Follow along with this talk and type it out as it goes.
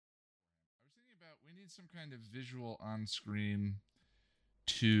we need some kind of visual on screen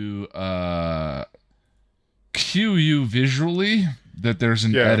to cue you visually that there's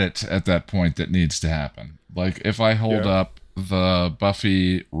an edit at that point that needs to happen. Like if I hold up the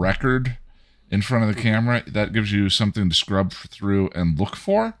Buffy record in front of the camera, that gives you something to scrub through and look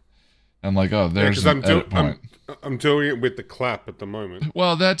for. And like, oh, there's an edit point. I'm doing it with the clap at the moment.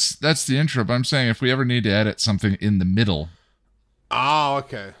 Well, that's the intro. But I'm saying if we ever need to edit something in the middle. Oh,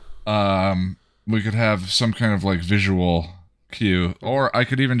 okay. We could have some kind of like visual cue, or I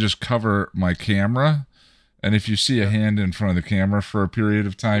could even just cover my camera. And if you see a hand in front of the camera for a period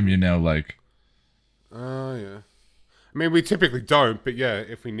of time, you know, like. Oh, yeah. I mean, we typically don't, but yeah,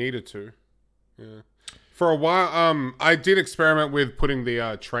 if we needed to. Yeah. For a while, I did experiment with putting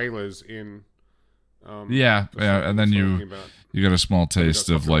the trailers in. And then you got a small taste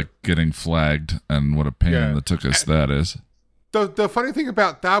of like getting flagged and what a pain in the tuchus that is. The funny thing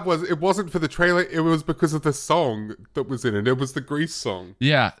about that was it wasn't for the trailer, it was because of the song that was in it. It was the Grease song.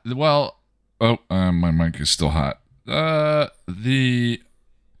 Yeah, well, my mic is still hot. The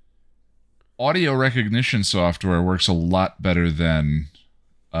audio recognition software works a lot better than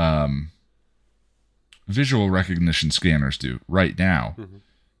visual recognition scanners do right now. Mm-hmm.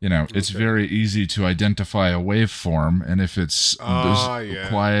 You know, it's very easy to identify a waveform, and if it's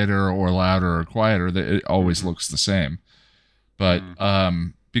quieter or louder or quieter, it always looks the same. But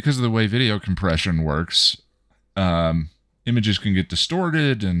because of the way video compression works, images can get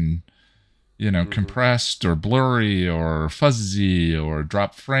distorted and, you know, compressed or blurry or fuzzy or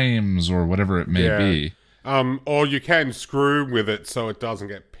drop frames or whatever it may be. Or you can screw with it so it doesn't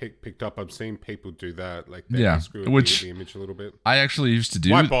get picked up. I've seen people do that. Like they can screw with the image a little bit. I actually used to do.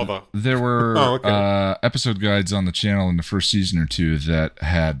 Why bother? There were episode guides on the channel in the first season or two that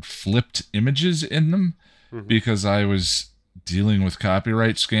had flipped images in them because I was dealing with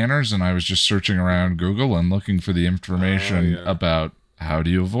copyright scanners and I was just searching around Google and looking for the information about how do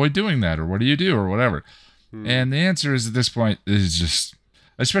you avoid doing that or what do you do or whatever. And the answer is at this point is just,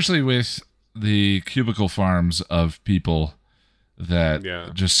 especially with the cubicle farms of people that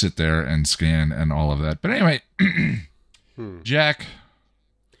just sit there and scan and all of that. But anyway, Jack,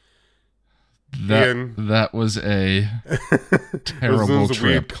 that was a terrible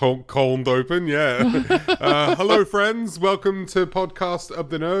trip. Cold open, hello, friends. Welcome to Podcast of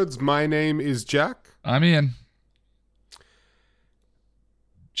the Nerds. My name is Jack. I'm Ian.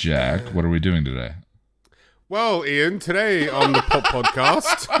 Jack, what are we doing today? Well, Ian, today on the Pop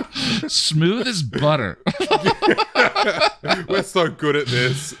Podcast... Smooth as butter. We're so good at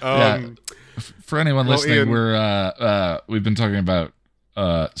this. For anyone listening, Ian, we've been talking about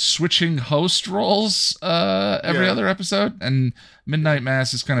switching host roles every other episode, and Midnight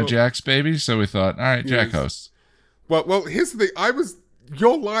Mass is kind of Jack's baby, so we thought, all right, Jack hosts. Well, here's the thing.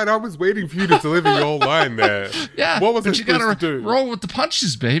 Your line, I was waiting for you to deliver your line there. Yeah, what was I supposed to do? Roll with the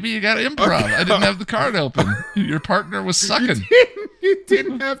punches, baby. You got to improv. I didn't have the card open. Your partner was sucking. You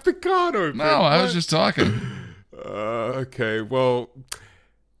didn't have the card open. No, I was just talking. Okay, well,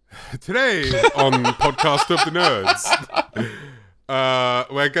 today on Podcast of the Nerds,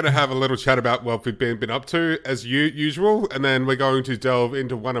 we're going to have a little chat about what we've been up to, as usual, and then we're going to delve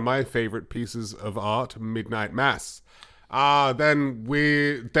into one of my favorite pieces of art, Midnight Mass. Then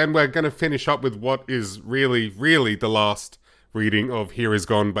we're going to finish up with what is really, really the last reading of Here Is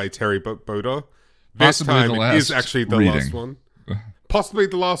Gone by Terry Boda. This time it is actually the last one. Possibly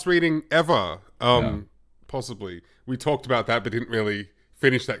the last reading ever. Possibly. We talked about that, but didn't really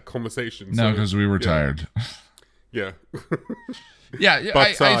finish that conversation. No, because we were tired. Yeah. But,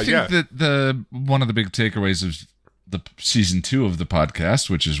 I think that one of the big takeaways of the season 2 of the podcast,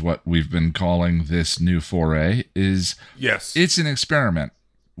 which is what we've been calling this new foray, is it's an experiment.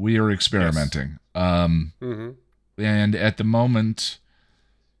 We are experimenting. And at the moment,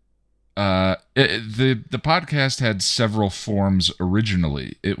 the podcast had several forms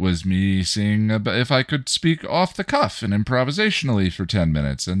originally. It was me seeing if I could speak off the cuff and improvisationally for 10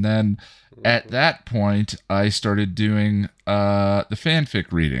 minutes. And then at that point, I started doing the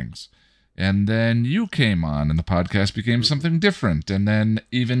fanfic readings. And then you came on and the podcast became something different. And then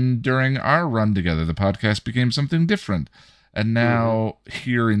even during our run together, the podcast became something different. And now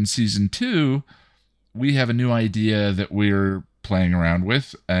here in season 2, we have a new idea that we're playing around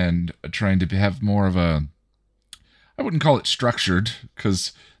with and trying to have more of a, I wouldn't call it structured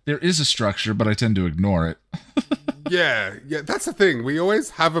because there is a structure, but I tend to ignore it. Yeah, that's the thing. We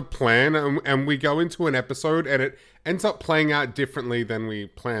always have a plan and we go into an episode and it ends up playing out differently than we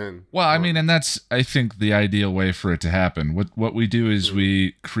plan. Well, I mean, and that's, I think, the ideal way for it to happen. What we do is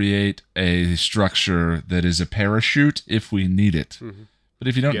we create a structure that is a parachute if we need it. But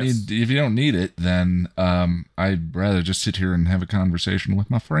if you don't need it, then I'd rather just sit here and have a conversation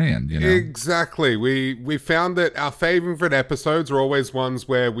with my friend. You know, exactly. We found that our favorite episodes are always ones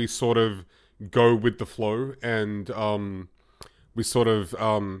where we sort of go with the flow and we sort of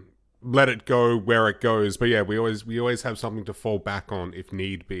let it go where it goes. But yeah, we always have something to fall back on if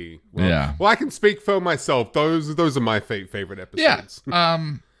need be. Well, yeah. Well, I can speak for myself. Those are my favorite episodes.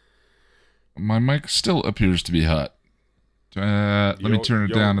 Yeah. My mic still appears to be hot. Let me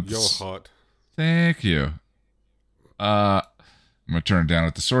turn it down. You're hot. Thank you. I'm gonna turn it down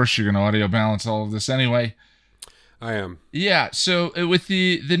at the source. You're gonna audio balance all of this anyway. I am. Yeah. So with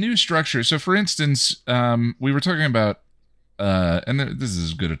the new structure. So for instance, we were talking about, and this is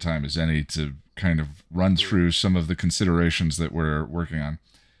as good a time as any to kind of run through some of the considerations that we're working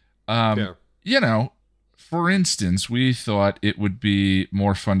on. You know, for instance, we thought it would be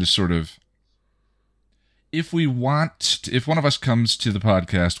more fun to sort of, if one of us comes to the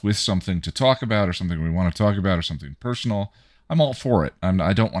podcast with something to talk about or something we want to talk about or something personal, I'm all for it.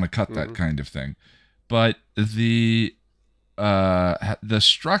 I don't want to cut that kind of thing. But the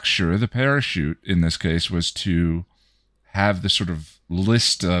structure, the parachute in this case, was to have the sort of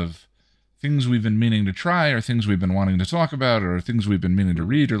list of things we've been meaning to try or things we've been wanting to talk about or things we've been meaning to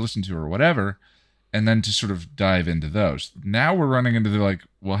read or listen to or whatever, and then to sort of dive into those. Now we're running into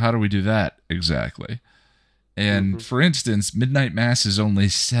well, how do we do that exactly? And for instance, Midnight Mass is only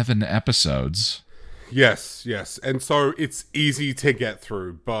 7 episodes. Yes. And so it's easy to get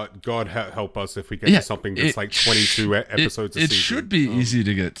through, but God help us if we get to something that's like 22 episodes a season. It should be easy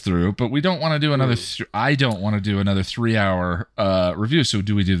to get through, but we don't want to do another... I don't want to do another 3-hour review. So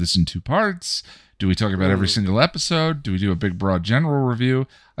do we do this in 2 parts? Do we talk about every single episode? Do we do a big, broad, general review?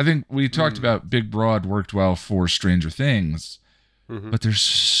 I think we talked about big, broad worked well for Stranger Things. But there's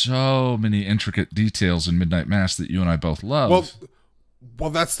so many intricate details in Midnight Mass that you and I both love. Well,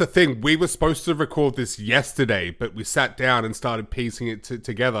 that's the thing. We were supposed to record this yesterday, but we sat down and started piecing it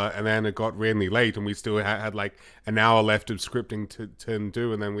together, and then it got really late, and we still had like an hour left of scripting to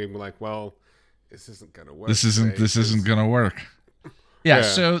do, and then we were like, well, this isn't going to work. This isn't going to work. Yeah,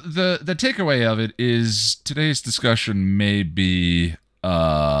 so the takeaway of it is today's discussion may be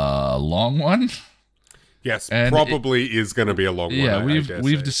a long one. Yes, and probably is going to be a long one. Yeah,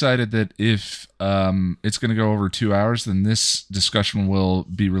 we've decided that if it's going to go over 2 hours, then this discussion will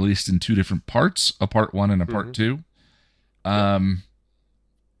be released in 2 different parts, a part 1 and a part 2. And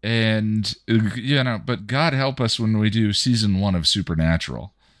you know, but God help us when we do season 1 of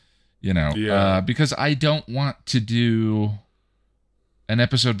Supernatural. You know, because I don't want to do an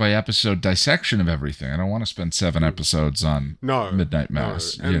episode by episode dissection of everything. I don't want to spend 7 episodes on Midnight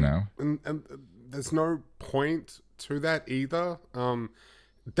Mass. And, you know, and there's no point to that either.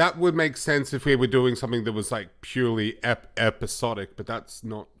 That would make sense if we were doing something that was like purely episodic, but that's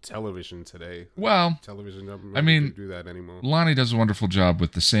not television today. Well, television doesn't do that anymore. Lonnie does a wonderful job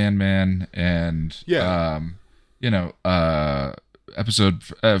with The Sandman and episode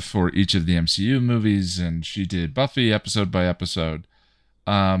for each of the MCU movies, and she did Buffy episode by episode.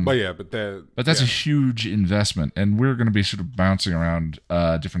 But that's a huge investment, and we're going to be sort of bouncing around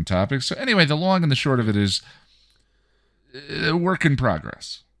different topics. So anyway, the long and the short of it is work in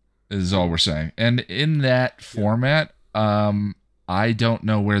progress is all we're saying. And in that format, I don't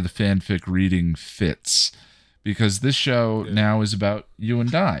know where the fanfic reading fits, because this show now is about you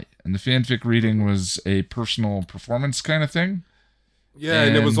and I, and the fanfic reading was a personal performance kind of thing. Yeah,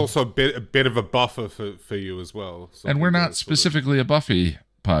 and it was also a bit of a buffer for you as well. And we're not specifically a Buffy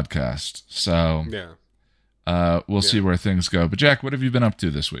podcast, so we'll see where things go. But Jack, what have you been up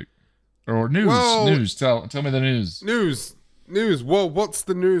to this week? Or news? News. Tell me the news. News. Well, what's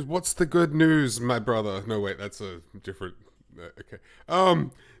the news? What's the good news, my brother? No, wait, that's a different. Okay.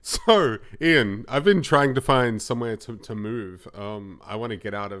 So Ian, I've been trying to find somewhere to move. I want to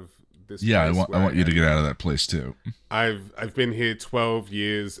get out of. I want you to get out of that place too. I've been here 12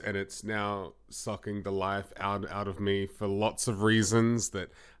 years, and it's now sucking the life out of me for lots of reasons that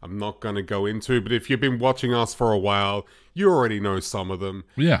I'm not going to go into. But if you've been watching us for a while, you already know some of them.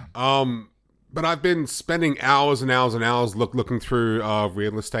 Yeah. But I've been spending hours and hours and hours looking through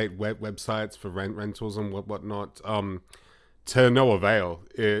real estate websites for rentals and whatnot. To no avail.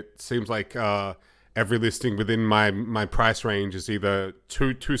 It seems like every listing within my price range is either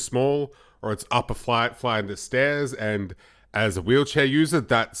too small or it's up a flight of stairs, and as a wheelchair user,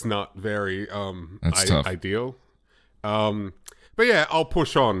 that's not very ideal. But yeah, I'll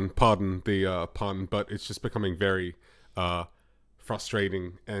push on. Pardon the pun, but it's just becoming very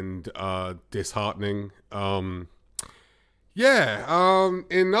frustrating and disheartening. Yeah.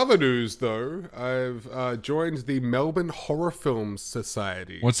 In other news, though, I've joined the Melbourne Horror Film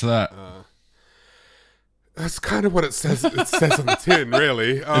Society. What's that? That's kind of what it says. It says on the tin,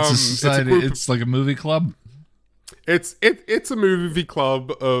 really. It's a society. It's like a movie club. It's a movie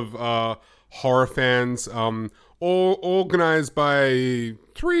club of horror fans, all organized by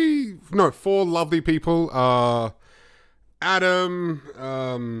four lovely people.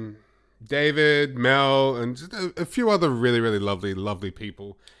 Adam, David, Mel, and just a few other really, really lovely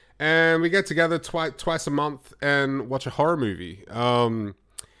people. And we get together twice a month and watch a horror movie.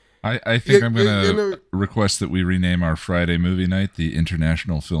 I think I'm going to request that we rename our Friday movie night the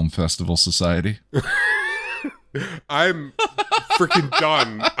International Film Festival Society. I'm freaking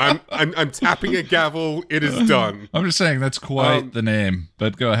done. I'm tapping a gavel. It is done. I'm just saying that's quite the name,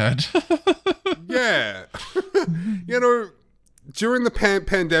 but go ahead. Yeah. During the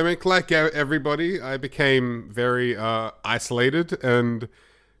pandemic, like everybody, I became very isolated. And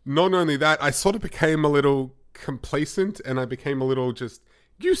not only that, I sort of became a little complacent, and I became a little just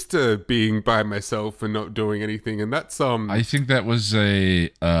used to being by myself and not doing anything. And that's I think that was a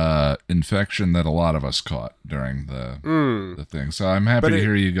infection that a lot of us caught during the thing. So I'm happy to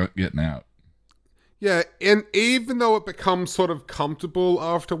hear you getting out. Yeah, and even though it becomes sort of comfortable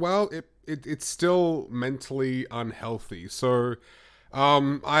after a while, it's still mentally unhealthy. So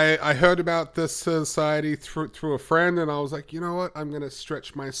I heard about this society through a friend, and I was like, you know what? I'm going to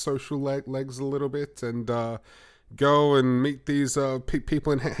stretch my social legs a little bit and go and meet these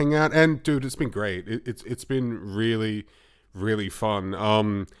people and hang out. And dude, it's been great. It's been really, really fun.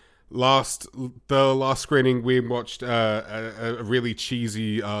 The last screening we watched a really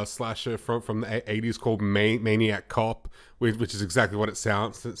cheesy slasher from the 80s called Maniac Cop, which is exactly what it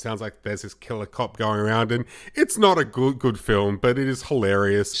sounds. It sounds like there's this killer cop going around, and it's not a good film, but it is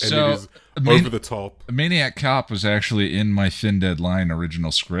hilarious and it is over the top. Maniac Cop was actually in my Thin Dead Line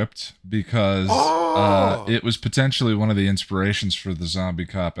original script because it was potentially one of the inspirations for the Zombie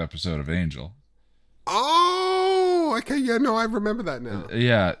Cop episode of Angel. Oh, okay, yeah, no, I remember that now.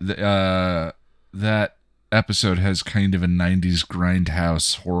 That episode has kind of a 90s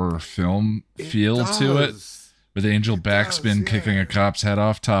grindhouse horror film feel to it, with Angel backspin kicking a cop's head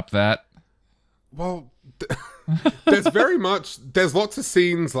off. Top that. Well, there's lots of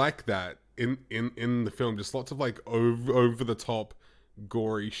scenes like that in the film, just lots of like over the top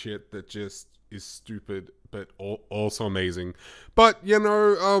gory shit that just is stupid but also amazing. But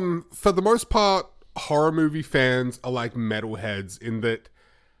for the most part, horror movie fans are like metalheads in that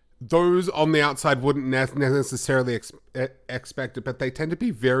those on the outside wouldn't necessarily expect it, but they tend to be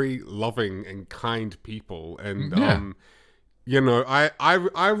very loving and kind people. And I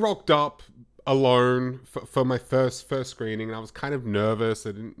rocked up alone for my first screening, and I was kind of nervous.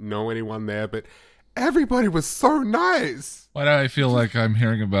 I didn't know anyone there, but everybody was so nice. Why do I feel like I'm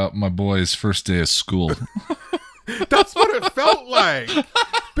hearing about my boy's first day of school? That's what it felt like.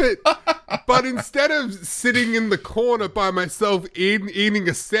 But instead of sitting in the corner by myself eating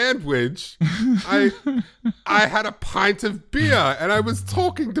a sandwich, I had a pint of beer and I was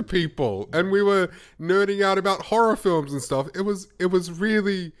talking to people and we were nerding out about horror films and stuff. It was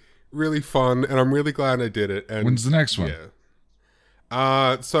really, really fun, and I'm really glad I did it. And when's the next one?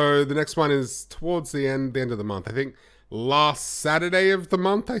 Yeah. So the next one is towards the end of the month. I think last Saturday of the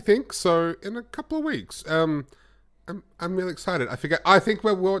month, I think. So in a couple of weeks. I'm really excited. I think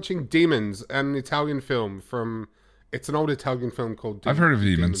we're watching Demons, an Italian film it's an old Italian film called Demons. I've heard of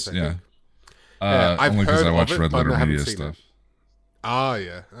Demons, yeah. Only because I watch Red Letter Media stuff. Ah,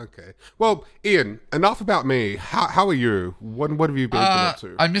 yeah, okay. Well, Ian, enough about me. How are you? What have you been up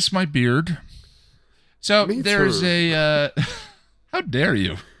to? I miss my beard. So there's a... how dare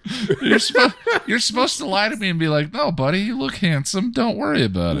you? You're supposed to lie to me and be like, no, buddy, you look handsome. Don't worry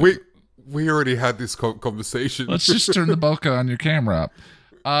about it. We already had this conversation. Let's just turn the bokeh on your camera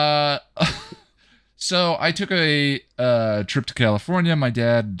up. So I took a trip to California. My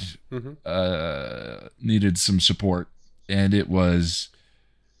dad needed some support, and it was...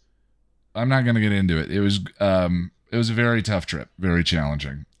 I'm not going to get into it. It was a very tough trip, very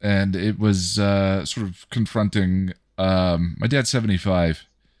challenging. And it was sort of confronting... my dad's 75,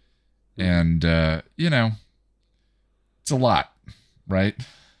 and, it's a lot, right?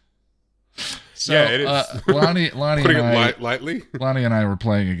 So, yeah, it is. Lonnie Putting and I, it lightly. Lonnie and I were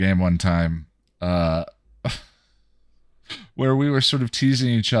playing a game one time, where we were sort of teasing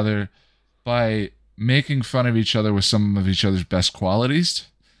each other by making fun of each other with some of each other's best qualities,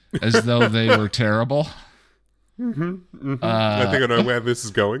 as though they were terrible. I think I know where this is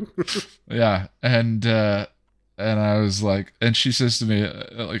going. Yeah, and And I was like, and she says to me,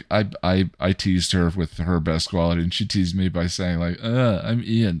 like, I teased her with her best quality, and she teased me by saying, like, I'm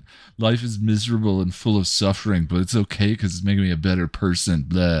Ian. Life is miserable and full of suffering, but it's okay because it's making me a better person.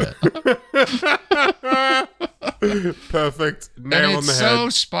 Blah. Perfect. Nail And on it's the so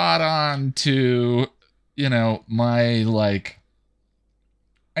head. spot on to, my, like,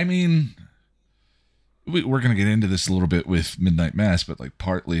 I mean, we're going to get into this a little bit with Midnight Mass, but, like,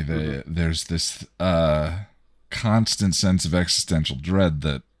 partly there's this constant sense of existential dread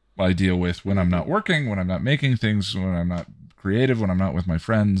that I deal with when I'm not working, when I'm not making things, when I'm not creative, when I'm not with my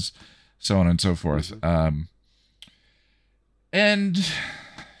friends, so on and so forth. And,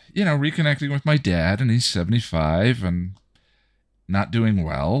 reconnecting with my dad, and he's 75 and not doing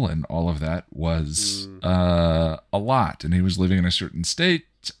well, and all of that was a lot. And he was living in a certain state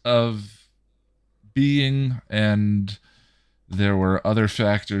of being, and there were other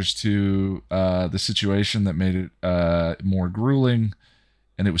factors to the situation that made it more grueling,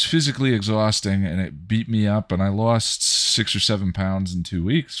 and it was physically exhausting, and it beat me up, and I lost 6 or 7 pounds in 2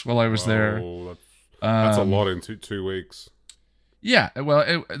 weeks while I was there. That's a lot in 2 weeks. Yeah,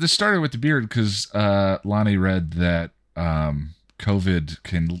 well, this started with the beard because Lonnie read that COVID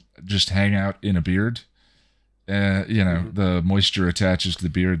can just hang out in a beard. The moisture attaches to the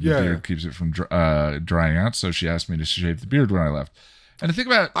beard. The beard keeps it from drying out. So she asked me to shave the beard when I left. And the thing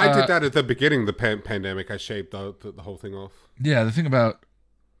about... I did that at the beginning of the pandemic. I shaved the whole thing off. Yeah, the thing about...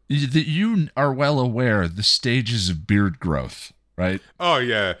 that you are well aware the stages of beard growth, right? Oh,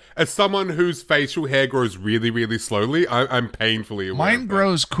 yeah. As someone whose facial hair grows really, really slowly, I'm painfully aware. Mine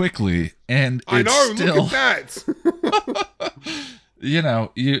grows quickly, and I it's know, still... look at that!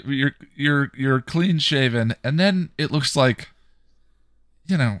 You're clean shaven, and then it looks like,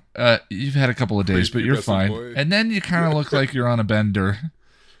 you've had a couple of days, but you're fine. Boy. And then you kind of look like you're on a bender,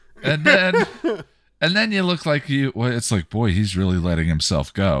 and then you look like it's like, boy, he's really letting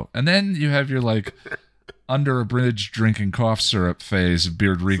himself go. And then you have your like under a bridge drinking cough syrup phase of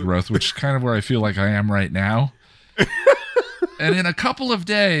beard regrowth, which is kind of where I feel like I am right now. And in a couple of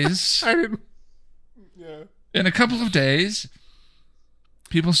days,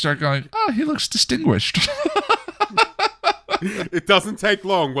 people start going, oh, he looks distinguished. It doesn't take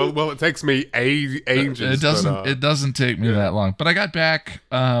long. Well, it takes me ages. It doesn't take me that long. But I got back.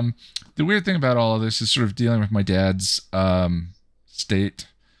 The weird thing about all of this is sort of dealing with my dad's state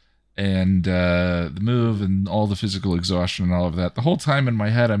and the move and all the physical exhaustion and all of that. The whole time in my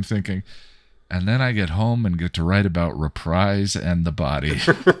head, I'm thinking, and then I get home and get to write about Reprise and the body.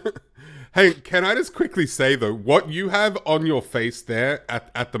 Hey, can I just quickly say, though, what you have on your face there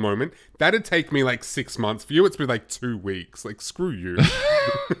at the moment, that'd take me like 6 months. For you, it's been like 2 weeks. Like, screw you.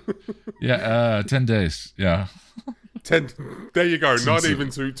 Yeah, 10 days. Yeah. 10. There you go. Not even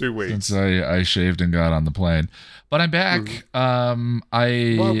two weeks. Since I shaved and got on the plane. But I'm back.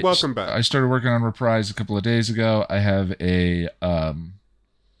 Welcome back. I started working on Reprise a couple of days ago. I have I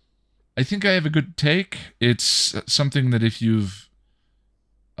think I have a good take. It's something that if you've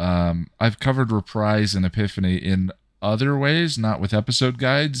I've covered Reprise and Epiphany in other ways, not with episode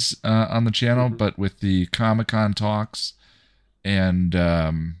guides on the channel, but with the Comic-Con talks and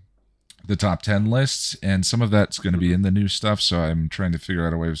the top 10 lists. And some of that's going to be in the new stuff. So I'm trying to figure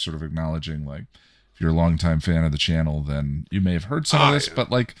out a way of sort of acknowledging, like, if you're a longtime fan of the channel, then you may have heard some of this,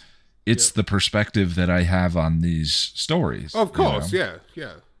 but like, it's the perspective that I have on these stories. Of course, yeah.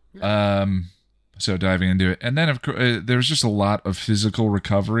 So diving into it, and then of course there's just a lot of physical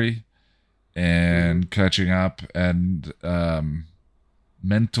recovery and catching up and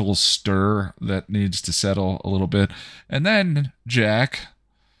mental stir that needs to settle a little bit. And then, Jack,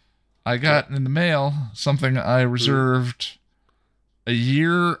 I got in the mail something I reserved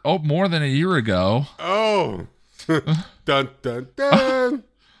more than a year ago. Oh, dun dun dun!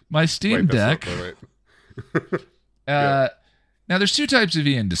 My Steam Deck. Now there's two types of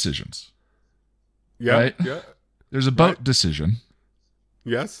Ian decisions. Yeah, right? Yeah. There's a boat decision.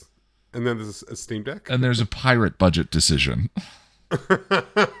 Yes. And then there's a Steam Deck. And there's a pirate budget decision.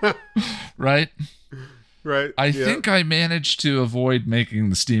 Right? Right. I think I managed to avoid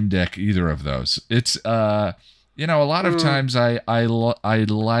making the Steam Deck either of those. It's a lot of times I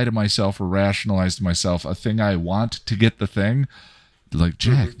lie to myself or rationalize to myself a thing I want to get the thing. Like,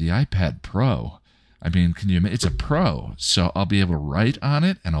 Jack, the iPad Pro. I mean, it's a Pro, so I'll be able to write on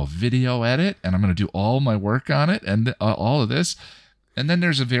it, and I'll video edit, and I'm going to do all my work on it, and all of this. And then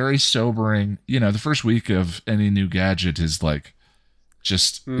there's a very sobering, the first week of any new gadget is like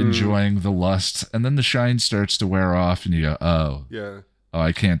just enjoying the lust, and then the shine starts to wear off, and you go,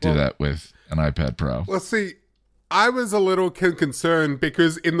 I can't do that with an iPad Pro. Well, see, I was a little concerned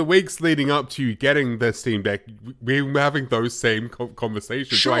because in the weeks leading up to you getting the Steam Deck, we were having those same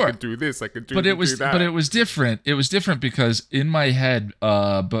conversations. Sure. So I could do this, I could do, but it was do that. But it was different. It was different because in my head,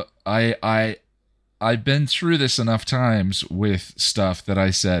 but I've been through this enough times with stuff that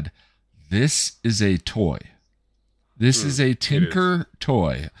I said, this is a toy. This is a Tinker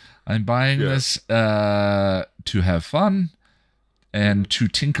toy. I'm buying this to have fun and to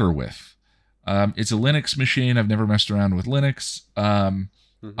tinker with. It's a Linux machine. I've never messed around with Linux.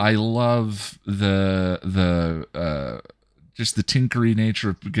 I love the just the tinkery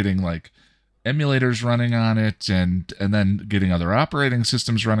nature of getting like emulators running on it and then getting other operating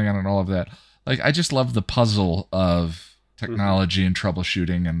systems running on it and all of that. Like, I just love the puzzle of technology and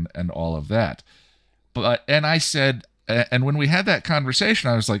troubleshooting and all of that. And I said, and when we had that conversation,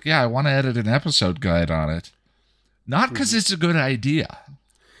 I was like, yeah, I want to edit an episode guide on it. Not because it's a good idea.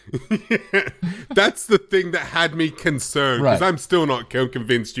 That's the thing that had me concerned, because Right. I'm still not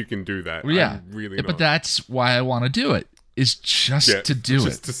convinced you can do that. Yeah, I'm really not. But that's why I want to do it. Is just to do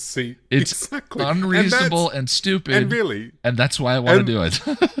just it. to see. It's exactly unreasonable and stupid. And really. And that's why I want to do it.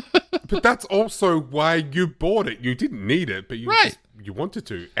 But that's also why you bought it. You didn't need it, but you Right. you wanted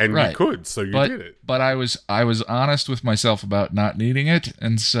to, and Right. you could, so you did it. But I was honest with myself about not needing it,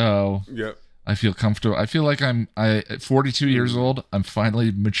 and so Yeah. I feel comfortable. I feel like at 42 years old, I'm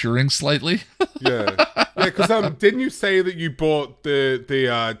finally maturing slightly. Yeah. Because didn't you say that you bought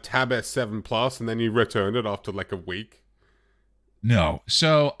the Tab S7 Plus and then you returned it after like a week? No.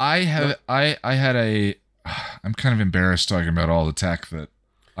 So I had I'm kind of embarrassed talking about all the tech that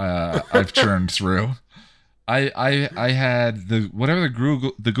I've churned through. I had the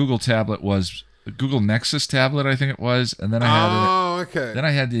Google tablet was, the Google Nexus tablet, I think it was, and then I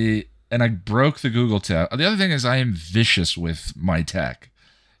had and I broke the Google tab. The other thing is I am vicious with my tech.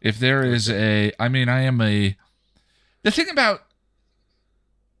 If there is the thing about,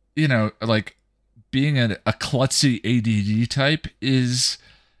 like being a klutzy ADD type is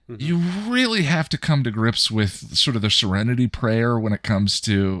you really have to come to grips with sort of the serenity prayer when it comes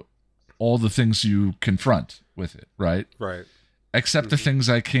to all the things you confront with it, right? Right. Except the things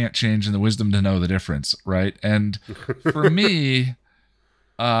I can't change and the wisdom to know the difference, right? And for me,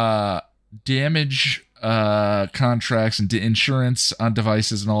 damage contracts and insurance on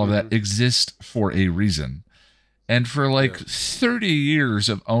devices and all of that exist for a reason. And for 30 years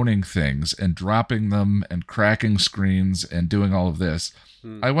of owning things and dropping them and cracking screens and doing all of this,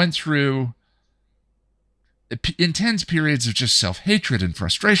 I went through intense periods of just self-hatred and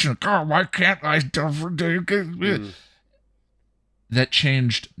frustration. Oh, why can't I do that?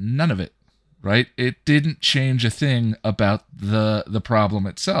 Changed none of it, right? It didn't change a thing about the problem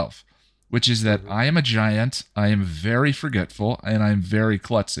itself, which is that I am a giant, I am very forgetful, and I'm very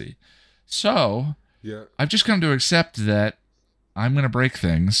klutzy. So I've just come to accept that I'm going to break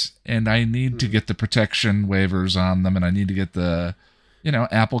things, and I need to get the protection waivers on them, and I need to get the,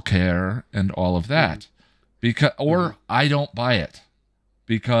 Apple Care and all of that. Or I don't buy it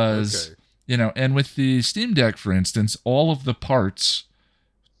because, and with the Steam Deck, for instance, all of the parts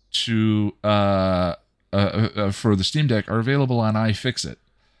to for the Steam Deck are available on iFixit.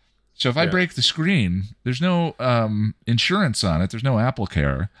 So if I break the screen, there's no insurance on it. There's no Apple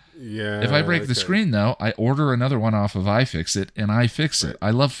Care. Yeah. If I break the screen, though, I order another one off of iFixit, and I fix it. I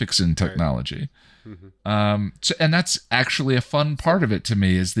love fixing technology. And that's actually a fun part of it to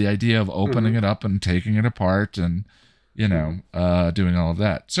me, is the idea of opening it up and taking it apart and, doing all of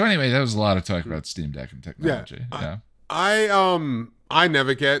that. So anyway, that was a lot of talk about Steam Deck and technology. Yeah. I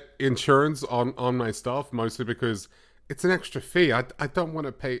never get insurance on my stuff, mostly because it's an extra fee. I don't want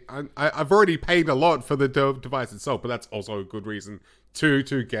to pay. I've already paid a lot for the device itself, but that's also a good reason to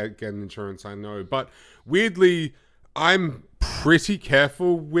get insurance, I know. But weirdly, I'm pretty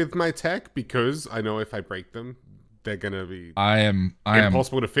careful with my tech because I know if I break them, they're gonna be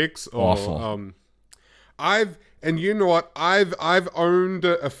impossible to fix. Or, awful. And you know what? I've owned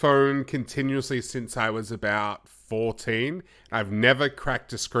a phone continuously since I was about 14. I've never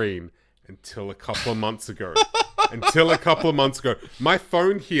cracked a screen until a couple of months ago. My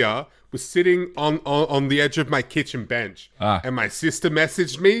phone here was sitting on the edge of my kitchen bench, and my sister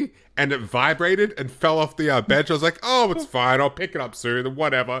messaged me, and it vibrated and fell off the bench. I was like, oh, it's fine. I'll pick it up soon,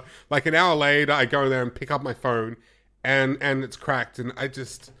 whatever. Like an hour later, I go there and pick up my phone, and it's cracked. And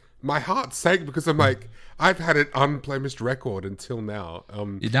my heart sank because I'm like, I've had an unblemished record until now.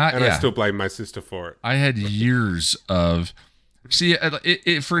 I still blame my sister for it. I had years of... See,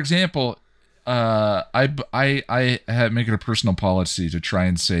 for example... I make it a personal policy to try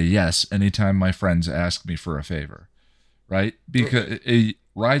and say yes anytime my friends ask me for a favor, right? Because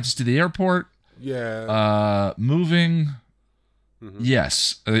rides to the airport, Yeah. Moving,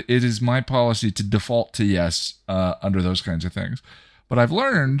 yes. It is my policy to default to yes under those kinds of things. But I've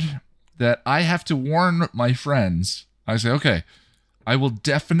learned that I have to warn my friends. I say, okay, I will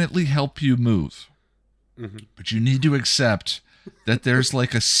definitely help you move. But you need to accept that there's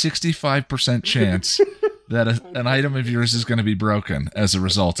like a 65% chance that an item of yours is going to be broken as a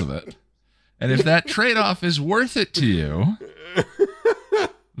result of it. And if that trade-off is worth it to you,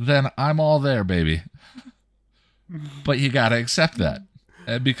 then I'm all there, baby. But you got to accept that.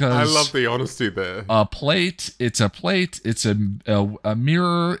 Because I love the honesty there. A plate, it's a a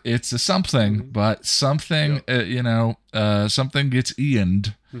mirror, it's a something, but something, something gets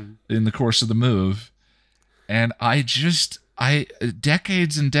Ian'd in the course of the move. And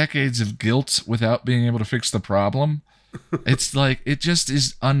decades and decades of guilt without being able to fix the problem. It's like, it just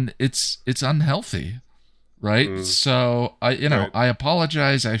is, it's unhealthy. Right. So I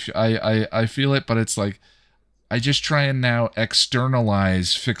apologize. I feel it, but it's like, I just try and now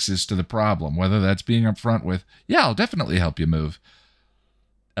externalize fixes to the problem, whether that's being upfront with, yeah, I'll definitely help you move.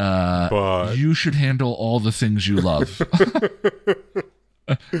 But you should handle all the things you love.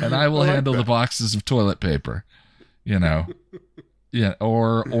 And I will handle the boxes of toilet paper, Yeah,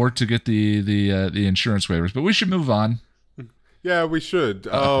 or to get the insurance waivers. But we should move on. Yeah, we should.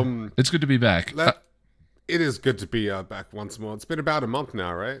 It's good to be back. It is good to be back once more. It's been about a month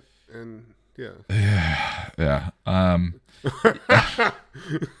now, right? And yeah.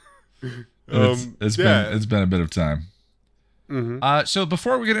 It's been a bit of time. So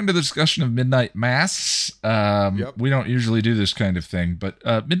before we get into the discussion of Midnight Mass, we don't usually do this kind of thing, but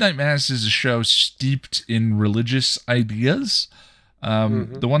Midnight Mass is a show steeped in religious ideas.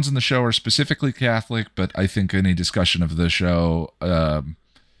 The ones in the show are specifically Catholic, but I think any discussion of the show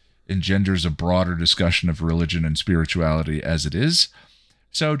engenders a broader discussion of religion and spirituality as it is.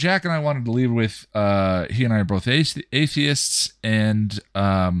 So Jack and I wanted to lead with, he and I are both atheists, and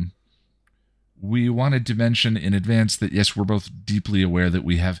we wanted to mention in advance that, yes, we're both deeply aware that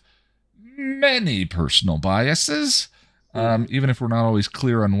we have many personal biases, even if we're not always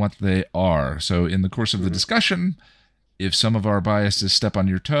clear on what they are. So in the course of the discussion, if some of our biases step on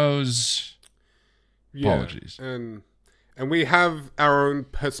your toes, apologies. And we have our own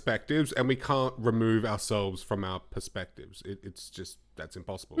perspectives, and we can't remove ourselves from our perspectives. It's just, that's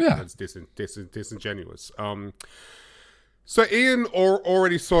impossible. Yeah. That's disingenuous. So Ian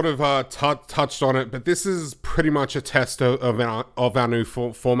already sort of touched on it, but this is pretty much a test of our new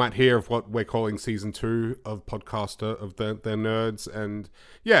format here of what we're calling season 2 of Podcaster of the Nerds. And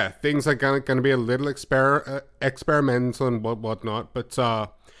yeah, things are going to be a little experimental and whatnot, but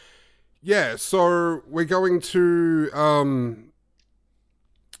yeah, so we're going to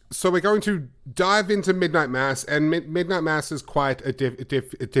dive into Midnight Mass, and Midnight Mass is quite a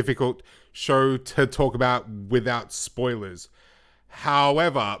difficult show to talk about without spoilers.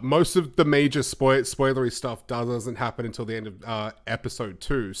 However, most of the major spoilery stuff doesn't happen until the end of episode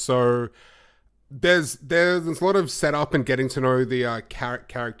 2. So there's a lot of setup and getting to know the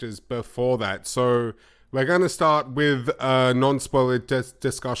characters before that. So we're going to start with a non-spoiler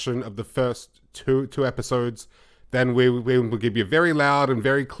discussion of the first two episodes. Then we will give you a very loud and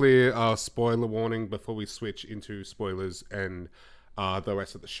very clear spoiler warning before we switch into spoilers and the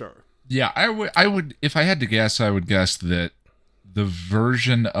rest of the show. Yeah, I would, if I had to guess, I would guess that the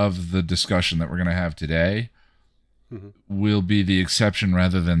version of the discussion that we're going to have today will be the exception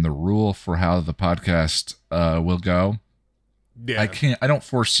rather than the rule for how the podcast will go. Yeah. I don't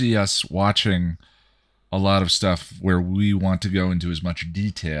foresee us watching a lot of stuff where we want to go into as much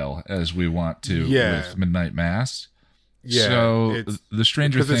detail as we want to with Midnight Mass. Yeah, so the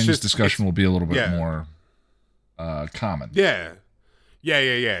Stranger Things discussion will be a little bit more common. Yeah.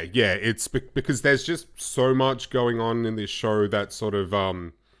 It's because there's just so much going on in this show that sort of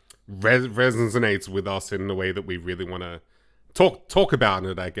resonates with us in the way that we really want to talk about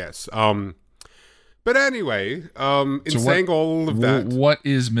it, I guess. But anyway, saying all of that, what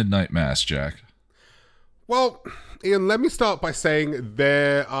is Midnight Mass, Jack? Well, Ian, let me start by saying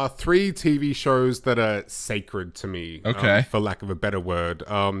there are 3 TV shows that are sacred to me, for lack of a better word.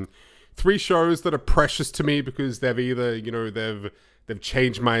 3 shows that are precious to me because they've either, they've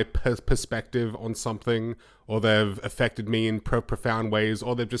changed my perspective on something, or they've affected me in profound ways,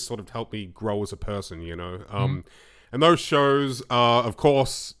 or they've just sort of helped me grow as a person, And those shows are, of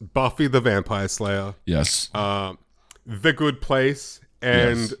course, Buffy the Vampire Slayer. Yes. The Good Place,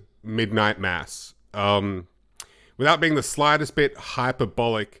 and Midnight Mass. Without being the slightest bit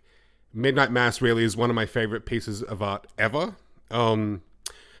hyperbolic, Midnight Mass really is one of my favorite pieces of art ever. But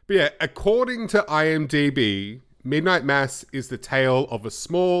yeah, according to IMDb, Midnight Mass is the tale of a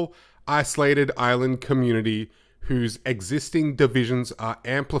small, isolated island community whose existing divisions are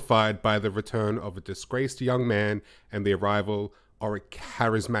amplified by the return of a disgraced young man and the arrival of a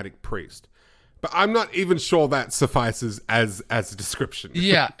charismatic priest. But I'm not even sure that suffices as a description.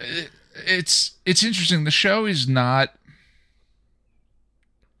 Yeah, it's interesting. The show is not...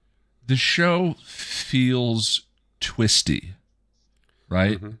 The show feels twisty,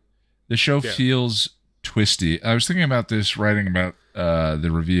 right? Mm-hmm. The show feels twisty. I was thinking about this writing about the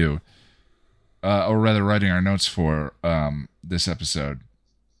review, or rather writing our notes for this episode.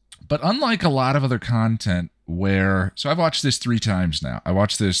 But unlike a lot of other content so I've watched this 3 times now. I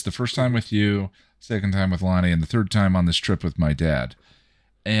watched this the first time with you, second time with Lonnie, and the third time on this trip with my dad.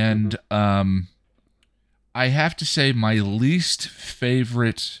 And I have to say my least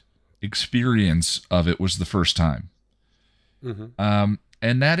favorite experience of it was the first time. Mm-hmm.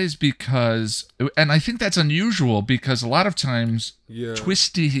 And that is because, and I think that's unusual because a lot of times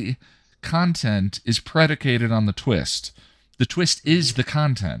twisty content is predicated on the twist. The twist is the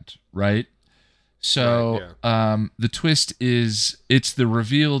content, right? So the twist is, it's the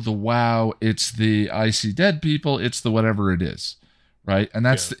reveal, the wow, it's the I see dead people, it's the whatever it is, right? And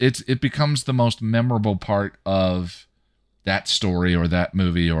that's it becomes the most memorable part of that story or that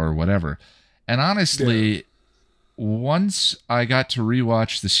movie or whatever. And honestly, once I got to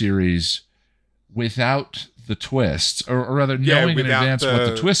rewatch the series without the twists, or rather knowing in advance what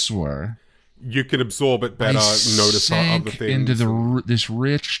the twists were, you can absorb it better, notice other things. Into this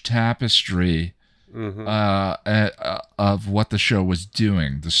rich tapestry of what the show was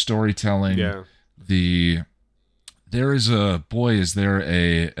doing, the storytelling, there is a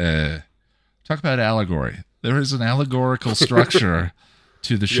talk about allegory. There is an allegorical structure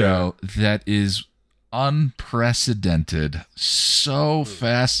to the show that is unprecedented, so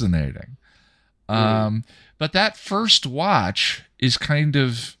fascinating. But that first watch is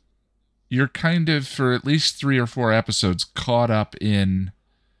you're for at least 3 or 4 episodes caught up in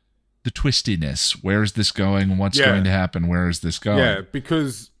the twistiness. Where is this going? What's going to happen? Where is this going? Yeah,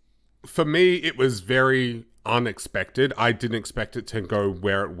 because for me, it was very unexpected. I didn't expect it to go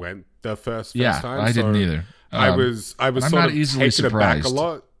where it went the first time. I didn't either. I was sort not of easily taken surprised. aback a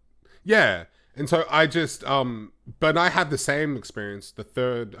lot. Yeah. And so I just, but I had the same experience.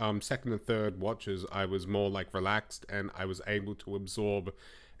 The second and third watches, I was more like relaxed and I was able to absorb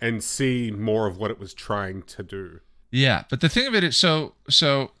and see more of what it was trying to do. Yeah, but the thing of it is, so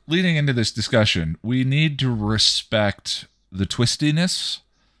leading into this discussion, we need to respect the twistiness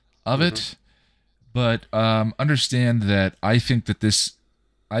of it, but understand that I think that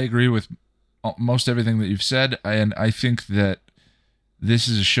I agree with most everything that you've said, and I think that this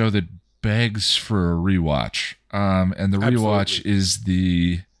is a show that begs for a rewatch, and the rewatch is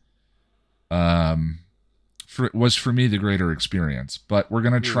was for me the greater experience. But we're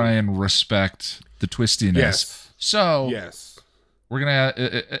gonna try and respect the twistiness. Yes. So we're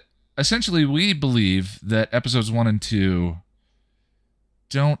gonna essentially, we believe that episodes 1 and 2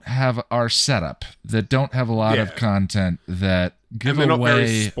 don't have our setup, that don't have a lot of content, that give away. Not very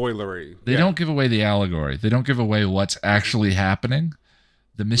spoilery. They don't give away the allegory. They don't give away what's actually happening,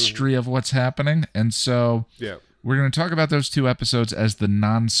 the mystery of what's happening, and so we're going to talk about those 2 episodes as the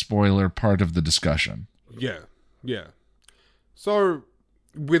non-spoiler part of the discussion. Yeah. So,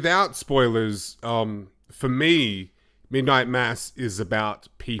 without spoilers, for me, Midnight Mass is about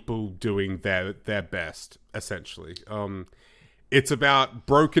people doing their best, essentially. It's about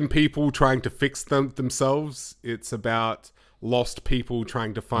broken people trying to fix themselves. It's about lost people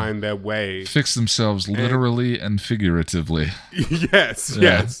trying to find their way. Fix themselves literally and figuratively. Yes.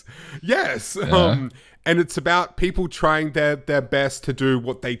 And it's about people trying their best to do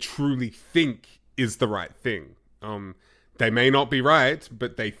what they truly think is the right thing. They may not be right,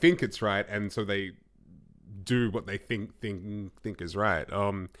 but they think it's right, and so they do what they think is right.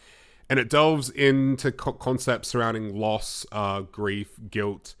 And it delves into concepts surrounding loss, grief,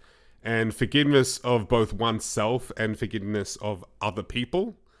 guilt, and forgiveness of both oneself and forgiveness of other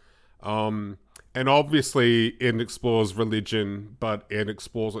people. And obviously it explores religion, but it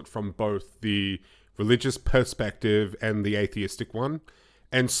explores it from both the religious perspective and the atheistic one,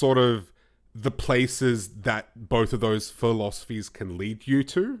 and sort of the places that both of those philosophies can lead you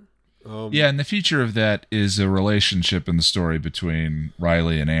to. And the feature of that is a relationship in the story between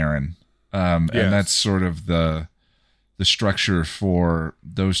Riley and Aaron. And that's sort of the structure for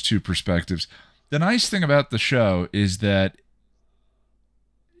those 2 perspectives. The nice thing about the show is that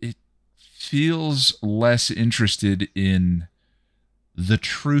it feels less interested in the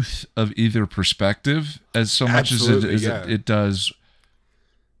truth of either perspective as so much as it does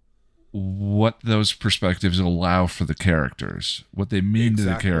what those perspectives allow for the characters, what they mean to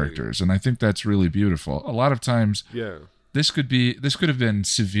the characters. And I think that's really beautiful. A lot of times this could have been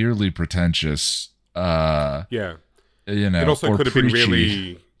severely pretentious. It also could have been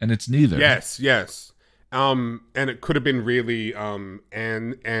really, and it's neither. Yes. And it could have been really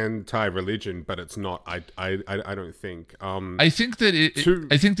anti-religion, but it's not. I don't think. I think that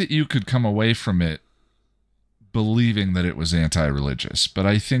I think that you could come away from it believing that it was anti-religious, but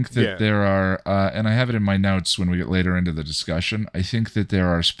I think that there are, and I have it in my notes when we get later into the discussion. I think that there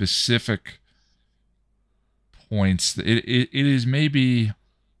are specific points. It is maybe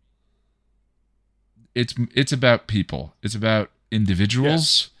it's about people. It's about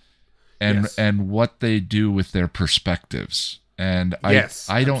individuals. And what they do with their perspectives. And I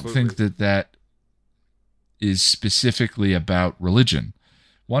don't think that is specifically about religion.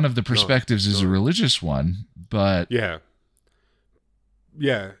 One of the perspectives is a religious one, but... Yeah.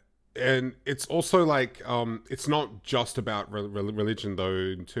 And it's also like, it's not just about religion,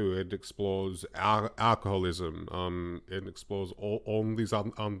 though, too. It explores alcoholism. It explores all these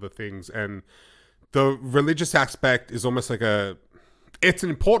other things. And the religious aspect is almost like it's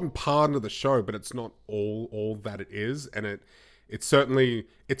an important part of the show, but it's not all that it is, and it's certainly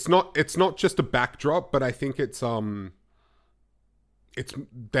it's not just a backdrop, but I think there's so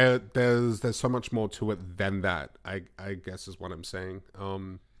much more to it than that. I guess is what I'm saying.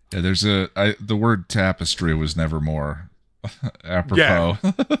 There's the word tapestry was never more apropos.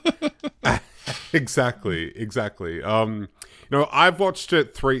 Yeah. Exactly. I've watched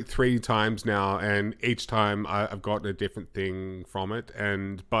it three times now, and each time I've gotten a different thing from it.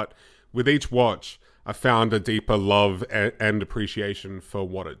 But with each watch, I found a deeper love and appreciation for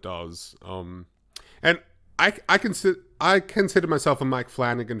what it does. And I consider myself a Mike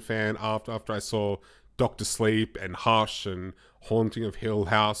Flanagan fan after I saw Doctor Sleep and Hush and Haunting of Hill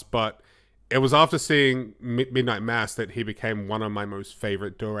House, but it was after seeing Midnight Mass that he became one of my most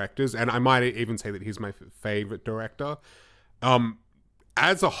favorite directors, and I might even say that he's my favorite director.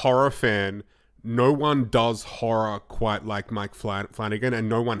 As a horror fan, no one does horror quite like Mike Flanagan, and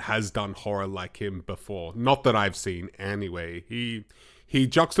no one has done horror like him before. Not that I've seen, anyway. He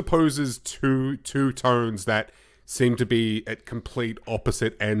juxtaposes two tones that seem to be at complete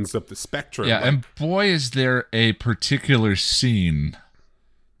opposite ends of the spectrum. Yeah, and boy, is there a particular scene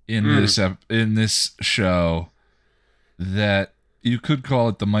in this show that you could call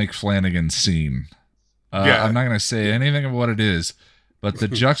it the Mike Flanagan scene. I'm not going to say anything of what it is, but the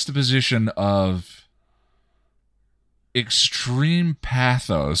juxtaposition of extreme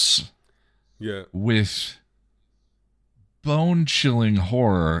pathos with bone-chilling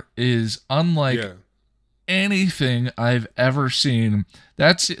horror is unlike anything I've ever seen.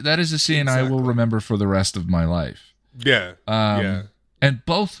 That is a scene I will remember for the rest of my life. And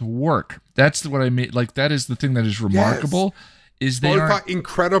both work. That's what I mean. Like, that is the thing that is remarkable. Is they are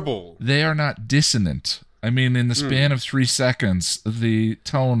incredible. They are not dissonant. I mean, in the span of 3 seconds, the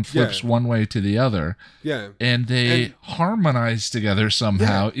tone flips one way to the other. Yeah. And they harmonize together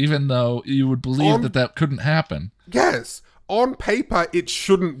somehow, even though you would believe that couldn't happen. Yes. On paper, it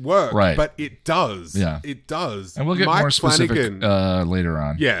shouldn't work, right, but it does. Yeah. It does. And we'll get more specific later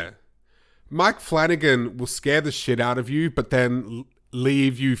on. Yeah. Mike Flanagan will scare the shit out of you, but then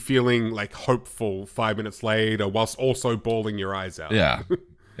leave you feeling like hopeful 5 minutes later, whilst also bawling your eyes out. Yeah.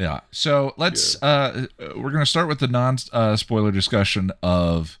 Yeah. So let's we're going to start with the non-spoiler discussion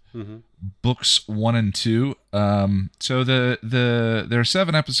of books 1 and 2. So there are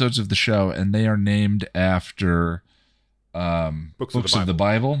 7 episodes of the show, and they are named after books of the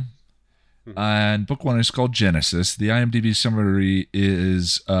Bible. And book 1 is called Genesis. The IMDb summary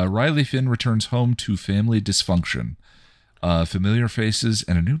is Riley Finn returns home to family dysfunction, familiar faces,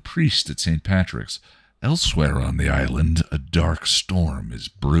 and a new priest at St. Patrick's. Elsewhere on the island, a dark storm is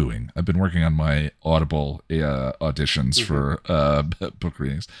brewing. I've been working on my Audible auditions for book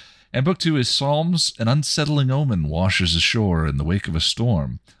readings. And book 2 is Psalms. An unsettling omen washes ashore in the wake of a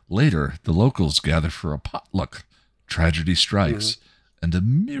storm. Later, the locals gather for a potluck. Tragedy strikes, and a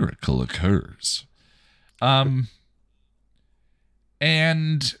miracle occurs. And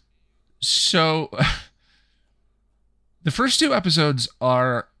so the first 2 episodes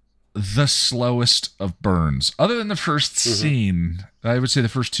are the slowest of burns. Other than the first scene, I would say the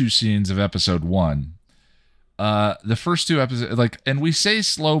first 2 scenes of episode 1. The first 2 episodes, and we say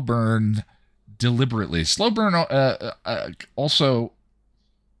slow burn deliberately. Slow burn also,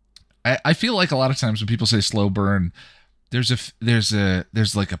 I feel like a lot of times when people say slow burn, there's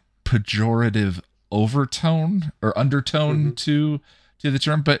like a pejorative overtone or undertone to the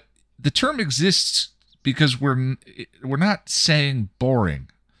term, but the term exists because we're not saying boring.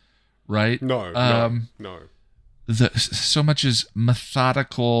 right? No, no. So much is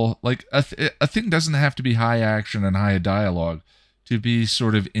methodical. Like a thing doesn't have to be high action and high dialogue to be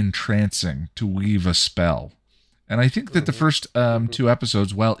sort of entrancing, to weave a spell. And I think that the first 2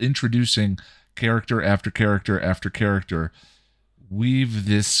 episodes, while introducing character after character after character, weave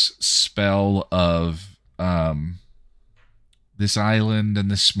this spell of this island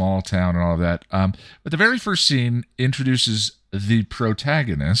and this small town and all of that. But the very first scene introduces the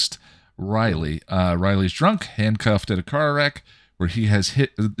protagonist, Riley. Riley's drunk, handcuffed at a car wreck where he has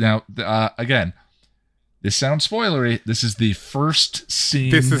hit. Now, again, this sounds spoilery. This is the first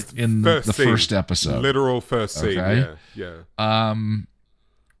scene in the first episode. Literal first scene. Okay? Yeah.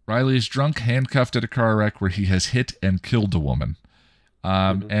 Riley's drunk, handcuffed at a car wreck where he has hit and killed a woman.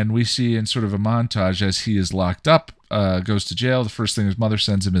 And we see in sort of a montage as he is locked up, goes to jail. The first thing his mother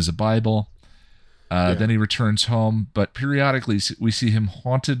sends him is a Bible. Then he returns home, but periodically we see him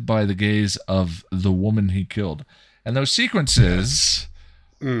haunted by the gaze of the woman he killed. And those sequences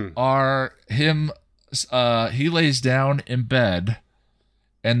are him, he lays down in bed,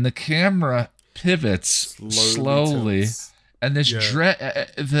 and the camera pivots slowly. And this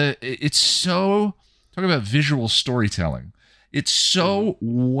it's so, talk about visual storytelling. It's so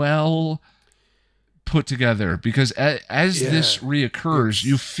well put together because as this reoccurs,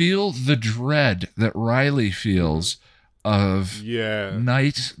 you feel the dread that Riley feels of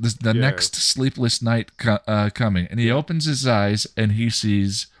night, the next sleepless night coming. And he opens his eyes and he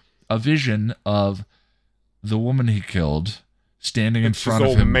sees a vision of the woman he killed standing in front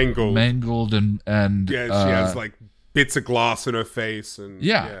of him, mangled and she has like bits of glass in her face and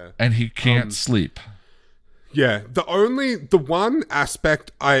and he can't sleep. Yeah, the one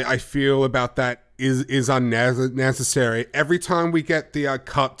aspect I feel about that is unnecessary. Every time we get the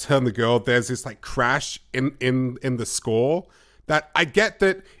cut to the girl, there's this like crash in the score. That I get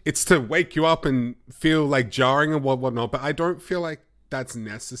that it's to wake you up and feel like jarring and whatnot, but I don't feel like that's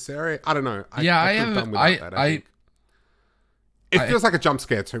necessary. I don't know. It feels like a jump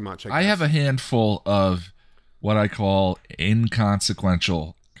scare too much. I have a handful of what I call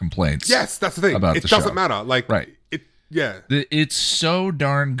inconsequential complaints. Yes, that's the thing. About it doesn't matter. Like, right. It's so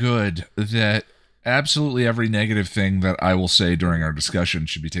darn good that absolutely every negative thing that I will say during our discussion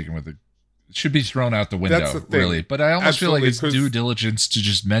should be thrown out the window. That's the thing. Really. But I almost feel like it's due diligence to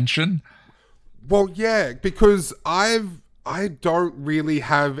just mention. Well, yeah, because I don't really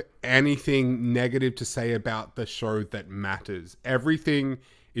have anything negative to say about the show that matters. Everything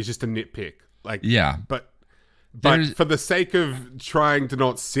is just a nitpick. Like, but for the sake of trying to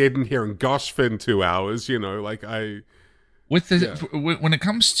not sit in here and gush for 2 hours, when it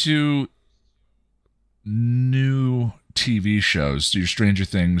comes to new TV shows, your Stranger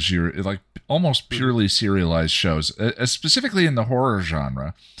Things, your like almost purely serialized shows, specifically in the horror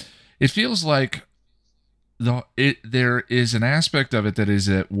genre, it feels like there is an aspect of it that is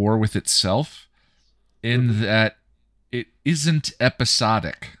at war with itself, in that it isn't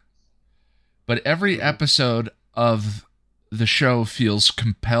episodic, but every episode of the show feels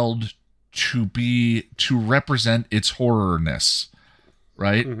compelled to represent its horrorness,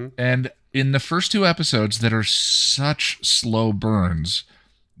 right? And in the first 2 episodes that are such slow burns,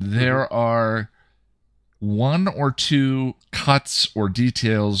 there are 1 or 2 cuts or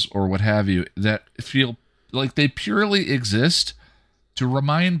details or what have you that feel like they purely exist to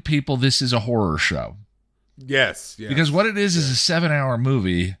remind people this is a horror show. Yes. Because what it is a 7-hour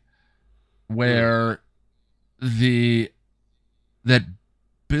movie where that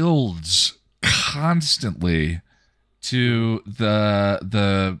builds constantly to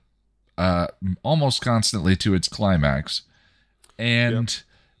the almost constantly to its climax, and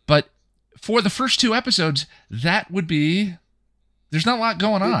but for the first 2 episodes that would be, there's not a lot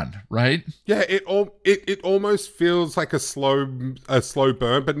going on, right? Yeah, it almost feels like a slow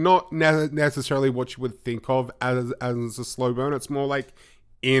burn, but not necessarily what you would think of as a slow burn. It's more like,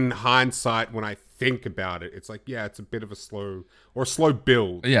 in hindsight, when I think about it, it's like, it's a bit of a slow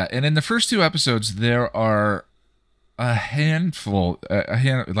build. Yeah, and in the first 2 episodes, there are a handful,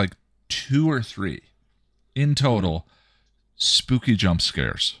 like 2 or 3 in total, spooky jump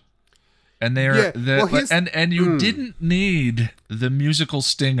scares. And and you didn't need the musical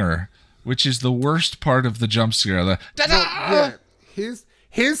stinger, which is the worst part of the jump scare. Here's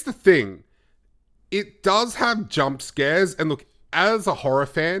the thing. It does have jump scares, and look, as a horror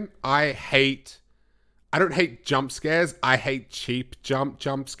fan, I don't hate jump scares. I hate cheap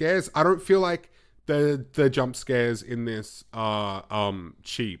jump scares. I don't feel like the jump scares in this are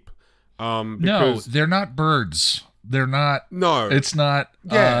cheap. No, they're not birds. They're not. No, it's not.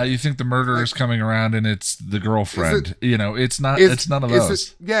 You think the murderer is coming around and it's the girlfriend. It's not. It's none of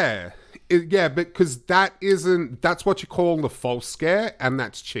those. Yeah, because that's what you call the false scare, and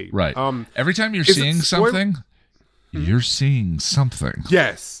that's cheap. Right. Every time you're is it seeing something, you're seeing something.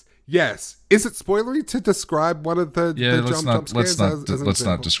 Yes. Is it spoilery to describe one of the jump scares? Let's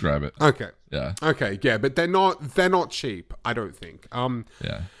not describe it. Okay. Yeah. Okay. Yeah, but they're not cheap. I don't think.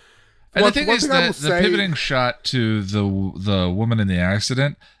 Yeah. And the thing is that the pivoting shot to the woman in the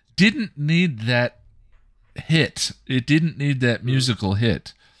accident didn't need that hit. It didn't need that musical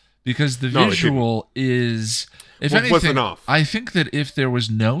hit, because the visual is, if anything, was enough. I think that if there was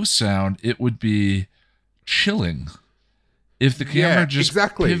no sound, it would be chilling. If the camera just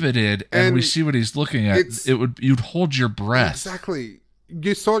pivoted and we see what he's looking at, you'd hold your breath. Exactly.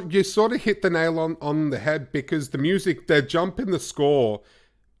 You sort of hit the nail on the head, because the music, the jump in the score,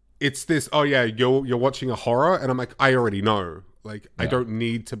 it's this, oh yeah, you're watching a horror, and I'm like, I already know. Like, I don't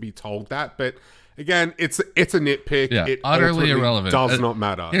need to be told that. But again, it's a nitpick. Yeah, it utterly irrelevant. Does not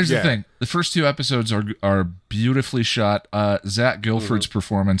matter. Here's the thing: the first two episodes are beautifully shot. Zach Gilford's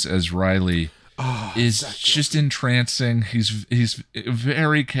performance as Riley is just entrancing. He's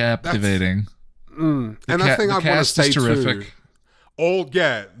very captivating. And I think I want to say terrific.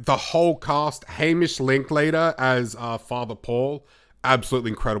 Too, the whole cast. Hamish Linklater as Father Paul,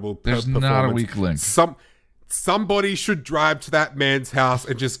 absolutely incredible. There's not a weak link. Somebody should drive to that man's house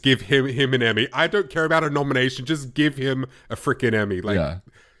and just give him an Emmy. I don't care about a nomination. Just give him a freaking Emmy. Like,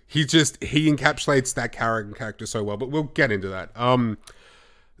 he encapsulates that character so well. But we'll get into that.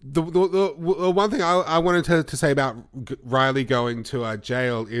 The one thing I wanted to say about Riley going to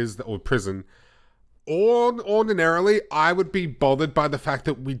jail or prison. Ordinarily, I would be bothered by the fact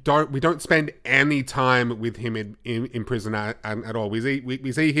that we don't spend any time with him in prison at all.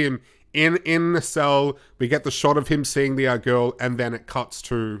 We see him in the cell. We get the shot of him seeing the girl, and then it cuts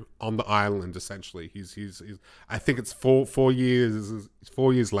to on the island. Essentially, he's I think it's 4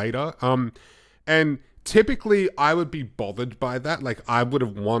 years later. And typically I would be bothered by that. Like, I would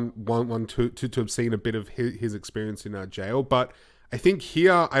have want to have seen a bit of his experience in jail, but I think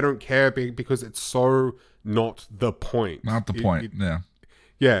here I don't care because it's so not the point. Not the point.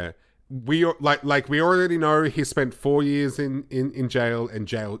 Yeah. We are like we already know he spent 4 years in jail, and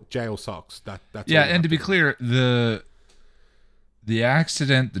jail sucks. That's and to be clear, the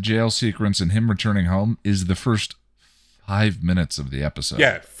accident, the jail sequence, and him returning home is the first 5 minutes of the episode.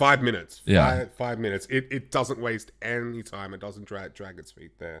 Yeah, 5 minutes. Yeah, 5 minutes. It doesn't waste any time. It doesn't drag its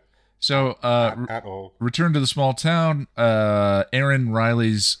feet there. So at all. Return to the small town. Aaron,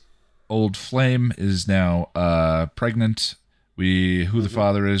 Riley's old flame, is now pregnant. Who the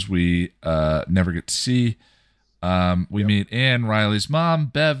father is, we never get to see. We meet Anne, Riley's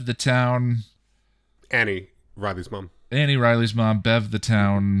mom, Bev, the town. Annie, Riley's mom. Bev, the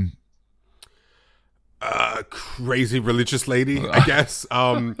town. Crazy religious lady, I guess.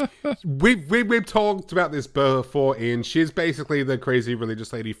 We've talked about this before, Ian. She's basically the crazy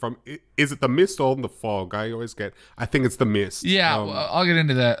religious lady from, is it The Mist or The Fog? I think it's The Mist. Yeah, I'll get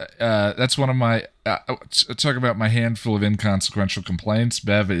into that. That's one of my, talk about my handful of inconsequential complaints.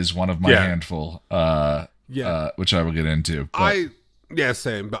 Bev is one of my handful, which I will get into. But,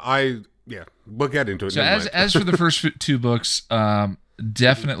 same, but we'll get into it. So as for the first two books,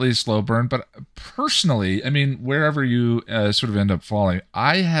 definitely a slow burn, but personally, I mean, wherever you sort of end up falling,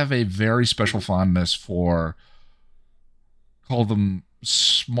 I have a very special fondness for, call them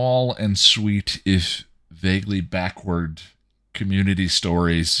small and sweet, if vaguely backward, community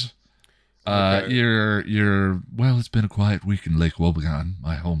stories. Well, it's been a quiet week in Lake Wobegon,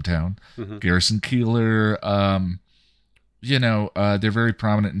 my hometown. Garrison Keillor, they're very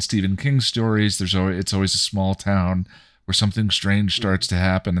prominent in Stephen King stories. It's always a small town where something strange starts to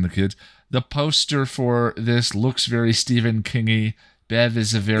happen, and the poster for this looks very Stephen King-y. Bev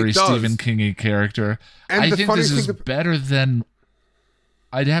is a very Stephen King-y character. And I think this is better than,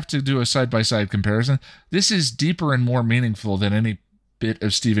 I'd have to do a side-by-side comparison. This is deeper and more meaningful than any bit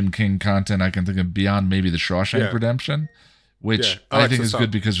of Stephen King content I can think of, beyond maybe the Shawshank Redemption, which I think is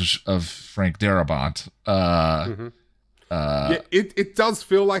good because of Frank Darabont. It does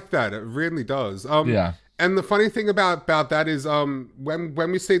feel like that. It really does. And the funny thing about that is, when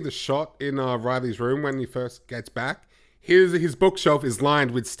we see the shot in Riley's room when he first gets back, his bookshelf is lined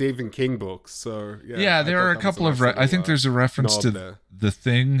with Stephen King books. So there are a couple of. I think there's a reference to The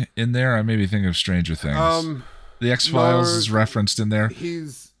Thing in there. I may be thinking of Stranger Things. The X-Files is referenced in there.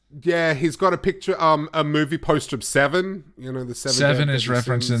 He's got a picture, a movie poster of Seven. The Seven. Seven is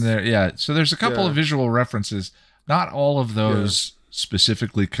referenced in there. Yeah, so there's a couple of visual references. Not all of those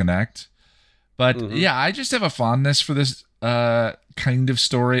specifically connect. But I just have a fondness for this kind of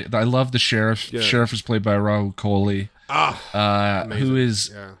story. I love the sheriff. Yeah. Sheriff is played by Rahul Kohli, who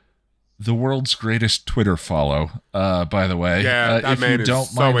is Mm-hmm. the world's greatest Twitter follow, by the way. Yeah, that if man you is don't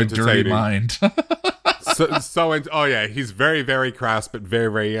so mind a dirty entertaining. mind. Oh yeah, he's very, very crass, but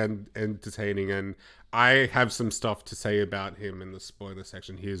very, very entertaining. And I have some stuff to say about him in the spoiler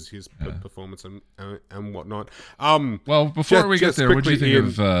section. His performance and whatnot. Well, before we get there, what do you think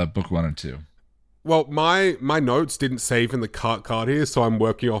quickly, of book 1 and 2? Well, my notes didn't save in the card here, so I'm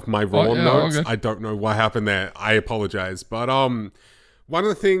working off my raw notes. Okay. I don't know what happened there. I apologize. But one of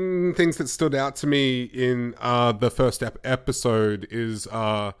the things that stood out to me in the first episode is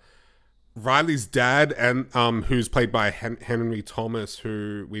Riley's dad, and who's played by Henry Thomas,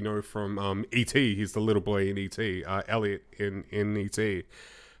 who we know from E.T. He's the little boy in E.T. Elliot in E.T.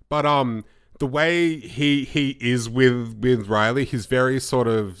 But the way he is with Riley, he's very sort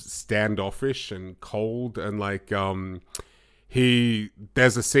of standoffish and cold, and like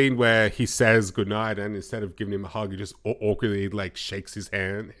there's a scene where he says goodnight, and instead of giving him a hug, he just awkwardly like shakes his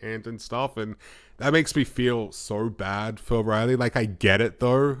hand and stuff, and that makes me feel so bad for Riley. Like, I get it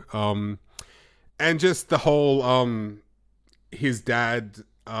though, and just the whole his dad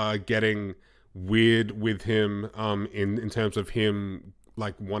getting weird with him in terms of him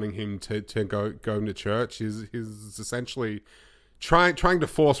like wanting him to go to church is essentially trying to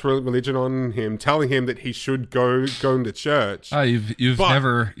force religion on him, telling him that he should go to church. You've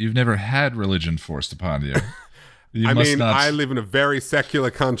never had religion forced upon you. I mean, I live in a very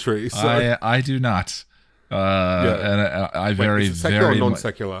secular country, so I do not. And I very, is it secular very or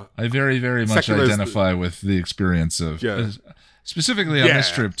non-secular? I very, very much Secular is identify with the experience of, specifically on Yeah,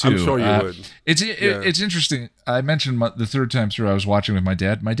 this trip too. I'm sure you would. It's interesting. I mentioned the third time through I was watching with my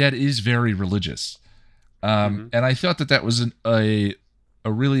dad. My dad is very religious, and I thought that was a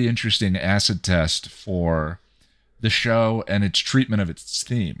really interesting acid test for the show and its treatment of its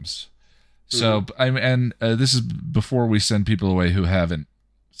themes. So this is before we send people away who haven't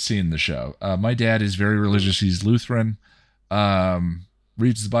seen the show. My dad is very religious. He's Lutheran,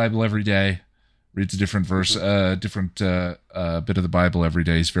 reads the Bible every day, reads a different verse, different bit of the Bible every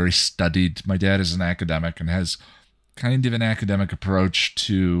day. He's very studied. My dad is an academic and has kind of an academic approach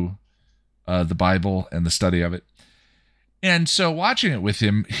to the Bible and the study of it. And so watching it with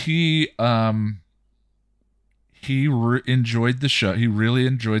him, he enjoyed the show. He really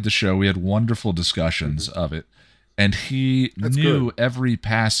enjoyed the show. We had wonderful discussions of it. And he knew every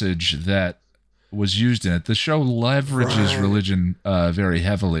passage that was used in it. The show leverages religion very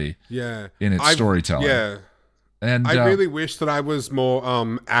heavily in its storytelling. Yeah. And I really wish that I was more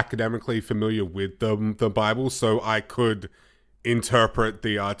academically familiar with the Bible so I could interpret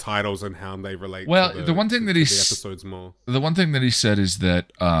the titles and how they relate to the one thing that the episodes more. The one thing that he said is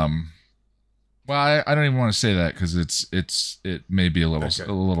that well, I don't even want to say that because it may be a little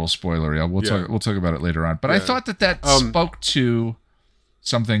spoilery. We'll talk about it later on. But I thought that spoke to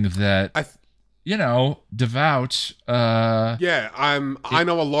something that devout. I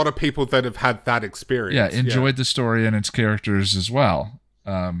know a lot of people that have had that experience. Yeah, enjoyed the story and its characters as well.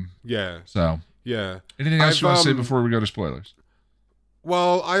 So anything else you want to say before we go to spoilers?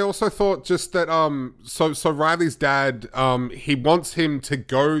 Well, I also thought just that so Riley's dad he wants him to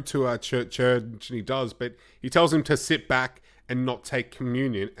go to a church and he does, but he tells him to sit back and not take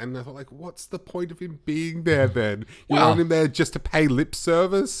communion. And I thought, like, what's the point of him being there then? You want him there just to pay lip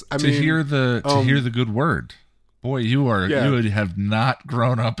service? Hear the good word. Boy, you have not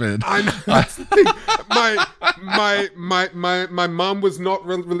grown up in. I know, that's the thing. My mom was not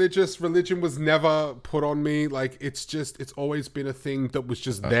religious. Religion was never put on me. Like, it's always been a thing that was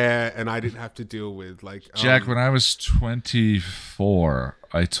just there, and I didn't have to deal with. Like, Jack, when I was 24,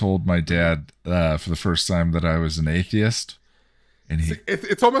 I told my dad for the first time that I was an atheist, and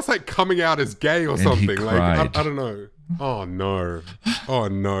it's almost like coming out as gay or something. He like, I don't know. Oh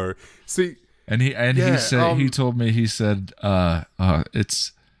no. See. And he said he told me, he said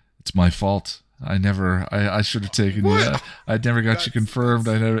it's my fault. I should have taken you. I never got you confirmed.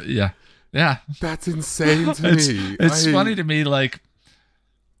 That's insane to me. It's funny to me. Like,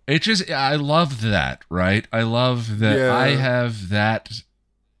 I love that. Right. I love that. I have that.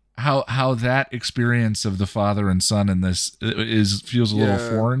 How that experience of the father and son in this feels a little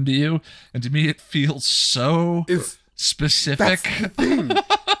foreign to you, and to me it feels so specific. That's the thing.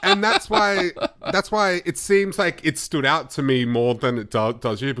 And that's why it seems like it stood out to me more than it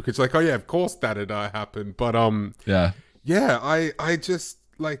does you, because like, oh yeah, of course that had happened. But I just,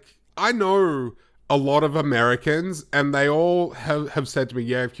 like, I know a lot of Americans, and they all have said to me,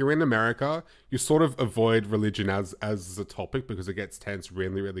 yeah, if you're in America, you sort of avoid religion as a topic because it gets tense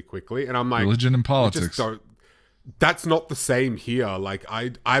really, really quickly. And I'm like, religion and politics. That's not the same here. Like,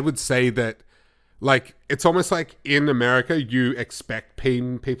 I would say that like it's almost like in America you expect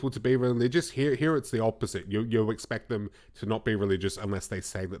people to be religious. Here it's the opposite. You expect them to not be religious unless they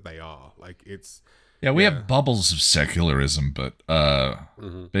say that they are. Like it's we have bubbles of secularism, but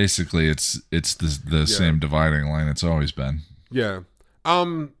basically it's the same dividing line it's always been. Yeah.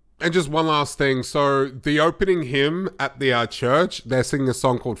 And just one last thing. So the opening hymn at the church, they're singing a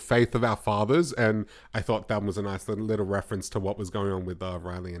song called "Faith of Our Fathers," and I thought that was a nice little reference to what was going on with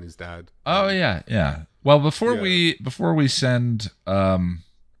Riley and his dad. Oh yeah. Well, before we send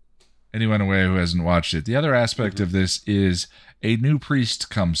anyone away who hasn't watched it, the other aspect of this is a new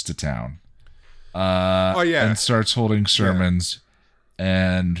priest comes to town. And starts holding sermons,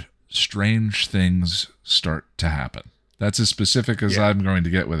 and strange things start to happen. That's as specific as I'm going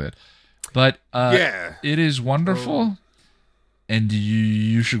to get with it. But it is wonderful, and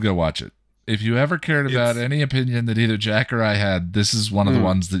you should go watch it. If you ever cared about any opinion that either Jack or I had, this is one of the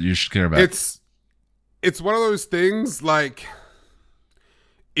ones that you should care about. It's one of those things, like,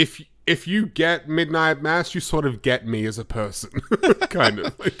 if you get Midnight Mass, you sort of get me as a person, kind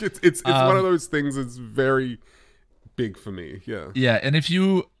of. Like it's one of those things that's very big for me. Yeah, and if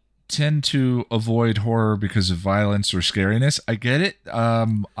you tend to avoid horror because of violence or scariness, I get it.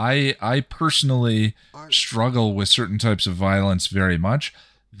 I personally struggle with certain types of violence very much.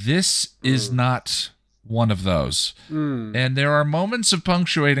 This is not one of those. And there are moments of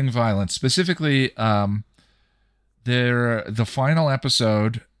punctuating violence, specifically the final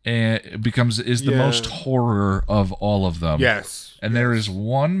episode is the most horror of all of them. Yes. And there is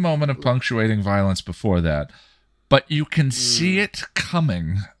one moment of punctuating violence before that, but you can see it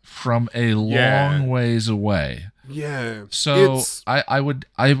coming from a long ways away. Yeah. So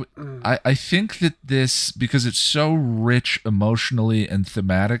I think that this, because it's so rich emotionally and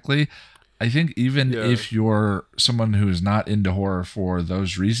thematically, I think even if you're someone who is not into horror for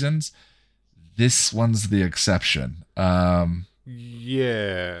those reasons, this one's the exception.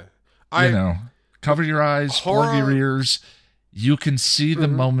 You know, cover your eyes, plug your ears. You can see the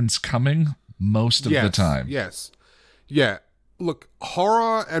moments coming most of the time. Yes. Yeah. Look,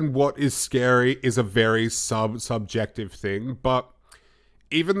 horror and what is scary is a very subjective thing, but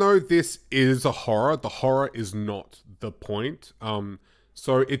even though this is a horror, the horror is not the point.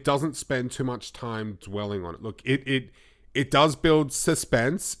 So it doesn't spend too much time dwelling on it. Look, it does build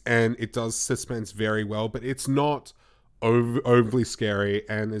suspense, and it does suspense very well, but it's not overly scary.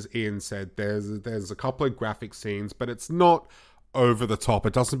 And as Ian said, there's a couple of graphic scenes, but it's not over the top.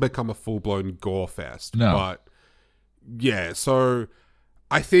 It doesn't become a full-blown gore fest. No. But yeah, so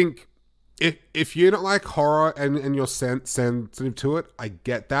I think if you don't like horror and you're sensitive to it, I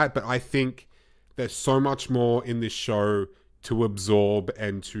get that, but I think there's so much more in this show to absorb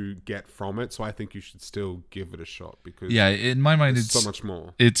and to get from it, so I think you should still give it a shot, because in my mind it's so much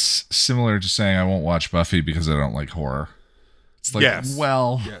more. It's similar to saying I won't watch Buffy because I don't like horror. It's like,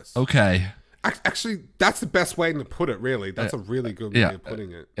 okay. Actually, that's the best way to put it, really. That's a really good way of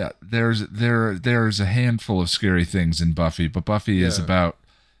putting it. Yeah, there's a handful of scary things in Buffy, but Buffy is about...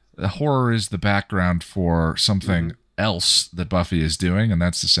 The horror is the background for something else that Buffy is doing, and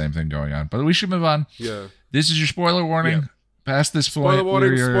that's the same thing going on. But we should move on. Yeah. This is your spoiler warning. Yeah. Past this point,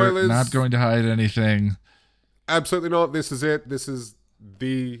 we're not going to hide anything. Absolutely not. This is it. This is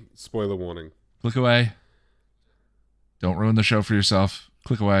the spoiler warning. Click away. Don't ruin the show for yourself.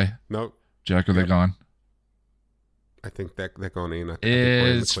 Click away. Nope. Jack, are they gone? I think they're gone in.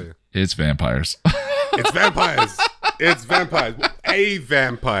 It's vampires. It's vampires. It's vampires. A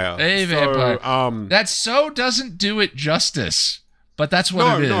vampire. Vampire. That so doesn't do it justice, but that's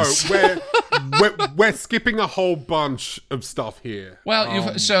what it is. We're skipping a whole bunch of stuff here. Well,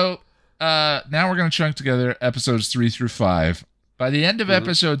 now we're going to chunk together episodes 3 through 5. By the end of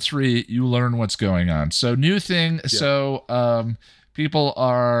episode 3, you learn what's going on. So new thing. Yeah. So people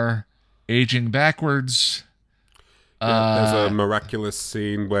are aging backwards. There's a miraculous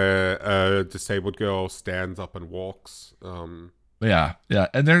scene where a disabled girl stands up and walks. Yeah,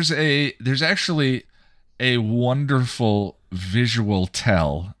 and there's actually a wonderful visual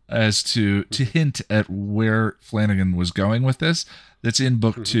tell as to hint at where Flanagan was going with this. That's in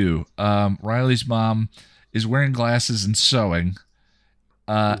book 2. Riley's mom is wearing glasses and sewing,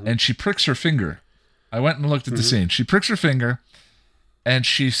 and she pricks her finger. I went and looked at the scene. She pricks her finger, and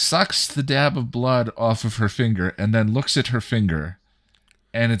she sucks the dab of blood off of her finger and then looks at her finger,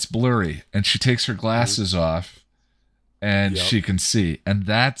 and it's blurry, and she takes her glasses off, and she can see. And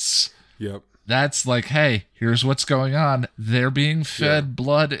that's like, hey, here's what's going on. They're being fed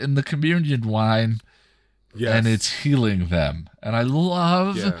blood in the communion wine, and it's healing them. And I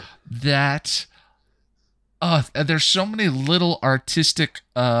love that There's so many little artistic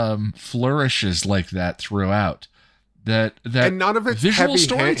flourishes like that throughout. That and none of it's visual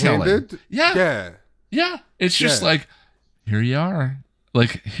storytelling. heavy-handed. Yeah. It's just like, here you are.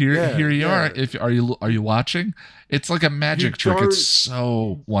 Like here you are. Are you watching? It's like a magic trick. It's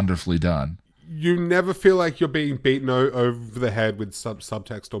so wonderfully done. You never feel like you're being beaten over the head with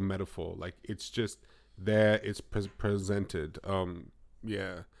subtext or metaphor. Like it's just there. It's presented.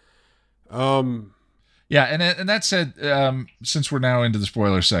 Yeah, and that said, since we're now into the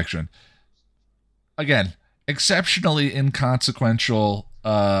spoiler section, again, exceptionally inconsequential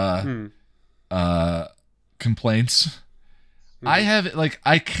complaints.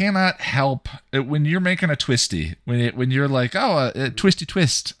 I cannot help when you're making a twisty, when you're like, a twisty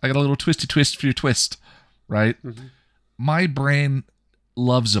twist. I got a little twisty twist for your twist, right? Mm-hmm. My brain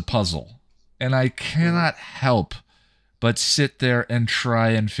loves a puzzle, and I cannot help but sit there and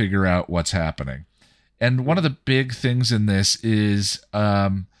try and figure out what's happening. And one of the big things in this is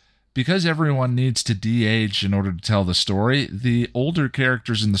because everyone needs to de-age in order to tell the story, the older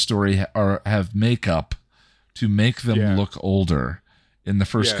characters in the story have makeup to make them look older in the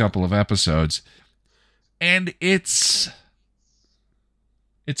first couple of episodes. And it's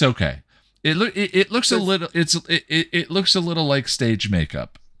okay. It looks a little like stage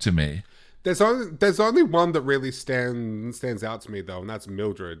makeup to me. There's only one that really stands out to me though, and that's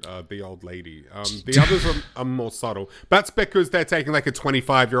Mildred, the old lady. The others are more subtle. That's because they're taking like a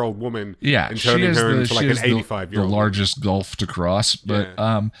 25-year-old woman and turning her into like an 85-year-old. The largest gulf to cross. But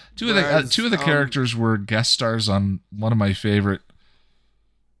two of the characters were guest stars on one of my favorite.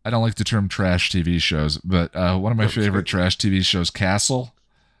 I don't like the term trash TV shows, but one of my favorite trash TV shows, Castle,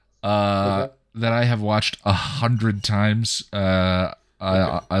 that I have watched 100 times.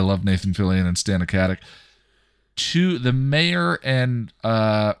 I love Nathan Fillion and Stan Akatic. The mayor and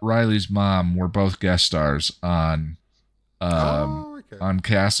Riley's mom were both guest stars on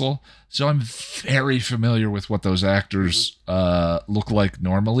Castle, so I'm very familiar with what those actors look like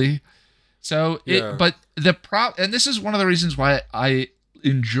normally. So, but and this is one of the reasons why I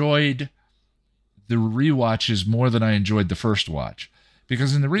enjoyed the rewatches more than I enjoyed the first watch.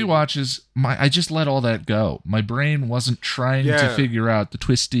 Because in the rewatches, I just let all that go. My brain wasn't trying to figure out the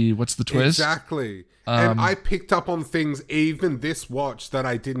twisty, what's the twist? Exactly. And I picked up on things even this watch that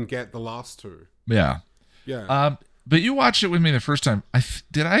I didn't get the last two. Yeah. Yeah. But you watched it with me the first time.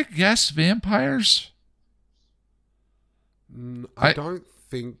 Did I guess vampires? I don't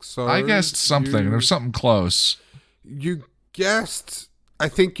think so. I guessed something. There's something close. You guessed... I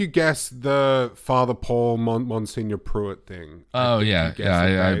think you guessed the Father Paul Monsignor Pruitt thing. Oh yeah,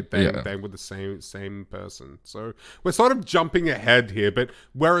 They were the same person. So we're sort of jumping ahead here, but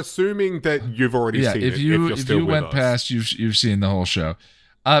we're assuming that you've already seen it. If you went past, you've seen the whole show.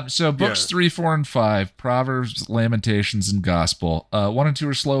 So books 3, 4, and 5: Proverbs, Lamentations, and Gospel. 1 and 2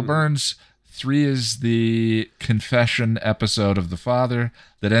 are slow burns. 3 is the confession episode of the father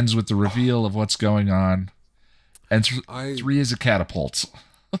that ends with the reveal of what's going on. And 3 is a catapult.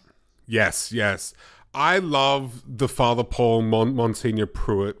 Yes. I love the Father Paul Monsignor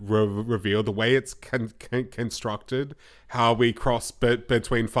Pruitt reveal, the way it's constructed, how we cross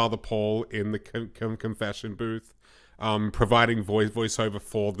between Father Paul in the confession booth, providing voiceover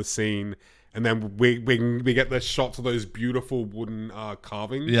for the scene, and then we get the shots of those beautiful wooden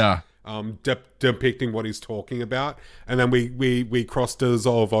carvings. Yeah. Depicting what he's talking about, and then we cross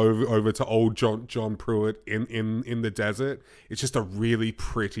dissolve over to old John Pruitt in the desert. It's just a really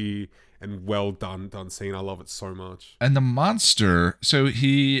pretty and well done scene. I love it so much. And the monster, so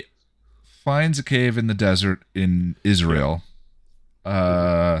he finds a cave in the desert in Israel.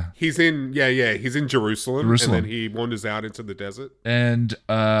 He's in Jerusalem, and then he wanders out into the desert. And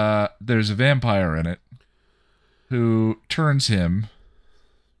there's a vampire in it who turns him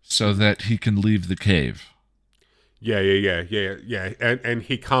so that he can leave the cave. Yeah. And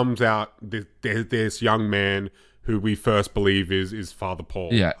he comes out, this young man who we first believe is Father Paul.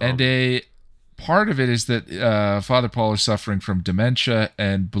 Yeah, and a part of it is that Father Paul is suffering from dementia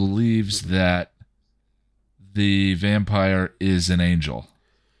and believes that the vampire is an angel.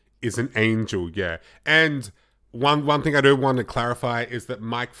 Yeah. And one thing I do want to clarify is that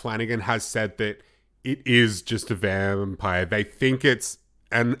Mike Flanagan has said that it is just a vampire. They think it's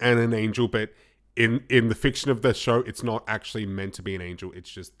an angel, but in the fiction of the show, it's not actually meant to be an angel. It's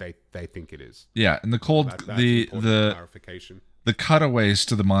just they think it is. Yeah, and the clarification. The cutaways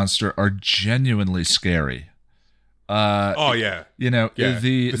to the monster are genuinely scary. The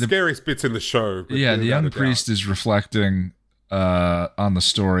scariest bits in the show. Yeah, the young priest is reflecting on the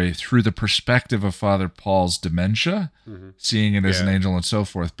story through the perspective of Father Paul's dementia, seeing it as an angel and so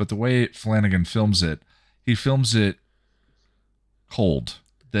forth. But the way Flanagan films it, he films it cold.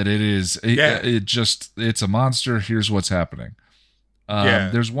 That it is, it's a monster. Here's what's happening.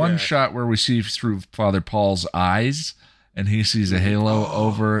 There's one shot where we see through Father Paul's eyes, and he sees a halo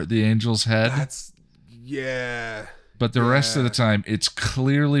over the angel's head. But the rest of the time, it's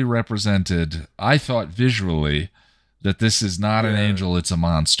clearly represented, I thought visually, that this is not an angel, it's a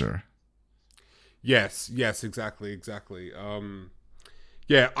monster. Yes, exactly.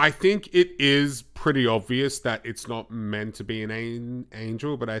 I think it is pretty obvious that it's not meant to be an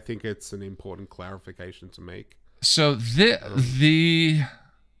angel, but I think it's an important clarification to make. So the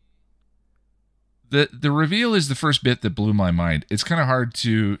reveal is the first bit that blew my mind. It's kind of hard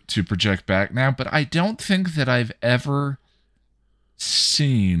to project back now, but I don't think that I've ever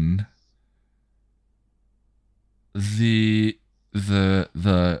seen the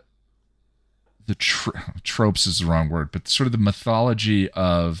tropes is the wrong word, but sort of the mythology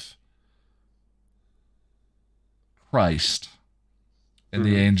of Christ and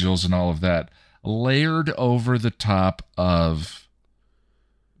the angels and all of that layered over the top of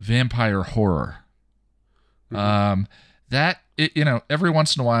vampire horror. Every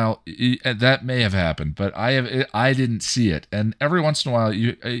once in a while that may have happened, but I didn't see it. And every once in a while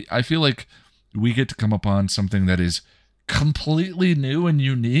I feel like we get to come upon something that is completely new and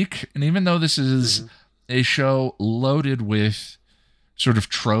unique. And even though this is a show loaded with sort of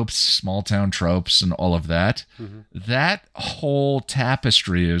tropes, small town tropes and all of that, that whole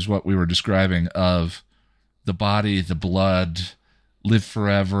tapestry is what we were describing of the body, the blood, live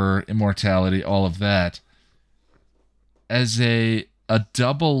forever, immortality, all of that, as a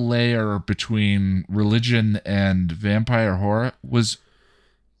double layer between religion and vampire horror was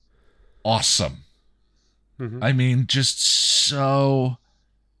awesome. I mean, just so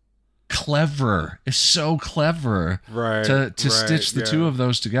clever. It's so clever to stitch the two of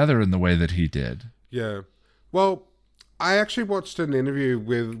those together in the way that he did. Yeah. Well, I actually watched an interview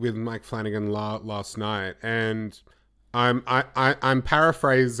with Mike Flanagan last night, and I'm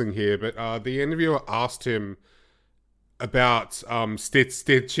paraphrasing here, but the interviewer asked him about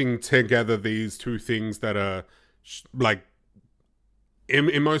stitching together these two things that are like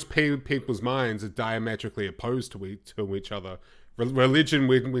in most people's minds are diametrically opposed to each other. Religion,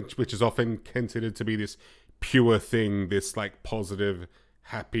 which is often considered to be this pure thing, this like positive,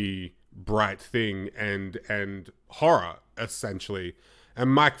 happy, bright thing, and horror essentially.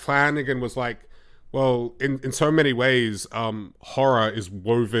 And Mike Flanagan was like, well, in so many ways, horror is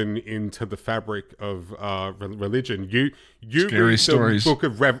woven into the fabric of religion. You Scary read stories. The book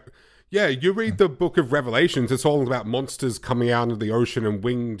of you read the book of Revelations. It's all about monsters coming out of the ocean and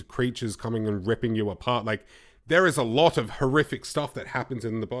winged creatures coming and ripping you apart. Like, there is a lot of horrific stuff that happens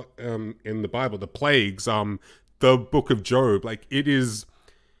in the Bible. The plagues, the book of Job. Like, it's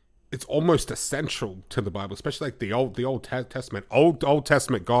almost essential to the Bible, especially like the Old Testament. Old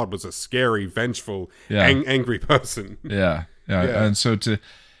Testament God was a scary, vengeful, angry person. Yeah. And so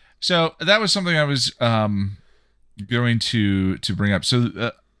that was something I was going to bring up.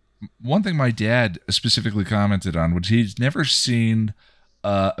 So one thing my dad specifically commented on, which he's never seen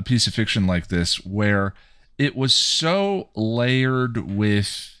a piece of fiction like this, where it was so layered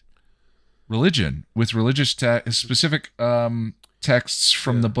with religion, with religious specific texts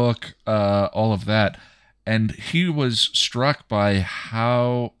from the book, all of that. And he was struck by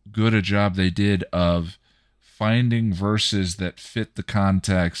how good a job they did of finding verses that fit the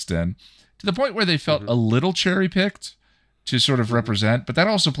context, and to the point where they felt a little cherry-picked to sort of represent, but that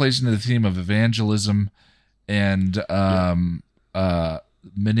also plays into the theme of evangelism and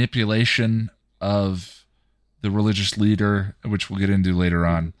manipulation of the religious leader, which we'll get into later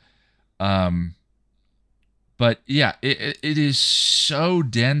on. But yeah, it is so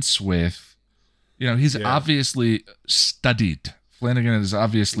dense with, he's obviously studied. Flanagan is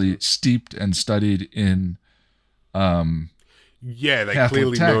obviously steeped and studied in they Catholic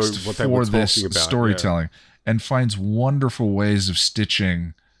clearly know text what they were for this talking about. Storytelling, and finds wonderful ways of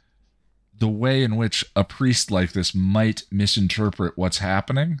stitching the way in which a priest like this might misinterpret what's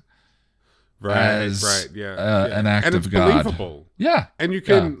happening as an act and of it's God. Believable. Yeah. And you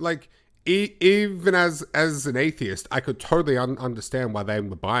can even as an atheist, I could totally understand why they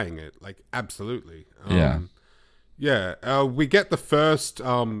were buying it. Like, absolutely. We get the first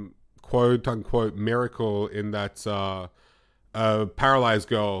quote unquote miracle in that a paralyzed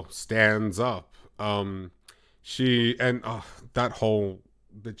girl stands up.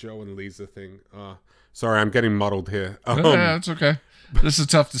 The Joe and Lisa thing. Sorry, I'm getting muddled here. Yeah, it's okay. This is a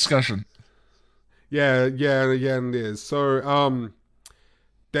tough discussion. Yeah, it is. So,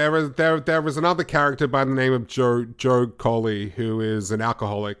 there was another character by the name of Joe Coley, who is an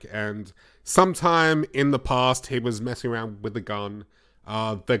alcoholic, and sometime in the past, he was messing around with the gun.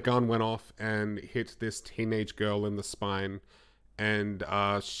 The gun went off and hit this teenage girl in the spine, and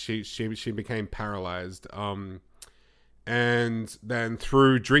she became paralyzed. And then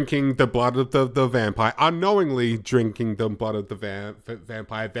through drinking the blood of the vampire, unknowingly drinking the blood of the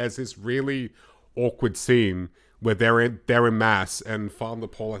vampire, there's this really awkward scene where they're in mass, and Father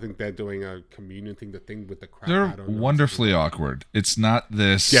Paul, I think they're doing a communion thing, the thing with the crowd. They're wonderfully awkward. It's not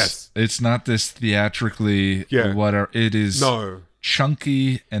this. Yes. It's not this theatrically. Yeah. Whatever. It is. No.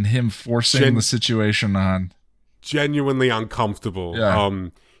 Chunky and him forcing the situation on. Genuinely uncomfortable. Yeah.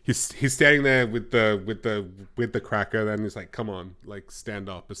 He's standing there with the cracker, then he's like, come on, like stand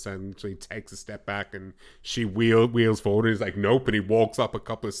up. Essentially takes a step back, and she wheels forward, and he's like, nope, and he walks up a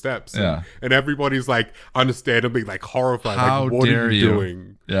couple of steps. And everybody's like understandably like horrified. How like, what dare are you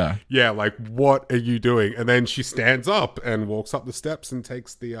doing? Yeah, like what are you doing? And then she stands up and walks up the steps and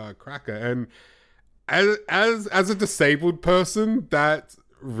takes the cracker. And as a disabled person, that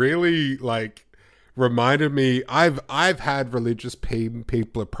really like reminded me, I've had religious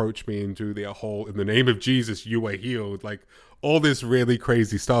people approach me and do their whole, in the name of Jesus you are healed, like all this really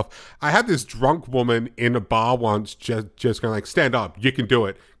crazy stuff. I had this drunk woman in a bar once just going like, stand up, you can do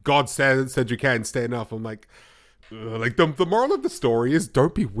it, God said you can, stand up. I'm like, like the moral of the story is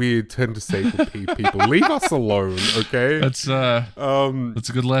don't be weird to disabled people. Leave us alone, okay? That's a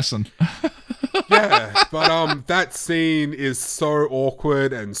good lesson. Yeah, but that scene is so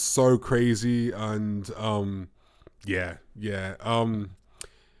awkward and so crazy, and but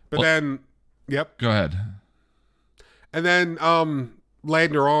then go ahead. And then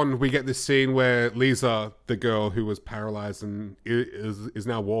later on we get this scene where Lisa, the girl who was paralyzed and is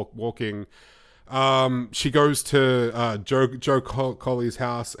now walking, she goes to Joe Colley's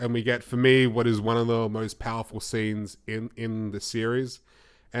house, and we get, for me, what is one of the most powerful scenes in the series.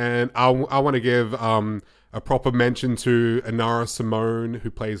 And I want to give a proper mention to Inara Simone,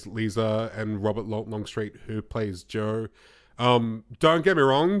 who plays Lisa, and Robert Longstreet, who plays Joe. Don't get me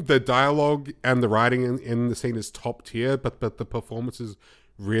wrong, the dialogue and the writing in the scene is top tier, but the performances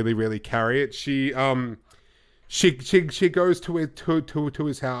really, really carry it. She goes to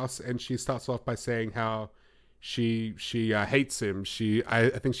his house, and she starts off by saying how she hates him. I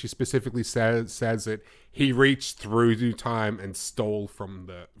think she specifically says that he reached through time and stole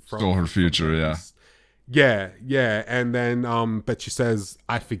her future. Yeah. And then but she says,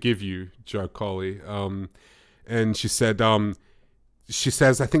 I forgive you, Joe Colley. And she said the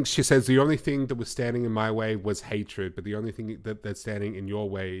only thing that was standing in my way was hatred, but the only thing that's standing in your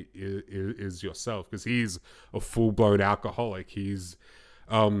way is yourself, because he's a full-blown alcoholic. He's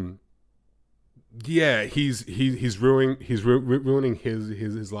he's ruining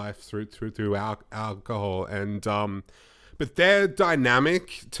his life through alcohol. And but their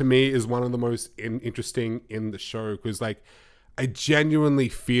dynamic to me is one of the most interesting in the show, because like I genuinely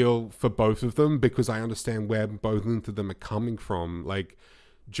feel for both of them, because I understand where both of them are coming from. Like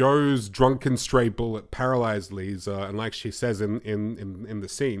Joe's drunken stray bullet paralyzed Lisa, and like she says in the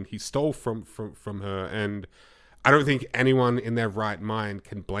scene, he stole from her, and I don't think anyone in their right mind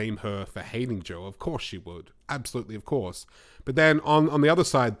can blame her for hating Joe. Of course she would. Absolutely, of course. But then on the other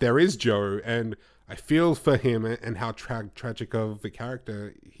side, there is Joe, and I feel for him and how tragic of the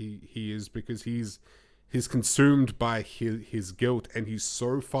character he is, because he's consumed by his guilt, and he's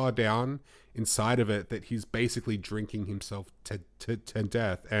so far down inside of it that he's basically drinking himself to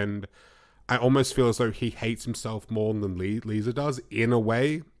death. And I almost feel as though he hates himself more than Lisa does, in a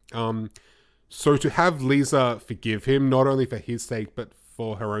way. So to have Lisa forgive him, not only for his sake, but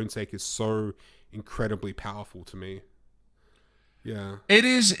for her own sake, is so incredibly powerful to me. Yeah. It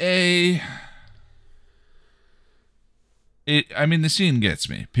is I mean, the scene gets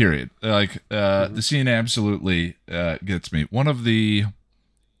me, period. Like, the scene absolutely gets me. One of the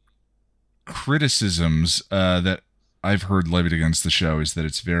criticisms that I've heard levied against the show is that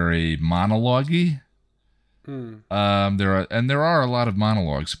it's very monologue-y. There are a lot of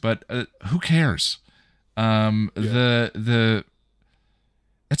monologues, but who cares? It's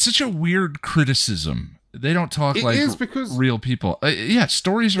such a weird criticism. They don't talk like real people.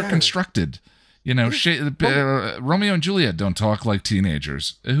 Stories are constructed. You know, Romeo and Juliet don't talk like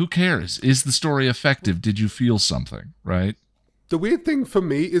teenagers. Who cares? Is the story effective? Did you feel something? Right? The weird thing for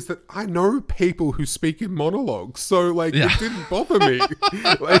me is that I know people who speak in monologues, so like it didn't bother me.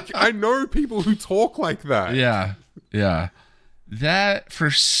 Like I know people who talk like that. Yeah. That, for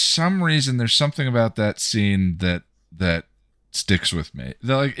some reason, there's something about that scene that sticks with me,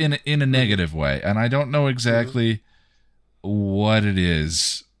 like in a negative way, and I don't know exactly what it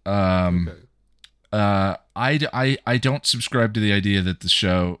is. I don't subscribe to the idea that the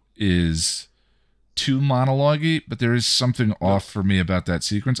show is too monologue-y, but there is something off for me about that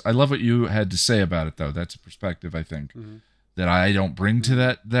sequence. I love what you had to say about it, though. That's a perspective, I think, that I don't bring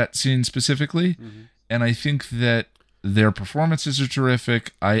to that scene specifically. And I think that their performances are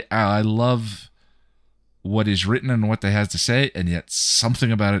terrific. I love what is written and what they has to say, and yet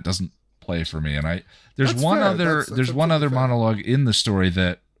something about it doesn't play for me. And there's one other monologue in the story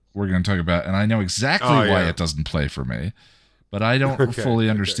that we're going to talk about, and I know exactly why it doesn't play for me, but I don't fully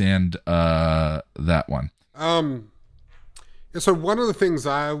understand that one. So one of the things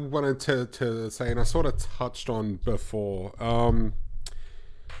I wanted to say, and I sort of touched on before,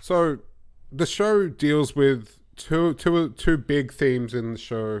 so the show deals with two big themes in the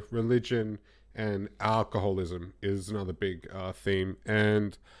show: religion and alcoholism is another big theme.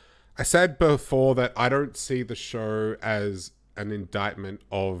 And I said before that I don't see the show as an indictment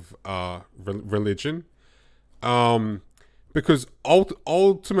of religion, because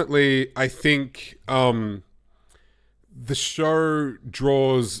ultimately I think the show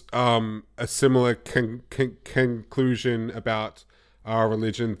draws a similar conclusion about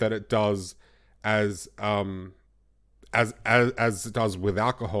religion that it does as it does with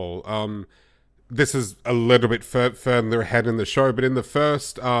alcohol. This is a little bit further ahead in the show, but in the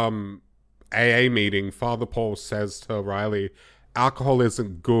first AA meeting, Father Paul says to Riley, alcohol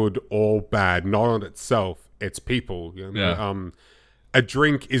isn't good or bad, not on itself, it's people. You know? A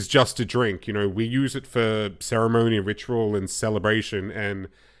drink is just a drink. You know, we use it for ceremony, ritual, and celebration, and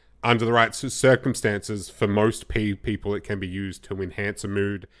under the right circumstances, for most people, it can be used to enhance a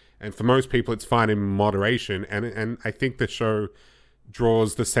mood, and for most people, it's fine in moderation. And I think the show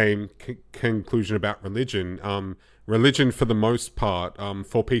draws the same conclusion about religion. Religion, for the most part,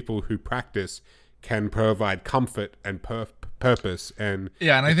 for people who practice, can provide comfort and purpose, and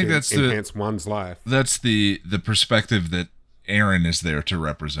I think that's enhance one's life. That's the perspective that Aaron is there to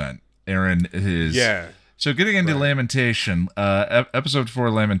represent. Aaron is So getting into Lamentation, episode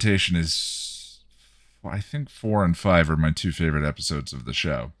 4, Lamentation, is, I think 4 and 5 are my two favorite episodes of the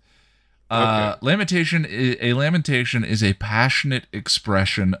show. Lamentation is a passionate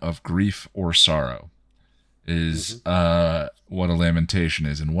expression of grief or sorrow, is what a lamentation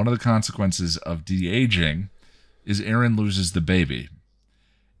is. And one of the consequences of de-aging is Aaron loses the baby.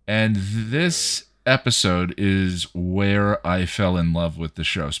 And this episode is where I fell in love with the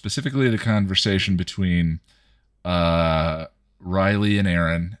show, specifically the conversation between Riley and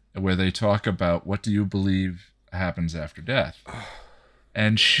Aaron, where they talk about, what do you believe happens after death?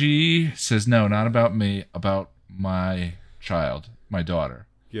 And she says, no, not about me, about my child, my daughter.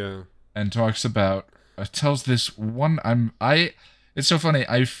 Yeah. And talks about, tells this one, it's so funny.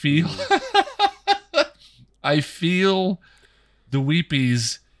 I feel the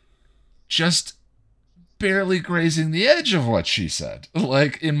weepies just barely grazing the edge of what she said.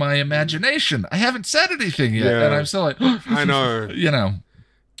 Like, in my imagination, I haven't said anything yet, and I'm still like, I know, you know.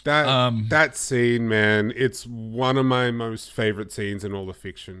 That scene, man, it's one of my most favorite scenes in all the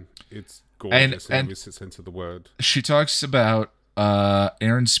fiction. It's gorgeous in every sense of the word. She talks about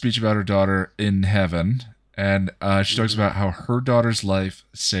Aaron's speech about her daughter in heaven, and she talks about how her daughter's life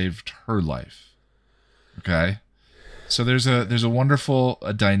saved her life. Okay, so there's a wonderful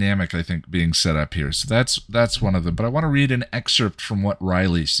dynamic, I think, being set up here. So that's one of them. But I want to read an excerpt from what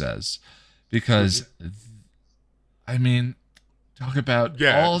Riley says, because I mean, talk about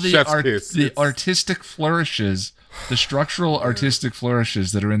all the artistic flourishes, the structural artistic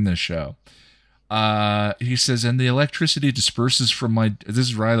flourishes that are in this show. He says, and the electricity disperses from my... This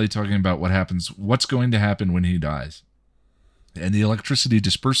is Riley talking about what's going to happen when he dies. And the electricity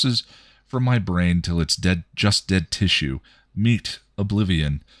disperses from my brain till it's just dead tissue, meat,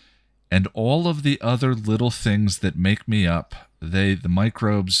 oblivion, and all of the other little things that make me up, the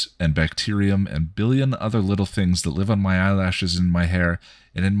microbes and bacterium and billion other little things that live on my eyelashes and my hair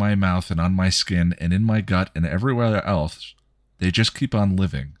and in my mouth and on my skin and in my gut and everywhere else, they just keep on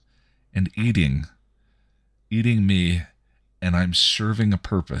living and eating me, and I'm serving a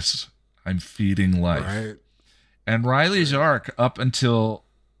purpose. I'm feeding life. Right. And Riley's arc up until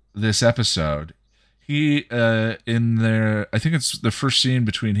this episode, he in there, I think it's the first scene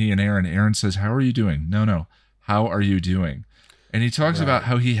between he and Aaron says, how are you doing? No, how are you doing? And he talks about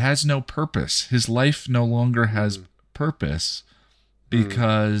how he has no purpose. His life no longer has purpose,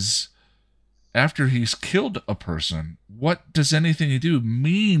 because after he's killed a person, what does anything he do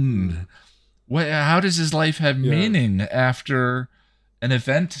mean? How does his life have meaning after an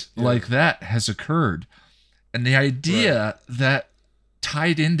event like that has occurred? And the idea that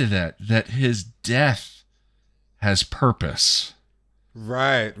tied into that his death has purpose.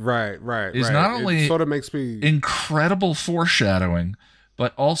 Right. Is not only it sort of makes me incredible foreshadowing,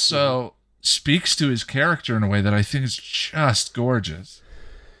 but also speaks to his character in a way that I think is just gorgeous.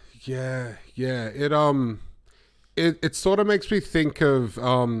 Yeah. It sort of makes me think of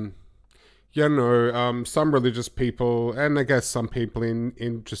some religious people, and I guess some people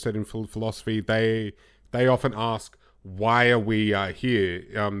interested in philosophy. They often ask, why are we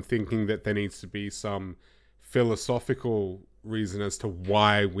here? Thinking that there needs to be some philosophical reason as to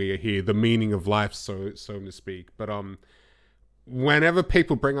why we are here, the meaning of life, so to speak. But whenever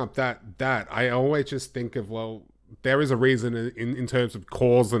people bring up that I always just think of, well, there is a reason in terms of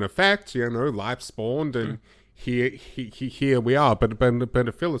cause and effect. Life spawned, and here we are. But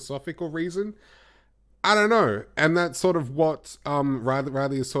a philosophical reason, I don't know. And that's sort of what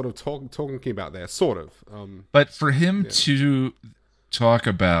Riley is sort of talking about there, sort of. But for him to talk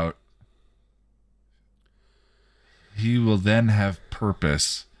about, he will then have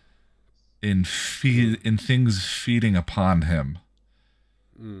purpose in things feeding upon him.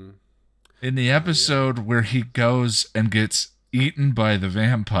 In the episode where he goes and gets eaten by the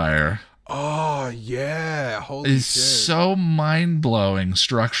vampire. Oh, yeah. Holy shit. So mind-blowing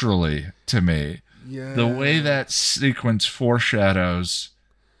structurally to me. Yeah. The way that sequence foreshadows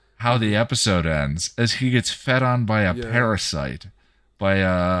how the episode ends, as he gets fed on by a parasite, by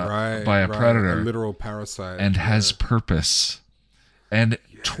a predator. A literal parasite. And has purpose. And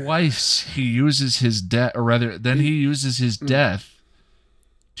twice he uses his death, or rather, then he uses his death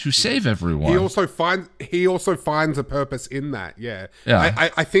to save everyone. He also finds a purpose in that. Yeah.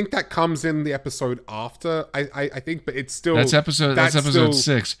 I think that comes in the episode after. I think, but it's still that's episode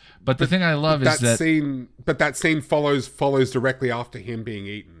 6. But the thing I love is that scene. But that scene follows directly after him being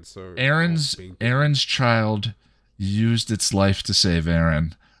eaten. So Aaron's child used its life to save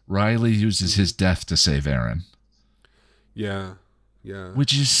Aaron. Riley uses his death to save Aaron. Yeah. Yeah.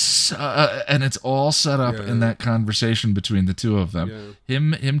 Which is and it's all set up in that conversation between the two of them.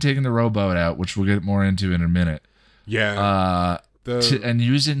 Yeah. Him taking the rowboat out, which we'll get more into in a minute. Yeah. And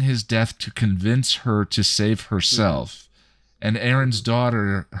using his death to convince her to save herself. And Aaron's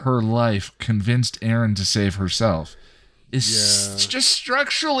daughter, her life convinced Aaron to save herself. It's just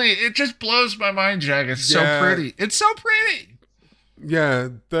structurally, it just blows my mind, Jack. It's so pretty. It's so pretty. Yeah.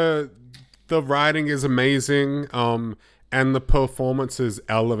 The writing is amazing. And the performances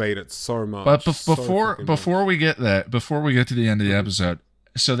elevate it so much. But before we get to the end of the episode,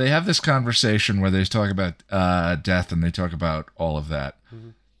 so they have this conversation where they talk about death and they talk about all of that,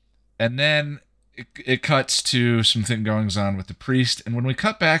 and then it cuts to something goings on with the priest. And when we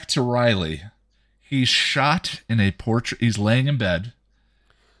cut back to Riley, he's shot in a portrait. He's laying in bed,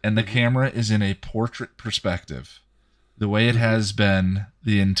 and the camera is in a portrait perspective, the way it has been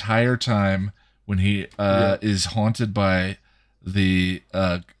the entire time. When he is haunted by the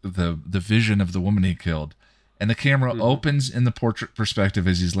vision of the woman he killed, and the camera opens in the portrait perspective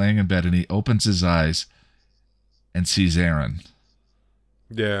as he's laying in bed, and he opens his eyes and sees Aaron.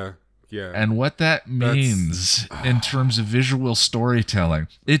 Yeah. And what that means in terms of visual storytelling,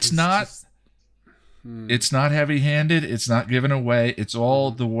 it's not heavy-handed. It's not given away. It's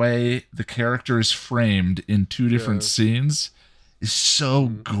all the way the character is framed in two different scenes. Is so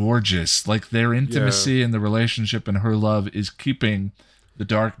gorgeous. Like their intimacy and the relationship and her love is keeping the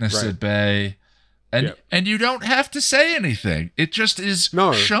darkness at bay. And you don't have to say anything. It just is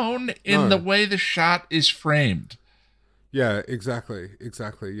shown in the way the shot is framed. Yeah, exactly.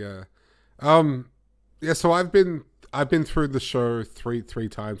 Yeah. So I've been through the show three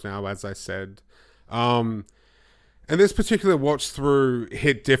times now, as I said. And this particular watch through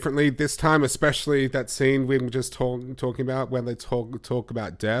hit differently this time, especially that scene we were just talking about when they talk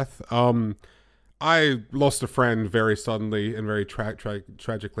about death. I lost a friend very suddenly and very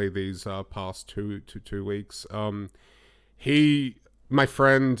tragically these past two weeks. My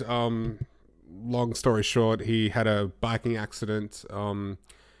friend, long story short, he had a biking accident.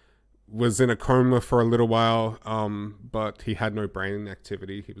 Was in a coma for a little while, but he had no brain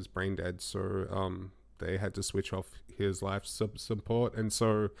activity. He was brain dead, so they had to switch off his life support. And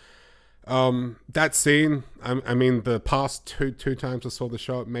so that scene, I mean, the past two times I saw the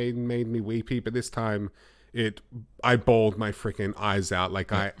show, it made me weepy, but this time I bawled my freaking eyes out.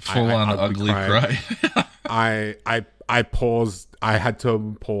 Like I ugly cry. I paused. I had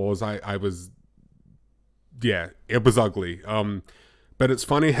to pause. It was ugly. But it's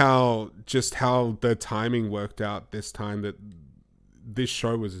funny how the timing worked out this time, that this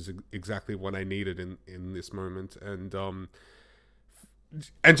show was exactly what I needed in this moment.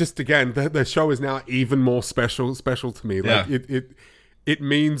 And just again, the show is now even more special to me. Like it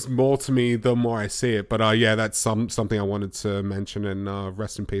means more to me the more I see it. But that's something I wanted to mention. And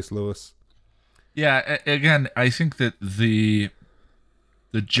rest in peace, Lewis. Yeah, again, I think that the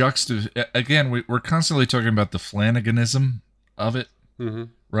again, we're constantly talking about the Flanaganism of it,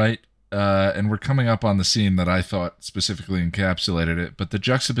 right? And we're coming up on the scene that I thought specifically encapsulated it, but the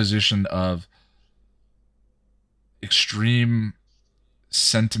juxtaposition of extreme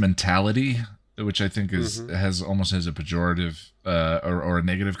sentimentality, which I think has almost as a pejorative or a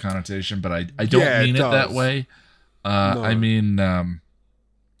negative connotation, but I don't mean it that way. No. I mean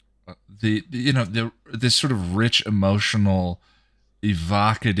this sort of rich, emotional,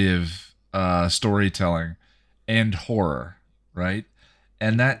 evocative storytelling and horror, right?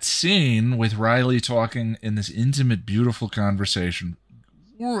 And that scene with Riley talking in this intimate, beautiful conversation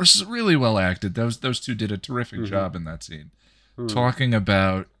was really well acted. Those two did a terrific job in that scene, talking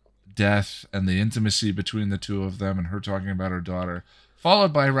about death and the intimacy between the two of them, and her talking about her daughter,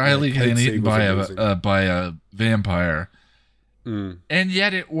 followed by Riley getting eaten by a vampire. And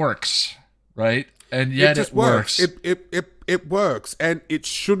yet it works, right? And yet it works. It works, and it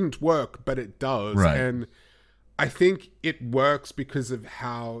shouldn't work, but it does. Right. And I think it works because of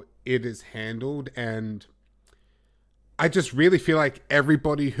how it is handled, and I just really feel like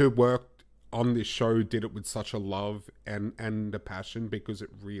everybody who worked on this show did it with such a love and a passion, because it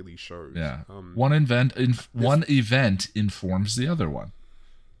really shows. Yeah. One event informs the other one,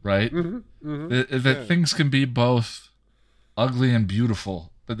 right? That things can be both ugly and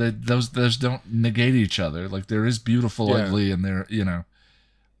beautiful, but those don't negate each other. Like, there is beautiful ugly, and there,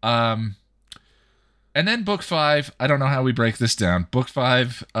 and then book 5, I don't know how we break this down. Book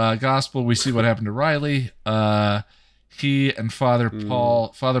 5, Gospel, we see what happened to Riley. He and Father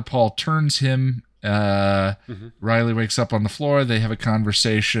Paul turns him. Riley wakes up on the floor. They have a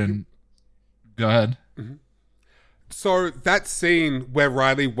conversation. Go ahead. So that scene where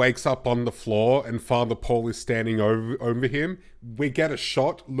Riley wakes up on the floor and Father Paul is standing over him, we get a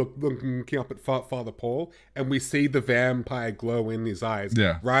shot looking up at Father Paul, and we see the vampire glow in his eyes.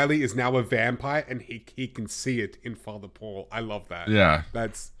 Yeah. Riley is now a vampire, and he can see it in Father Paul. I love that. Yeah.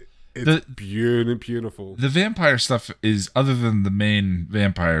 It's beautiful. The vampire stuff is, other than the main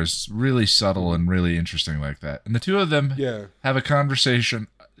vampires, really subtle and really interesting like that. And the two of them have a conversation.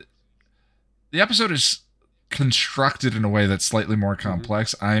 The episode is constructed in a way that's slightly more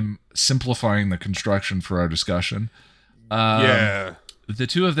complex. I'm simplifying the construction for our discussion. The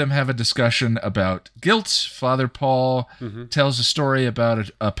two of them have a discussion about guilt. Father Paul tells a story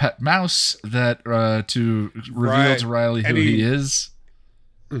about a pet mouse that to reveal to Riley who he is.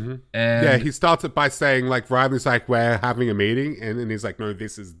 And he starts it by saying, like, Riley's like, we're having a meeting, and then he's like, no,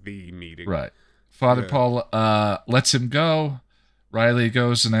 this is the meeting. Right. Father Paul lets him go. Riley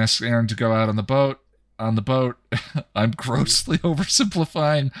goes and asks Aaron to go out on the boat. I'm grossly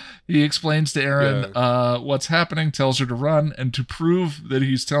oversimplifying. He explains to Aaron what's happening, tells her to run, and to prove that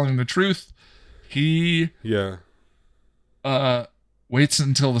he's telling the truth, he waits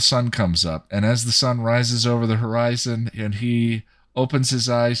until the sun comes up. And as the sun rises over the horizon and he opens his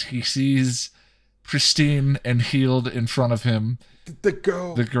eyes, he sees pristine and healed in front of him the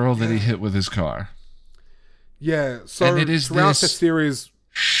girl that he hit with his car. Yeah, so and it is throughout the series,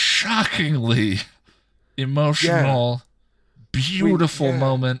 shockingly emotional, beautiful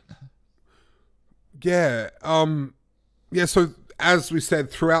moment. So as we said,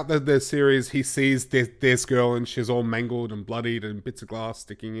 throughout the series, he sees this girl, and she's all mangled and bloodied and bits of glass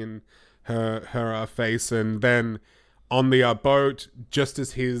sticking in her face. And then on the boat, just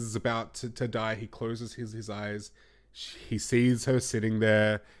as he's about to die, he closes his eyes. He sees her sitting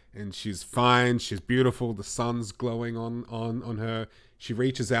there, and she's fine. She's beautiful. The sun's glowing on her. She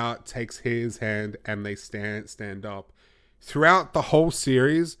reaches out, takes his hand, and they stand up. Throughout the whole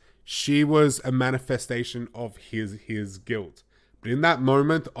series, she was a manifestation of his guilt. But in that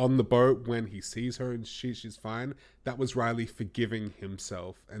moment on the boat, when he sees her and she's fine, that was Riley forgiving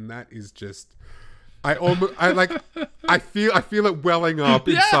himself, and that is just, I feel it welling up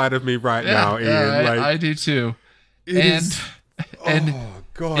inside of me right now, Ian. I do too. And oh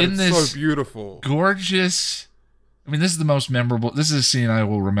god, in it's so beautiful, gorgeous. I mean, this is the most memorable. This is a scene I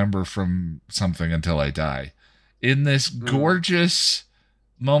will remember from something until I die. In this gorgeous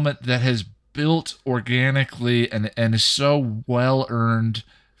moment that has built organically and is so well earned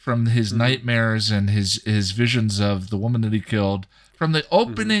from his nightmares and his visions of the woman that he killed, from the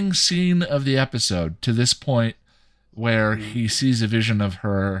opening scene of the episode to this point where he sees a vision of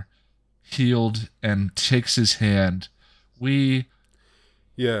her healed and takes his hand. We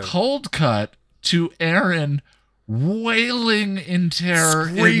cold cut to Aaron wailing in terror,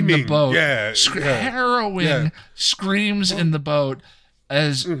 screaming in the boat, harrowing screams in the boat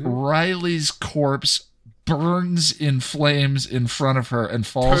as Riley's corpse burns in flames in front of her and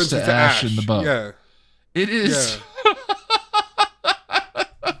falls to ash in the boat. It is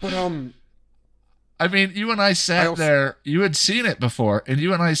But I mean, you and I sat there. You had seen it before, and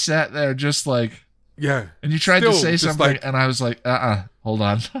you and I sat there just like, yeah. And you tried to say something, like, and I was like, hold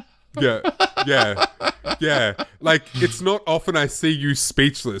on. yeah. Like, it's not often I see you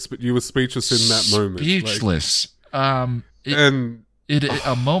speechless, but you were speechless in that moment. Speechless. Like,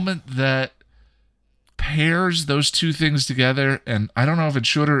 A moment that pairs those two things together, and I don't know if it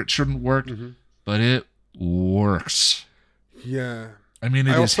should or it shouldn't work, but it works. Yeah. I mean,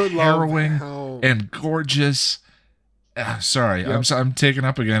 it is harrowing and gorgeous. Sorry, I'm taken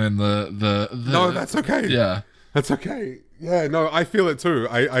up again in the. No, that's okay. Yeah, that's okay. Yeah, no, I feel it too.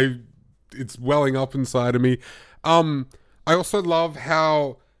 It's welling up inside of me. I also love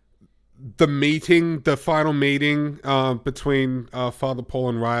how the final meeting between Father Paul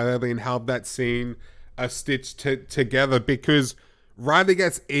and Riley, and how that scene are stitched together, because Riley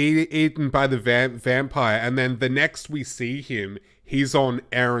gets eaten by the vampire, and then the next we see him, he's on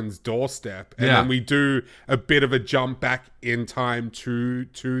Aaron's doorstep, and then we do a bit of a jump back in time to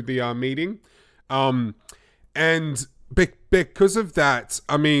the meeting, and because of that,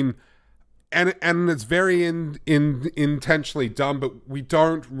 I mean, and it's very intentionally done, but we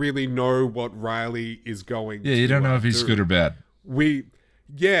don't really know what Riley is going. Yeah, you don't know if he's good or bad.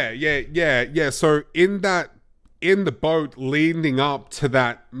 So in the boat leading up to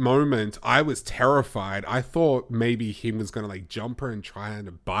that moment, I was terrified. I thought maybe he was going to like jump her and try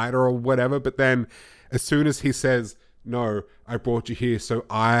and bite her or whatever. But then as soon as he says, no, I brought you here so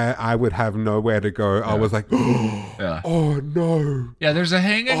I would have nowhere to go, I was like, oh no. Yeah, there's a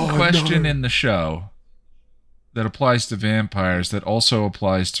hanging question in the show that applies to vampires that also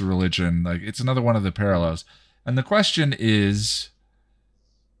applies to religion. Like, it's another one of the parallels. And the question is,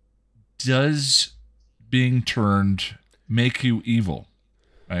 does being turned make you evil?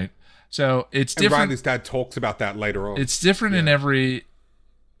 Right? So it's different. And Riley's dad talks about that later on. It's different in every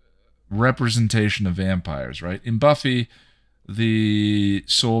representation of vampires, right? In Buffy, the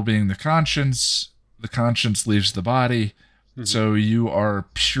soul being the conscience leaves the body. So you are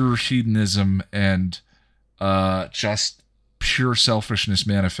pure hedonism and just pure selfishness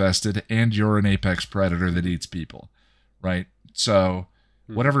manifested, and you're an apex predator that eats people, right? So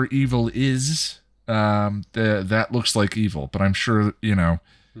whatever evil is, that looks like evil, but I'm sure,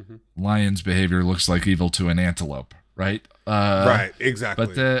 lion's behavior looks like evil to an antelope, right? Right, exactly.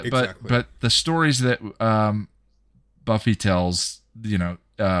 But the stories that Buffy tells, you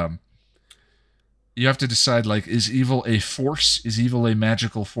have to decide, like, is evil a force? Is evil a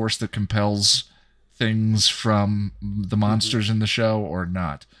magical force that compels things from the monsters in the show or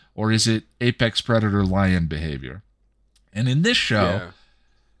not? Or is it apex predator lion behavior? And in this show,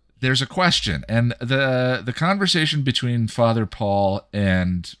 there's a question, and the conversation between Father Paul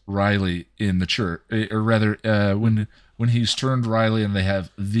and Riley in the church, or rather, when he's turned Riley and they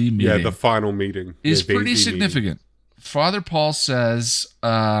have the meeting, the final meeting, is pretty significant. Meeting. Father Paul says,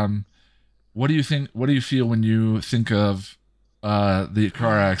 "What do you think? What do you feel when you think of the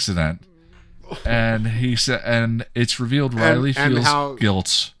car accident?" And he said, and it's revealed Riley feels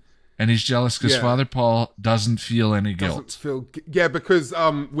guilt. And he's jealous because Father Paul doesn't feel any guilt. Because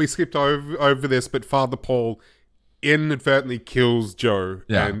we skipped over this, but Father Paul inadvertently kills Joe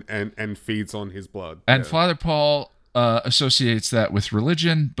and feeds on his blood. And Father Paul associates that with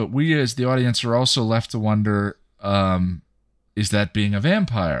religion, but we as the audience are also left to wonder, is that being a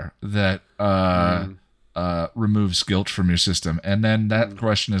vampire that removes guilt from your system? And then that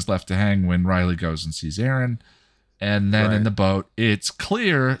question is left to hang when Riley goes and sees Aaron. And then in the boat, it's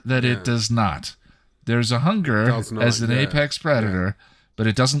clear that it does not. There's a hunger as an apex predator, but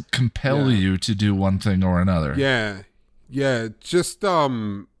it doesn't compel you to do one thing or another. Yeah. Just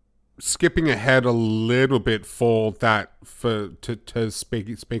skipping ahead a little bit for that, to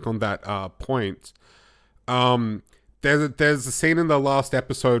speak on that point. There's a scene in the last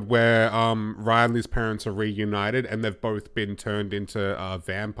episode where Riley's parents are reunited, and they've both been turned into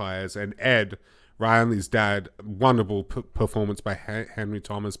vampires. And Ed, Riley's dad, wonderful performance by Henry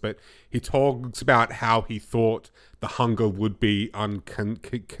Thomas, but he talks about how he thought the hunger would be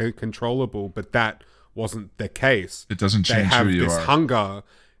uncontrollable, but that wasn't the case. It doesn't change who you are. They have this hunger.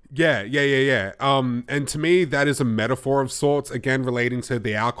 Yeah. And to me, that is a metaphor of sorts, again, relating to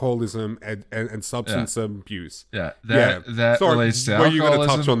the alcoholism and substance abuse. That relates to alcoholism. Were you going to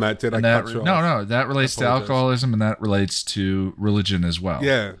touch on that? Did I cut you off? No, that relates to alcoholism, and that relates to religion as well.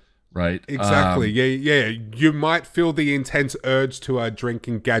 Yeah. Right? Exactly. Yeah. You might feel the intense urge to drink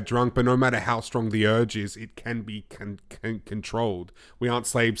and get drunk, but no matter how strong the urge is, it can be controlled. We aren't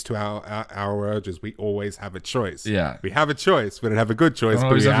slaves to our urges. We always have a choice. Yeah. We have a choice. We don't have a good choice,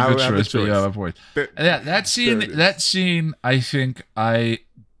 but we have a choice. That scene, I think I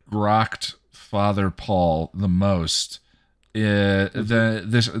grokked Father Paul the most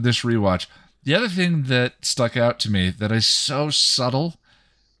this rewatch. The other thing that stuck out to me that is so subtle,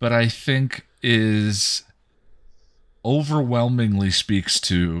 but I think is overwhelmingly speaks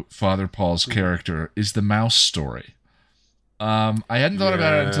to Father Paul's character, is the mouse story. I hadn't thought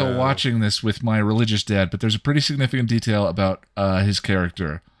about it until watching this with my religious dad, but there's a pretty significant detail about his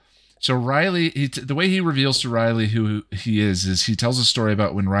character. So Riley, the way he reveals to Riley who he is he tells a story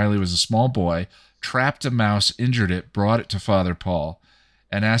about when Riley was a small boy, trapped a mouse, injured it, brought it to Father Paul,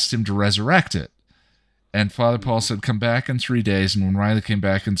 and asked him to resurrect it. And Father Paul said, come back in 3 days. And when Riley came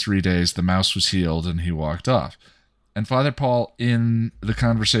back in 3 days, the mouse was healed and he walked off. And Father Paul, in the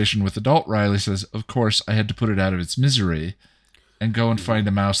conversation with adult Riley, says, of course, I had to put it out of its misery and go and find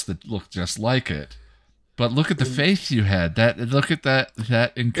a mouse that looked just like it. But look at the faith you had. Look at that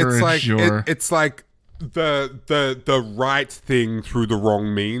encouraged your... It's like the right thing through the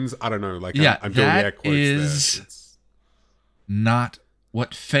wrong means. I don't know. Like, yeah, I'm doing air quotes is there. not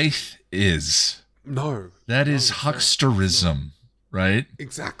what faith is. No. That is hucksterism, right?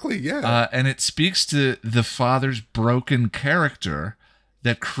 Exactly, yeah. And it speaks to the father's broken character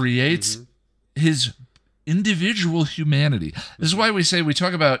that creates his individual humanity. This is why we say, we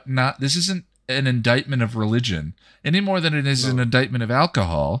talk about this isn't an indictment of religion any more than it is an indictment of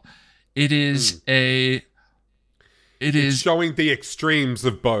alcohol. It is it's showing the extremes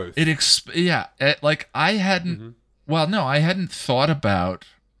of both. Like I hadn't I hadn't thought about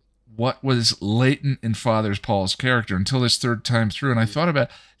what was latent in Father Paul's character until this third time through, and I thought about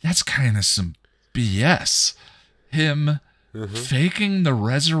that's kind of some BS. Him faking the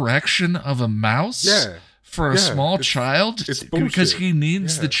resurrection of a mouse for a small child because he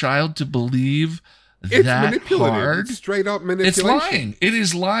needs the child to believe it's that manipulative. hard. It's straight up manipulation. It's lying. It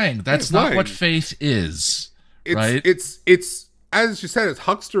is lying. That's not what faith is. Right? It's as you said, it's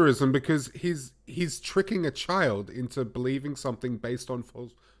hucksterism because he's tricking a child into believing something based on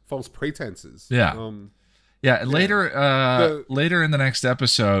false pretenses. Yeah. Later in the next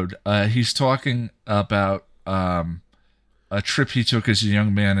episode, he's talking about a trip he took as a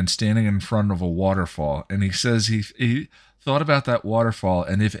young man and standing in front of a waterfall, and he says he thought about that waterfall,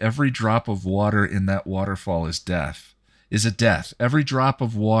 and if every drop of water in that waterfall is a death, every drop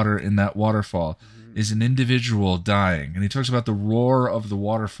of water in that waterfall is an individual dying. And he talks about the roar of the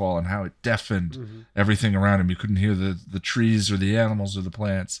waterfall and how it deafened everything around him. You couldn't hear the trees or the animals or the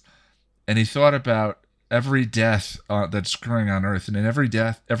plants. And he thought about every death that's occurring on Earth, and in every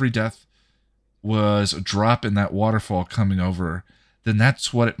death was a drop in that waterfall coming over. Then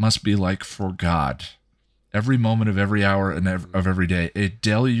that's what it must be like for God. Every moment of every hour and of every day, a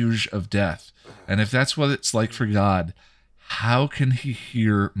deluge of death. And if that's what it's like for God, how can he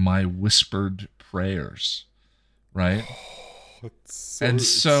hear my whispered prayers? Right? It's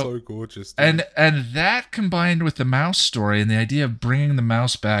so gorgeous. Dude. And that combined with the mouse story and the idea of bringing the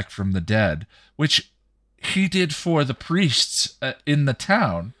mouse back from the dead, which he did for the priests in the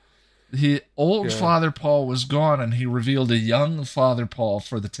town. Father Paul was gone, and he revealed a young Father Paul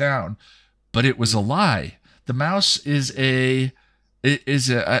for the town, but it was a lie. The mouse is a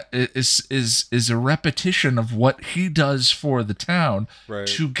repetition of what he does for the town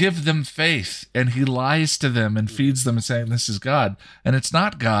to give them faith, and he lies to them and feeds them saying this is God, and it's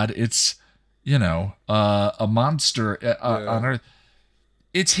not God. It's a monster on Earth.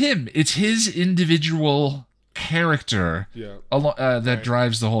 It's him. It's his individual character that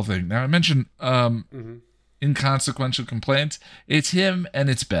drives the whole thing. Now I mentioned inconsequential complaints. It's him and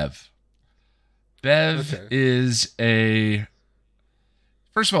it's Bev. Bev is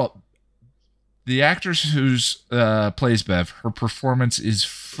first of all, the actress who's plays Bev, her performance is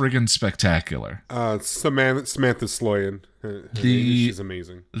friggin' spectacular. Samantha Sloyan. She's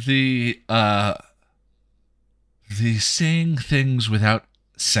amazing. The saying things without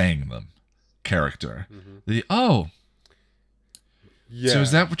saying them character. So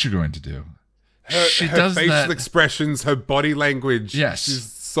is that what you're going to do? She does facial that. Expressions, her body language. Yes. She's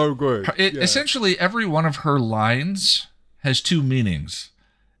so good. Essentially, every one of her lines has two meanings.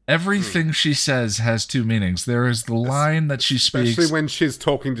 Everything she says has two meanings. There is the line that she speaks. Especially when she's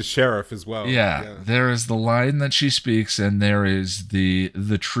talking to Sheriff as well. Yeah. There is the line that she speaks, and there is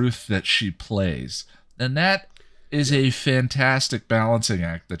the truth that she plays. And that is a fantastic balancing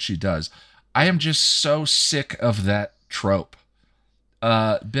act that she does. I am just so sick of that trope.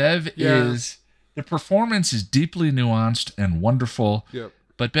 Bev is... The performance is deeply nuanced and wonderful,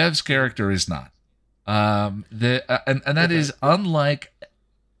 but Bev's character is not. And that is unlike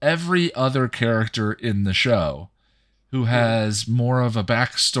every other character in the show who has more of a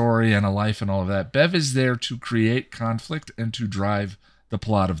backstory and a life and all of that. Bev is there to create conflict and to drive the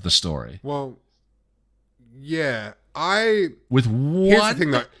plot of the story. Well, yeah, With here's the one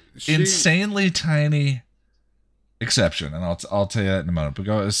thing, though. insanely tiny exception, and I'll tell you that in a moment. But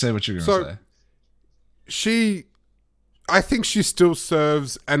go say what you're going to say. I think she still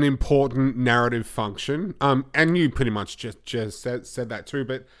serves an important narrative function. And you pretty much just said that too.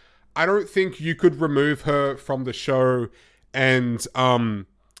 But I don't think you could remove her from the show and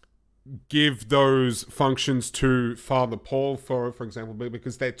give those functions to Father Paul, for example,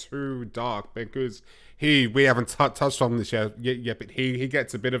 because they're too dark. Because we haven't touched on this yet, but he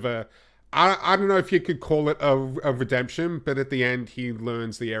gets a bit of a, I don't know if you could call it a redemption, but at the end he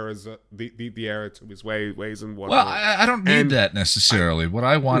learns the errors, the error to his ways and whatnot. Well, I don't need that necessarily. What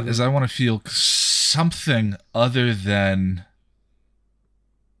I want is I want to feel something other than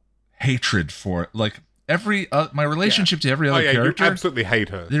hatred for it. Like my relationship to every other character. You absolutely hate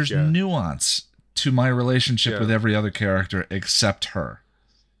her. There's nuance to my relationship with every other character except her.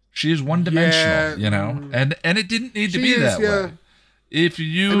 She is one-dimensional, you know, and it didn't need to be that way. If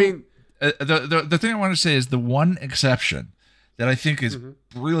you, I mean, the thing I want to say is the one exception that I think is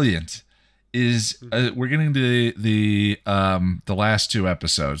brilliant is we're getting to the last two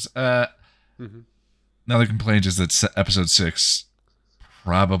episodes. Another complaint is that episode 6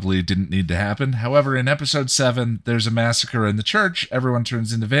 probably didn't need to happen. However, in episode 7, there's a massacre in the church. Everyone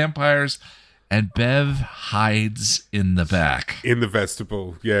turns into vampires, and Bev hides in the back. In the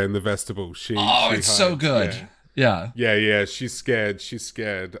vestibule. Yeah, in the vestibule. She hides. So good. Yeah. She's scared.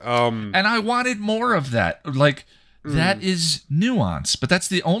 And I wanted more of that. Like, that is nuance, but that's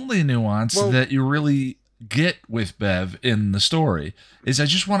the only nuance that you really get with Bev in the story. Is I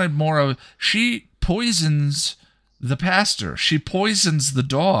just wanted more of, she poisons the pastor. She poisons the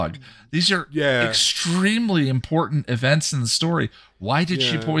dog. These are extremely important events in the story. Why did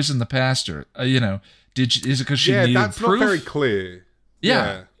she poison the pastor? Is it because she needed that's proof? Not very clear.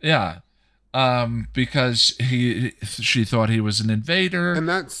 Yeah. Because she thought he was an invader, and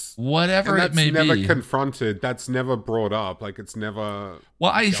that's whatever it may be. That's never confronted. That's never brought up. Like, it's never.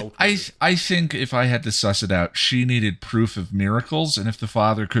 Well, I think if I had to suss it out, she needed proof of miracles, and if the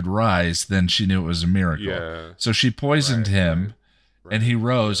father could rise, then she knew it was a miracle. Yeah. So she poisoned him, and he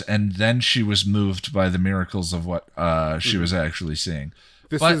rose, and then she was moved by the miracles of what she was actually seeing.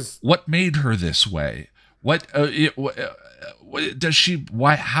 What made her this way? Does she?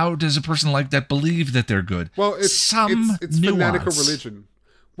 Why? How does a person like that believe that they're good? Well, it's fanatical religion.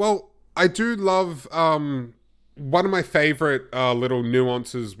 Well, I do love one of my favorite little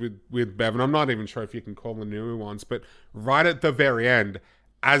nuances with Bev, and I'm not even sure if you can call them nuance, but right at the very end,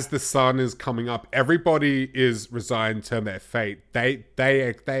 as the sun is coming up, everybody is resigned to their fate. They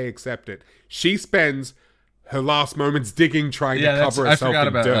accept it. She spends her last moments digging, trying to cover herself in dirt. I forgot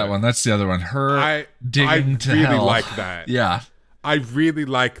about that one. That's the other one. Digging to hell. I really like that. Yeah. I really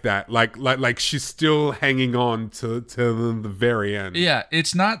like that. Like she's still hanging on to the very end. Yeah,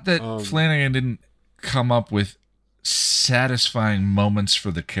 it's not that Flanagan didn't come up with satisfying moments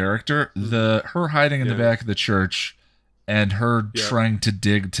for the character. Her hiding in the back of the church and her trying to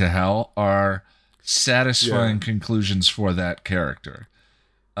dig to hell are satisfying conclusions for that character.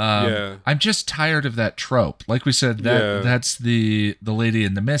 I'm just tired of that trope. Like we said, that's the lady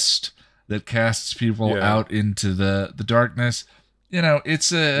in the mist that casts people out into the darkness. You know,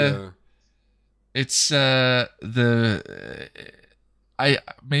 it's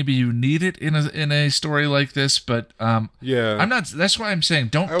maybe you need it in a story like this, but I'm not. That's why I'm saying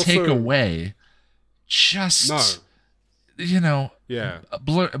don't take away. Just blur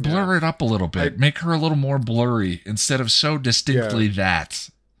it up a little bit. Make her a little more blurry instead of so distinctly that.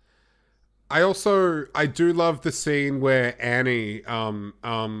 I do love the scene where Annie,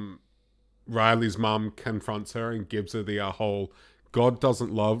 Riley's mom, confronts her and gives her the whole "God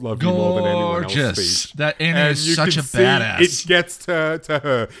doesn't love you more than anyone else" speech. That Annie is such a badass. It gets to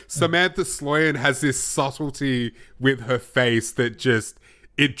her. Samantha Sloyan has this subtlety with her face that just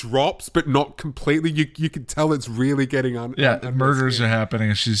it drops, but not completely. You can tell it's really getting on. Murders are happening,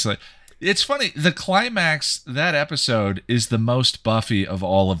 and she's like. It's funny, the climax, that episode, is the most Buffy of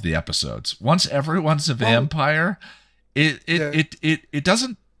all of the episodes. Once everyone's a vampire, it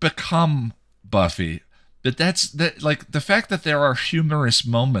doesn't become Buffy. But like the fact that there are humorous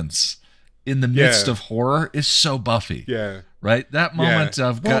moments in the midst of horror is so Buffy. Yeah. Right? That moment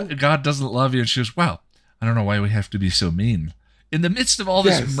of God doesn't love you, and she goes, wow, I don't know why we have to be so mean. In the midst of all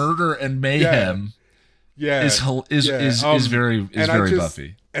this murder and mayhem, is very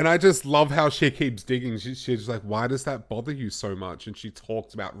Buffy. And I just love how she keeps digging. She's just like, why does that bother you so much? And she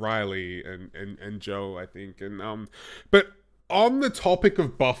talks about Riley and Joe, I think. And but on the topic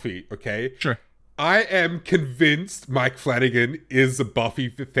of Buffy, okay? Sure. I am convinced Mike Flanagan is a Buffy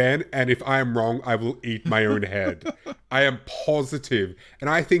fan, and if I am wrong, I will eat my own head. I am positive, and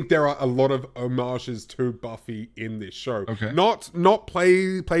I think there are a lot of homages to Buffy in this show. Okay. Not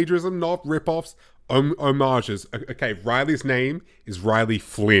plagiarism, not ripoffs, homages. Okay, Riley's name is Riley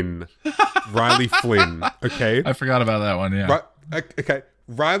Flynn. Riley Flynn. Okay, I forgot about that one. Yeah. Okay.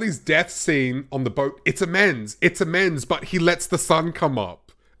 Riley's death scene on the boat. It's amends, but he lets the sun come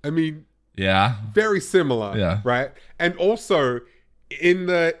up. I mean. Yeah. Very similar. Yeah. Right. And also in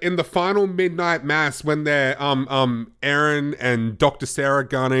the final midnight mass when they're Aaron and Dr. Sarah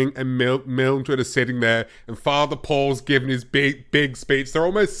Gunning and Mildred are sitting there and Father Paul's giving his big speech. They're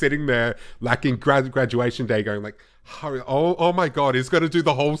almost sitting there like in graduation day going like, oh my God, he's going to do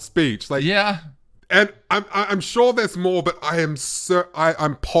the whole speech. Like, yeah. And I'm sure there's more, but I'm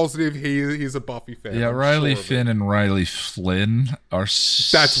positive he's a Buffy fan. Yeah, Riley Finn and Riley Flynn are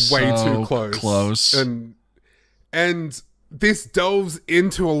that's way too close. And this delves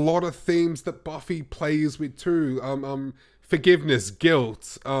into a lot of themes that Buffy plays with too. Forgiveness,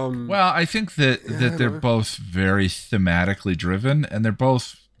 guilt. Well, I think that they're both very thematically driven, and they're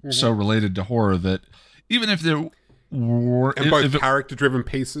both so related to horror that even if they're both character-driven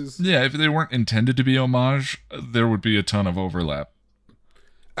pieces. Yeah, if they weren't intended to be homage, there would be a ton of overlap.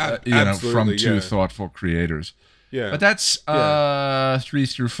 From two thoughtful creators. Yeah, but that's 3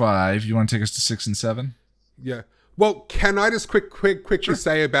 through 5. You want to take us to 6 and 7? Yeah. Well, can I just quickly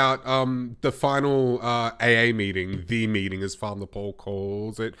say about the final AA meeting, the meeting as Father Paul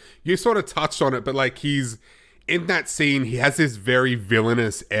calls it? You sort of touched on it, but like he's in that scene, he has this very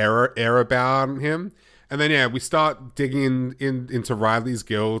villainous air about him. And then, we start digging into Riley's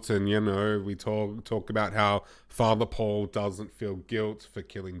guilt, and, we talk about how Father Paul doesn't feel guilt for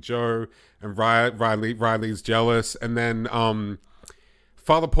killing Joe, and Riley's jealous. And then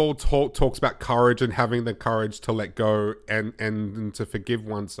Father Paul talks about courage and having the courage to let go and to forgive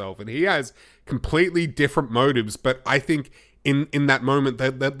oneself. And he has completely different motives, but I think in that moment,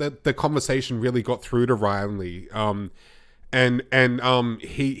 the conversation really got through to Riley.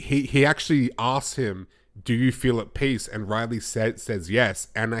 He actually asks him, do you feel at peace? And Riley says yes.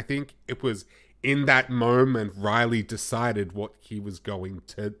 And I think it was in that moment Riley decided what he was going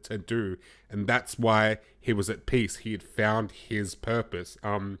to do. And that's why he was at peace. He had found his purpose.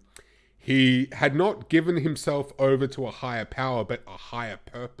 He had not given himself over to a higher power, but a higher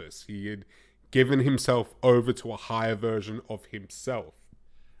purpose. He had given himself over to a higher version of himself.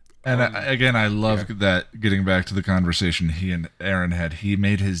 And again, I love that, getting back to the conversation he and Aaron had, he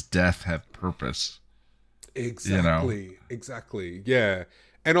made his death have purpose. Exactly. Yeah.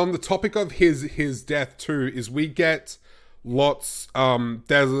 And on the topic of his death too, is we get lots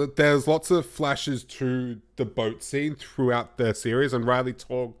there's lots of flashes to the boat scene throughout the series, and Riley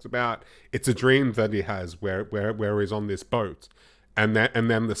talked about it's a dream that he has where he's on this boat, and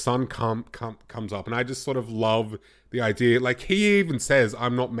then the sun comes up, and I just sort of love the idea. Like he even says,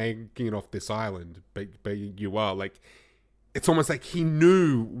 I'm not making it off this island, but you are. Like it's almost like he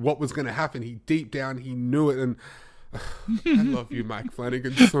knew what was going to happen. Deep down, he knew it. And I love you, Mike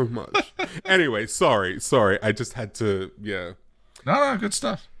Flanagan, so much. Anyway, sorry. I just had to, No, good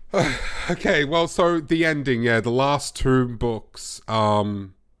stuff. Okay, well, so the ending, the last two books,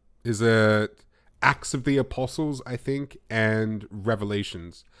 is it Acts of the Apostles, I think, and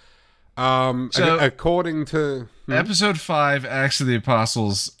Revelations. So, according to... Episode 5, Acts of the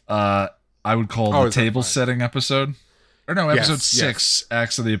Apostles, I would call the table setting episode. Or no, episode 6,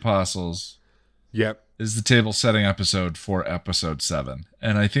 Acts of the Apostles. Yep. Is the table setting episode for episode 7.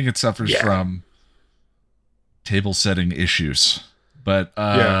 And I think it suffers from table setting issues. But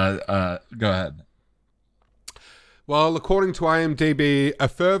go ahead. Well, according to IMDb, a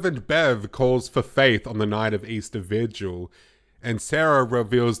fervent Bev calls for faith on the night of Easter Vigil, and Sarah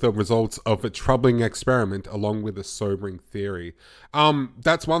reveals the results of a troubling experiment along with a sobering theory.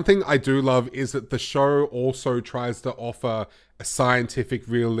 That's one thing I do love, is that the show also tries to offer a scientific,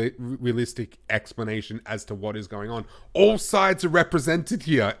 realistic explanation as to what is going on. All sides are represented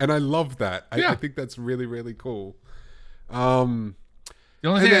here, and I love that. I think that's really, really cool. The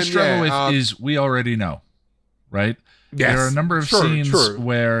only thing I struggle with is we already know, right? Yes, there are a number of scenes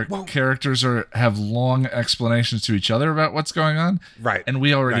where characters have long explanations to each other about what's going on, right? And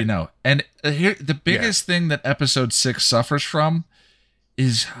we already know. And here, the biggest thing that episode 6 suffers from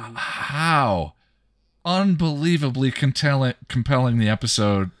is how unbelievably compelling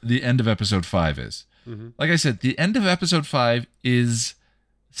the end of episode 5 is. Mm-hmm. Like I said, the end of episode 5 is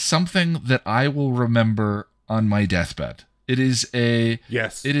something that I will remember on my deathbed. It is a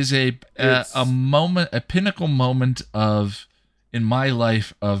moment, a pinnacle moment in my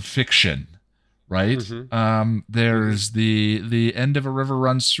life of fiction, right? There's the end of a river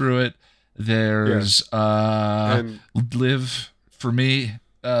runs through it. There's And live for me.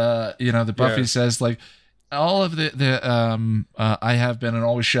 The Buffy says like all of the I have been and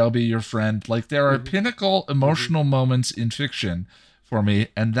always shall be your friend. Like there are pinnacle emotional moments in fiction for me,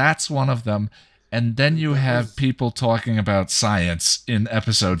 and that's one of them. And then you have people talking about science in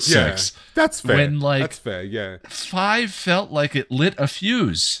episode 6. That's fair. When that's fair, yeah. 5 felt like it lit a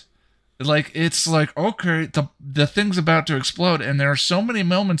fuse. Like it's like, okay, the thing's about to explode, and there are so many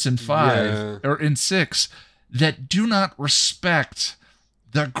moments in 5 or in 6 that do not respect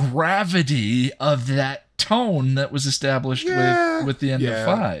the gravity of that tone that was established with the end of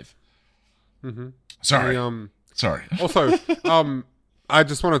 5. Sorry. Sorry. Also, I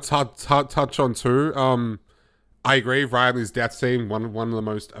just want to touch on too. I agree. Riley's death scene, one of the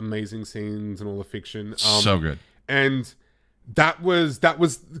most amazing scenes in all the fiction. So good. And that was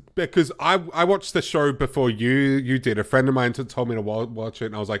because I watched the show before you did. A friend of mine told me to watch it,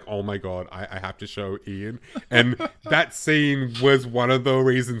 and I was like, oh my god, I have to show Ian. And that scene was one of the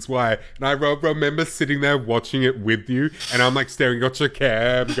reasons why. And I remember sitting there watching it with you, and I'm like staring at your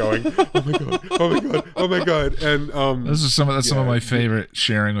cam, going, oh my god, oh my god, oh my god. And those are some of my favorite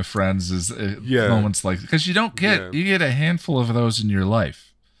sharing with friends is moments like, because you don't get you get a handful of those in your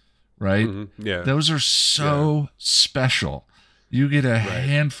life, right? Yeah, those are so special. You get a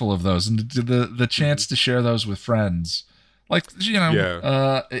handful of those, and the chance to share those with friends, like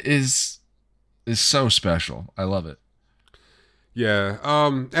is so special. I love it.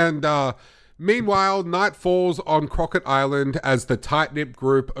 Yeah. Meanwhile, night falls on Crockett Island as the tight-knit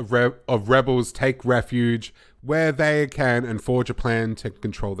group of rebels take refuge where they can and forge a plan to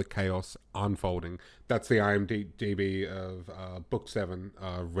control the chaos unfolding. That's the IMDb of Book 7,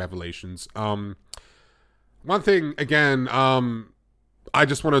 Revelations. One thing, again, I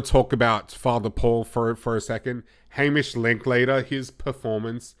just want to talk about Father Paul for a second. Hamish Linklater, his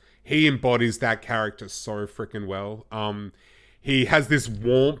performance, he embodies that character so freaking well. He has this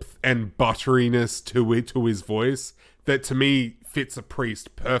warmth and butteriness to his voice that, to me, fits a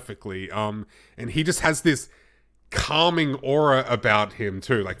priest perfectly. And he just has this calming aura about him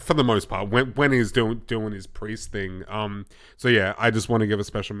too, like for the most part when he's doing his priest thing. So yeah, I just want to give a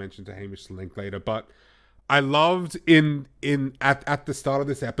special mention to Hamish Linklater. But I loved at the start of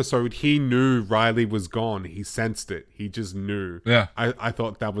this episode, he knew Riley was gone. He sensed it. He just knew. Yeah. I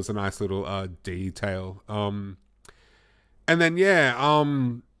thought that was a nice little detail. And then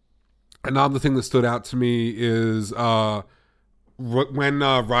another thing that stood out to me is when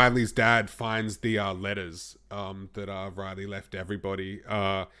Riley's dad finds the letters that Riley left everybody.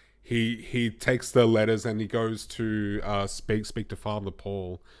 He takes the letters and he goes to speak to Father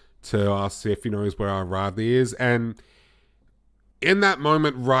Paul to ask if he knows where Riley is. And in that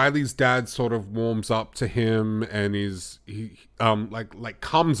moment, Riley's dad sort of warms up to him and he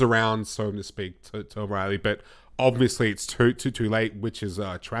comes around, so to speak, to Riley. But obviously it's too late, which is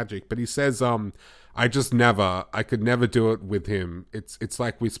tragic. But he says, I could never do it with him. It's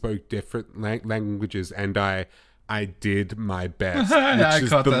like we spoke different languages, and I did my best. I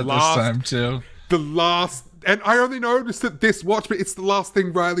caught that this time too. The last, and I only noticed that this watch, but it's the last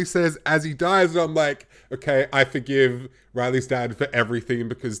thing Riley says as he dies. And I'm like, okay, I forgive Riley's dad for everything,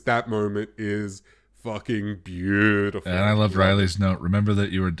 because that moment is fucking beautiful. And I love Riley's note. Remember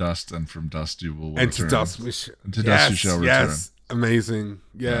that you are dust, and from dust you will return. And to dust you shall return. Yes, amazing.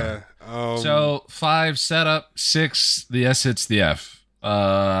 Yeah. So 5 setup, 6 the S hits the F.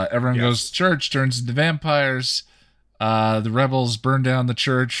 Everyone goes to church, turns into vampires. The rebels burn down the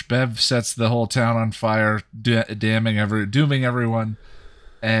church. Bev sets the whole town on fire, dooming everyone.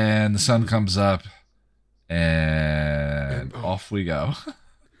 And the sun comes up, and off we go.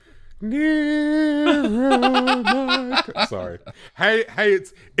 Sorry. Hey,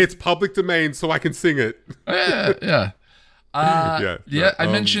 it's public domain, so I can sing it. Yeah. I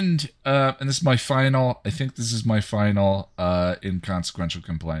mentioned, and this is my final. I think this is my final inconsequential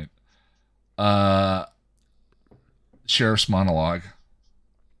complaint. Sheriff's monologue.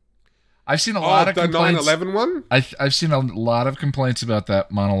 I've seen a lot of complaints. The 9/11 one. I've seen a lot of complaints about that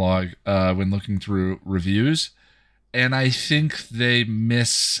monologue when looking through reviews, and I think they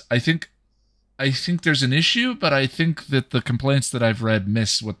miss. I think there's an issue, but I think that the complaints that I've read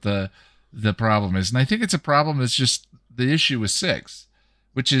miss what the problem is, and I think it's a problem. It's just the issue with 6,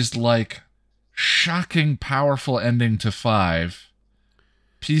 which is like shocking, powerful ending to 5.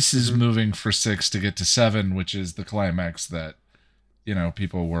 Pieces moving for 6 to get to 7, which is the climax that,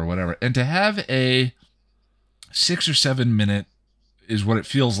 people were whatever. And to have a 6 or 7 minute is what it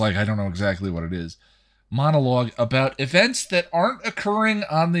feels like. I don't know exactly what it is. monologue about events that aren't occurring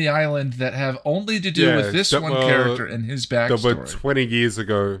on the island that have only to do with this one character and his backstory. That were 20 years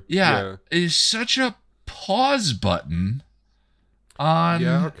ago. Yeah, is such a pause button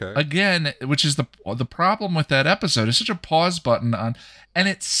on again, which is the problem with that episode, is such a pause button on, and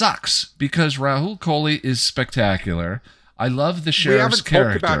it sucks because Rahul Kohli is spectacular. I love the sheriff's character.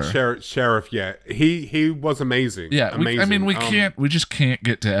 We haven't talked about Sheriff yet. He was amazing. Yeah, amazing. We just can't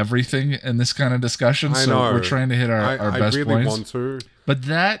get to everything in this kind of discussion. So we're trying to hit our best points. I really want to. But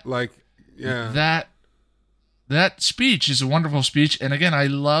that speech is a wonderful speech, and again, I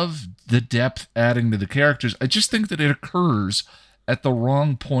love the depth adding to the characters. I just think that it occurs at the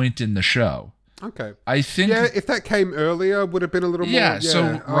wrong point in the show. Okay. I think... Yeah, if that came earlier, would have been a little more... Yeah,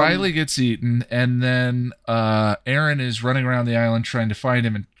 so Riley gets eaten, and then Aaron is running around the island trying to find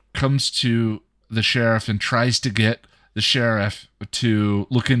him and comes to the sheriff and tries to get the sheriff to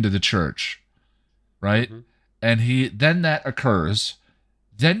look into the church, right? Mm-hmm. And then that occurs.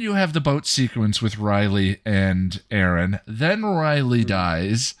 Then you have the boat sequence with Riley and Aaron. Then Riley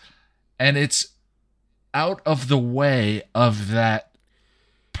dies, and it's out of the way of that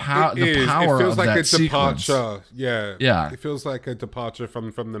the power it feels of like that a sequence. Departure. Yeah. It feels like a departure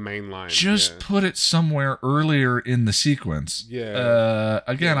from the main line. Just put it somewhere earlier in the sequence. Yeah.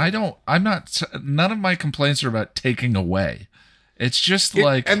 Again, none of my complaints are about taking away. It's just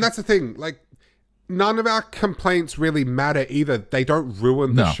and that's the thing, like, none of our complaints really matter either. They don't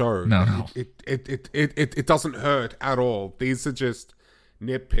ruin the show. No. It doesn't hurt at all. These are just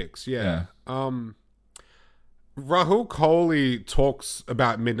nitpicks. Yeah. Rahul Kohli talks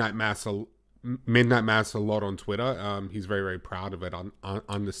about Midnight Mass a lot on Twitter. He's very, very proud of it,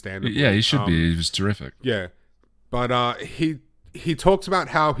 understandably. Yeah, he should be. He was terrific. Yeah. But he talks about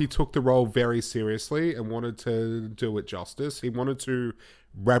how he took the role very seriously and wanted to do it justice. He wanted to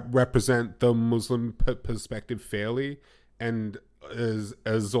represent the Muslim perspective fairly and as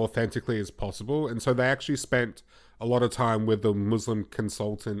authentically as possible. And so they actually spent a lot of time with the Muslim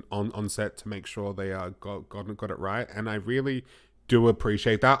consultant on set to make sure they got it right. And I really do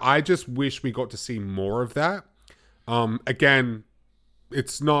appreciate that. I just wish we got to see more of that. Again,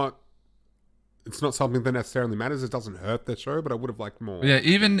 it's not something that necessarily matters. It doesn't hurt the show, but I would have liked more. Yeah,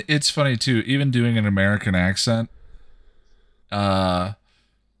 it's funny too, even doing an American accent, Rahul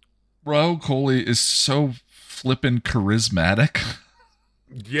Kohli is so flippin' charismatic.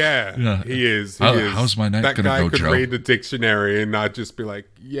 Yeah, he is. How's my night that gonna guy go, could Joe? read the dictionary and I'd just be like,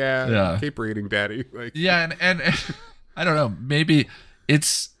 yeah. Keep reading, Daddy. Like, yeah, and I don't know. Maybe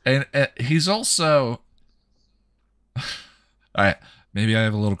it's and he's also. All right, maybe I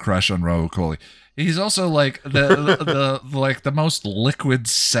have a little crush on Rahul Kohli. He's also like the most liquid,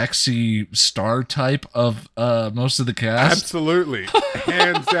 sexy star type of most of the cast. Absolutely,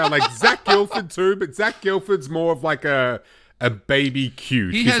 hands down. Like Zach Gilford too, but Zach Gilford's more of like a baby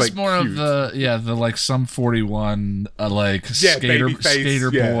cute. He's has like more cute. Of the like some 41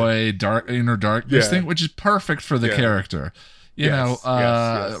 skater boy inner darkness thing, which is perfect for the character. You know,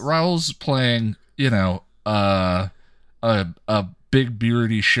 Raul's playing a big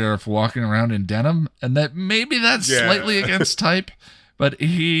beardy sheriff walking around in denim, and that's slightly against type, but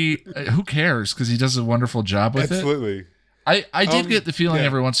who cares, because he does a wonderful job with it. I did get the feeling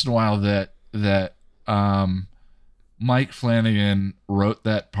every once in a while that Mike Flanagan wrote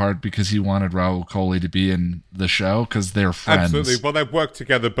that part because he wanted Rahul Kohli to be in the show because they're friends. Absolutely. Well, they've worked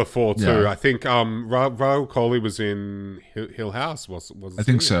together before too. I think Rahul Kohli was in Hill House. I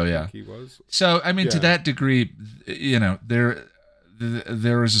think so. Yeah, he was. So I mean, to that degree, there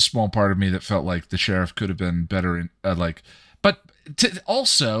is a small part of me that felt like the sheriff could have been better in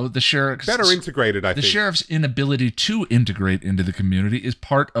also the sheriff better integrated. I think the sheriff's inability to integrate into the community is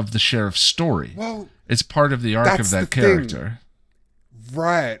part of the sheriff's story. Well, it's part of the arc of that character.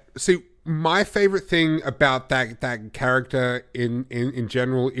 Right. See, my favorite thing about that character in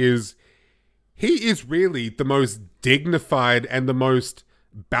general is he is really the most dignified and the most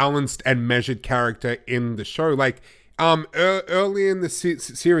balanced and measured character in the show. Like, early in the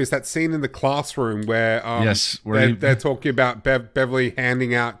series, that scene in the classroom where they're talking about Beverly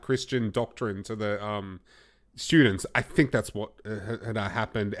handing out Christian doctrine to the students. I think that's what had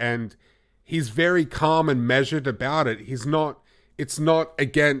happened, and he's very calm and measured about it. He's not. It's not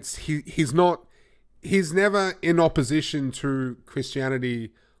against. He's not. He's never in opposition to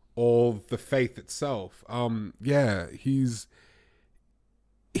Christianity or the faith itself.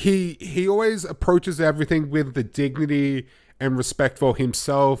 he always approaches everything with the dignity and respect for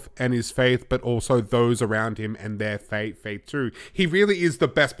himself and his faith, but also those around him and their faith too. He really is the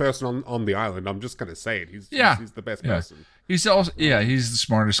best person on the island. I'm just gonna say it. He's the best person. He's also he's the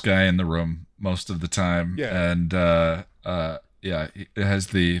smartest guy in the room most of the time. Yeah. And he has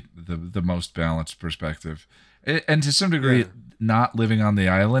the most balanced perspective. And to some degree, not living on the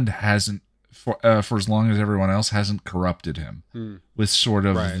island hasn't for as long as everyone else hasn't corrupted him with sort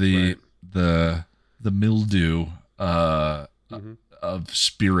of the mildew of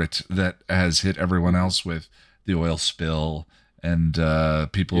spirit that has hit everyone else with the oil spill and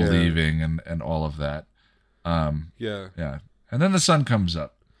people leaving and all of that. And then the sun comes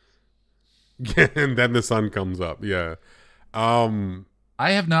up. And then the sun comes up. I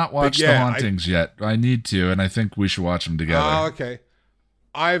have not watched The Hauntings yet. I need to, and I think we should watch them together. Oh, okay.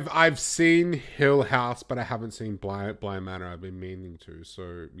 I've seen Hill House, but I haven't seen Blind Manor. I've been meaning to.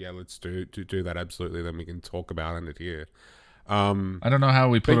 So yeah, let's do that absolutely. Then we can talk about it here. I don't know how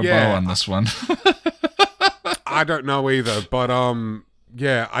we put a bow on this one. I don't know either, but I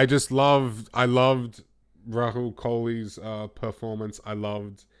loved Rahul Kohli's performance. I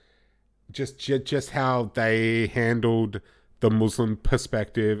loved just how they handled the Muslim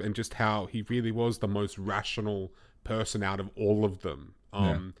perspective and just how he really was the most rational person out of all of them.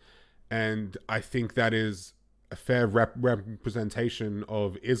 And I think that is a fair representation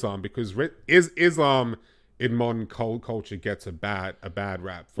of Islam, because Islam in modern culture gets a bad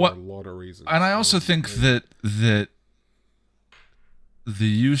rap for a lot of reasons. And I also think that the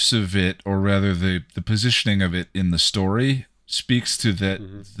use of it, or rather the positioning of it in the story, speaks to that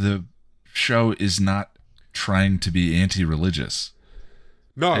the show is not trying to be anti-religious.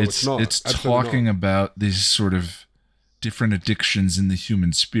 No, it's not. It's talking about these sort of different addictions in the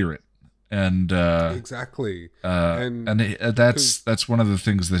human spirit, and exactly. That's one of the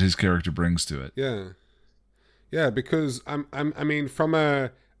things that his character brings to it. Yeah, because I mean, from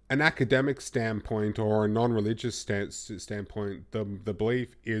an academic standpoint or a non-religious standpoint, the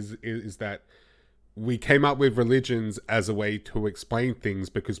belief is that we came up with religions as a way to explain things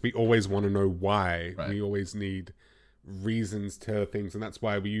because we always want to know why. Right. We always need reasons to things, and that's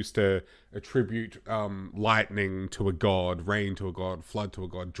why we used to attribute lightning to a god, rain to a god, flood to a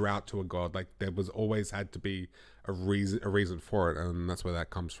god, drought to a god. Like, there was always had to be a reason for it, and that's where that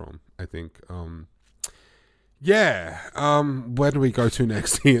comes from, I think. Where do we go to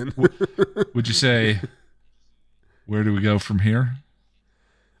next, Ian? Would you say, where do we go from here?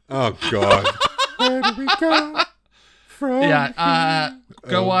 Oh god. Where do we go from here?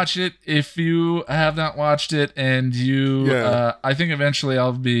 Go watch it if you have not watched it, and I think eventually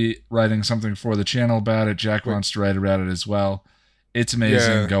I'll be writing something for the channel about it. Jack wants to write about it as well. It's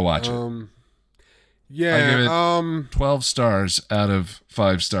amazing. Go watch it. I give it 12 stars out of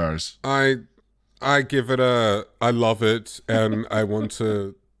 5 stars. I give it I love it, and I want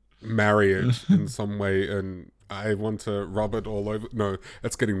to marry it in some way, and I want to rub it all over. No,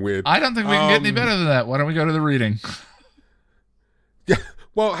 that's getting weird. I don't think we can get any better than that. Why don't we go to the reading? Yeah.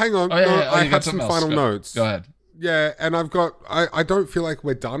 Well, hang on. I have some final notes. Go ahead. Yeah, and I've got. I don't feel like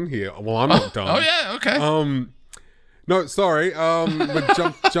we're done here. Well, I'm not done. Oh yeah. Okay. No, sorry. We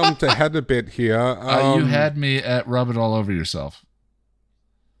jumped ahead a bit here. You had me at rub it all over yourself.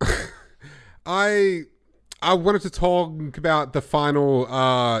 I wanted to talk about the final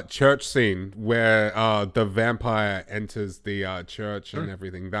church scene where the vampire enters the church and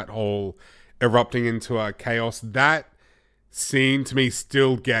everything. That whole erupting into chaos. That scene to me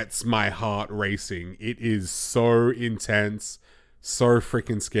still gets my heart racing. It is so intense, so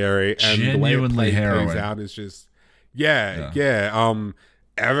freaking scary, and genuinely the way it harrowing. plays out is just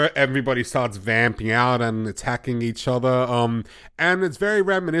everybody starts vamping out and attacking each other. And it's very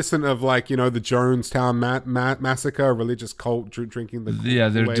reminiscent of, like, the Jonestown massacre, religious cult drinking the they're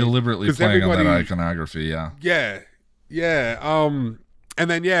deliberately playing on that iconography. And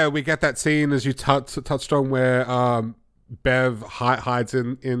then we get that scene, as you touched on, where Bev hides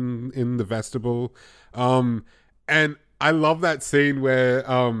in the vestibule, and I love that scene where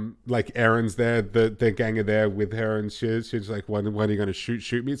like Erin's there, the gang are there with her, and she's like, when are you going to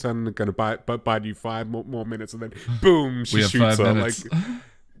shoot me? So I'm going to bite you 5 more minutes, and then boom, she shoots her. Minutes.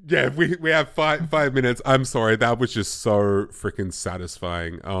 Like, we have 5 minutes. I'm sorry, that was just so freaking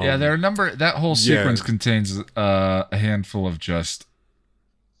satisfying. There are that whole sequence contains a handful of just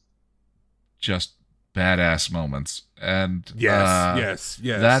badass moments, and yes,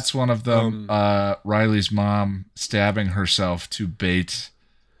 that's one of them. Riley's mom stabbing herself to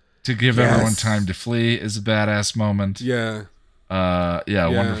give everyone time to flee is a badass moment.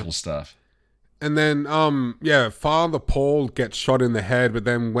 Wonderful stuff. And then, Father Paul gets shot in the head, but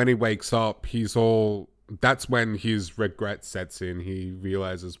then when he wakes up, that's when his regret sets in. He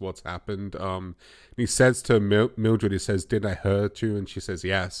realizes what's happened. He says to Mildred, he says, "Did I hurt you?" And she says,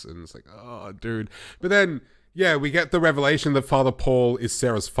 "Yes." And it's like, oh, dude. But then, we get the revelation that Father Paul is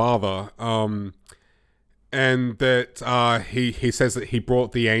Sarah's father. And that he says that he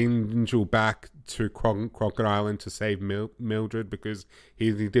brought the angel back to Crockett Island to save Mildred because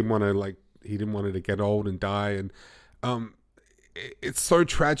he didn't want to he didn't want her to get old and die. And it's so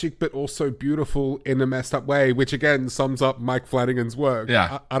tragic, but also beautiful in a messed up way, which again sums up Mike Flanagan's work.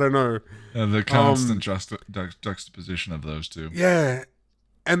 Yeah. I don't know. The constant juxtaposition of those two. Yeah.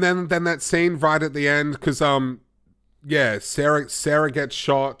 And then that scene right at the end, because, Sarah gets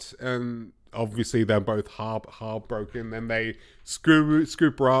shot, and obviously they're both heartbroken. Then they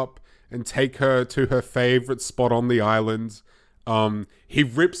scoop her up and take her to her favorite spot on the island. He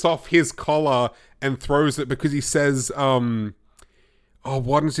rips off his collar and throws it because he says,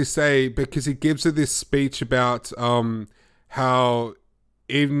 what does he say? Because he gives her this speech about how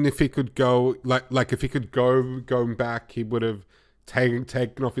even if he could go, if he could going back, he would have taken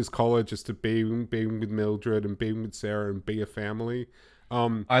off his collar just to be with Mildred and being with Sarah and be a family.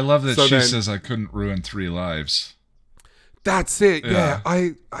 I love that she says, "I couldn't ruin 3 lives." That's it. Yeah.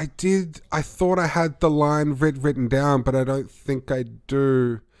 I thought I had the line written down, but I don't think I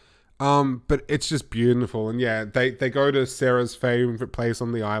do. But it's just beautiful. And they go to Sarah's favorite place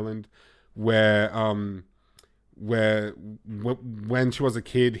on the island where when she was a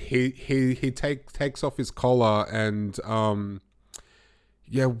kid, he takes off his collar and,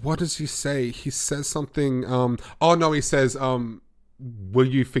 what does he say? He says something, he says, "Will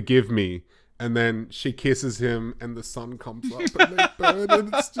you forgive me?" And then she kisses him and the sun comes up and they burn,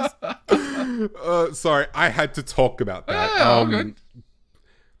 and it's just, sorry, I had to talk about that. Good.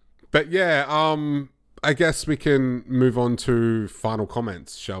 But I guess we can move on to final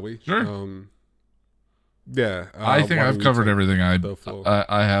comments, shall we? Sure. I think I've covered everything I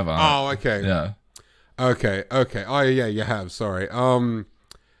have on. Oh, okay. Yeah. Okay. Oh, yeah, you have. Sorry. One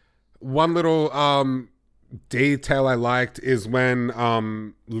little detail I liked is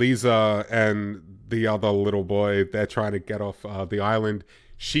when Lisa and the other little boy, they're trying to get off the island.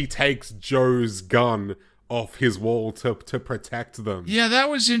 She takes Joe's gun off his wall to protect them. Yeah, that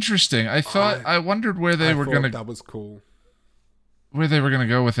was interesting. I wondered where they were going to... That was cool. Where they were going to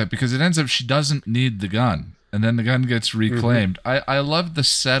go with it, because it ends up she doesn't need the gun, and then the gun gets reclaimed. Mm-hmm. I loved the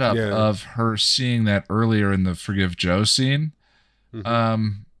setup of her seeing that earlier in the Forgive Joe scene.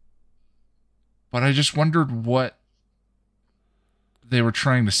 Mm-hmm. But I just wondered what they were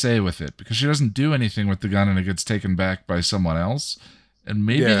trying to say with it, because she doesn't do anything with the gun and it gets taken back by someone else. And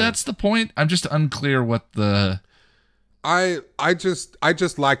maybe that's the point. I'm just unclear what the... I just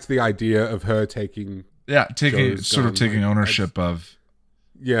liked the idea of her taking taking ownership of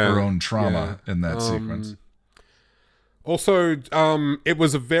her own trauma in that sequence. Also, it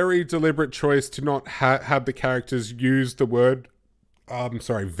was a very deliberate choice to not have the characters use the word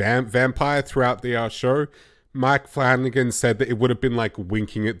vampire throughout the show. Mike Flanagan said that it would have been like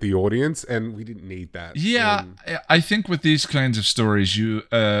winking at the audience, and we didn't need that. Yeah, I think with these kinds of stories,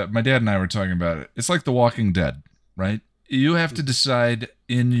 my dad and I were talking about it. It's like The Walking Dead, right? You have to decide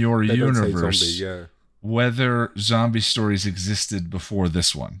in your universe whether zombie stories existed before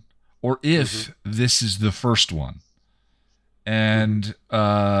this one, or if this is the first one. And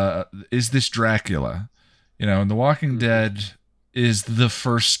is this Dracula? And The Walking Dead is the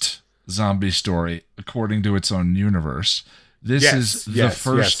first zombie story according to its own universe. This is the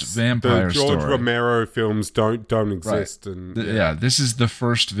first vampire story. The George Romero films don't exist. Right. And this is the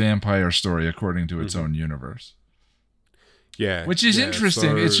first vampire story according to its own universe. Yeah. Which is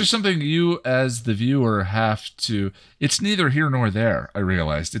interesting. It's just something you as the viewer have to... It's neither here nor there, I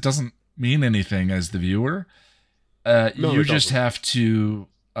realized. It doesn't mean anything as the viewer. You just have to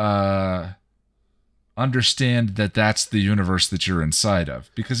understand that that's the universe that you're inside of,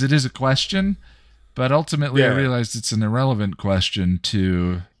 because it is a question, but ultimately I realized it's an irrelevant question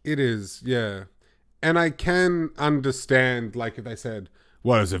to... It is, yeah. And I can understand, like, if they said,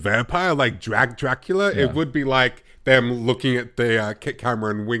 what is a vampire? Like Dracula? Yeah. It would be like them looking at the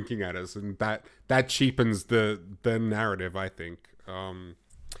camera and winking at us, and that cheapens the narrative, I think. But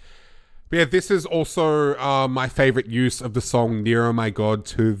yeah, this is also my favorite use of the song Nearer My God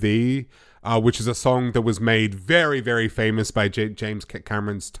to Thee, which is a song that was made very, very famous by James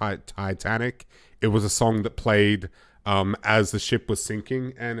Cameron's Titanic. It was a song that played as the ship was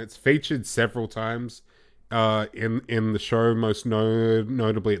sinking, and it's featured several times in the show. Most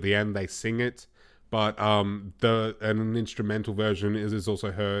notably at the end, they sing it. But an instrumental version is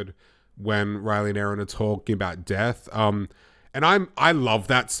also heard when Riley and Aaron are talking about death. And I love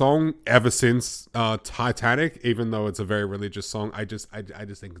that song ever since Titanic, even though it's a very religious song. I just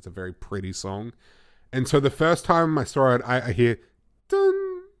think it's a very pretty song. And so the first time I saw it, I hear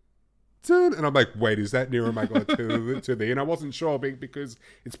dun dun, and I'm like, wait, is that nearer my God to thee? And I wasn't sure because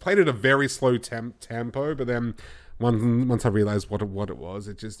it's played at a very slow tempo, but then once I realized what it was,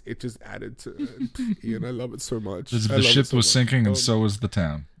 it just added to it. Ian, I love it so much. The ship was sinking, and so was the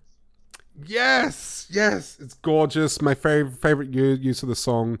town. Yes, it's gorgeous. My favorite use of the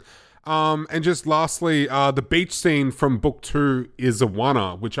song. And just lastly, the beach scene from book 2 is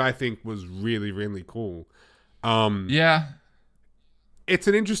Awana, which I think was really, really cool. Yeah. It's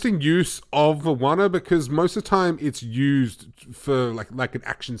an interesting use of Awana because most of the time it's used for like an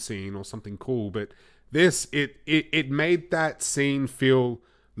action scene or something cool, but this it made that scene feel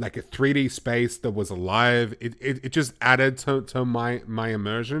like a 3D space that was alive. It just added to my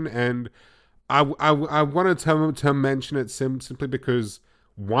immersion, and I wanted to mention it simply because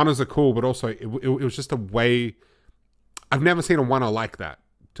Wanas are cool, but also it was just a way. I've never seen a Wana like that,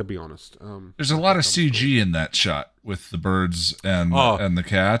 to be honest. There's a lot of CG in that shot with the birds and the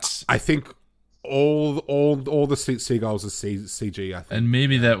cats. I think all the seagulls are CG. I think, and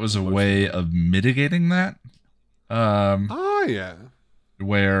maybe that was a way of mitigating that. Yeah.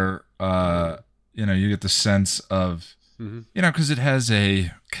 Where you get the sense of. Because it has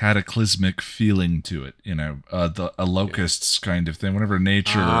a cataclysmic feeling to it, a locusts kind of thing. Whenever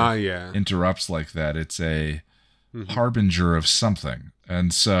nature interrupts like that, it's a harbinger of something.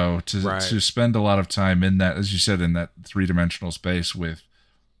 And so to spend a lot of time in that, as you said, in that 3-dimensional space with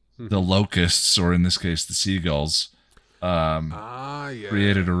the locusts, or in this case, the seagulls,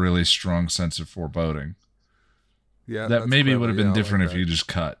 created a really strong sense of foreboding. Yeah, that maybe would have been different if you just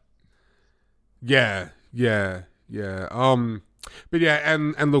cut. Yeah. But yeah,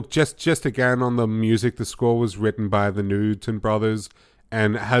 and look, just again on the music, the score was written by the Newton brothers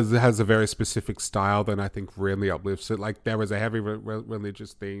and has a very specific style that I think really uplifts it. Like, there was a heavy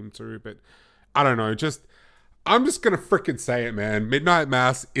religious theme too, but I don't know, I'm just gonna freaking say it, man. Midnight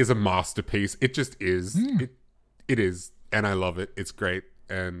Mass is a masterpiece. It just is. It is, and I love it. It's great,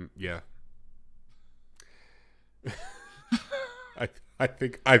 and yeah. I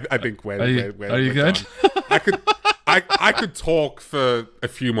think we're Are you good? I could talk for a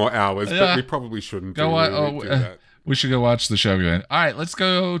few more hours, but we probably shouldn't do that. We should go watch the show again. All right, let's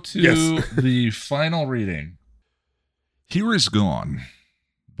go to the final reading. Here Is Gone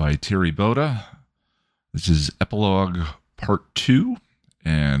by Terry Botta. This is Epilogue Part 2,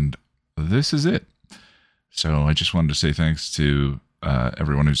 and this is it. So I just wanted to say thanks to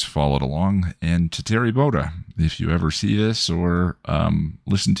everyone who's followed along, and to Terry Botta. If you ever see this or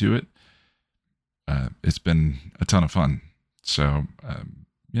listen to it, it's been a ton of fun. So,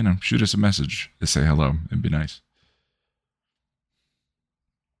 shoot us a message to say hello. It'd be nice.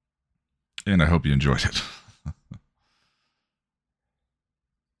 And I hope you enjoyed it.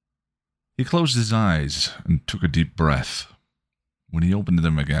 He closed his eyes and took a deep breath. When he opened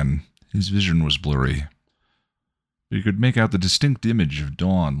them again, his vision was blurry. He could make out the distinct image of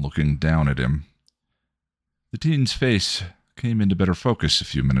Dawn looking down at him. The teen's face came into better focus a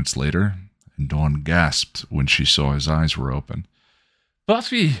few minutes later, and Dawn gasped when she saw his eyes were open.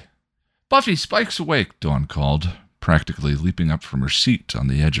 "Buffy! Buffy, Spike's awake!" Dawn called, practically leaping up from her seat on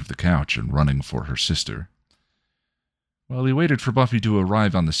the edge of the couch and running for her sister. While he waited for Buffy to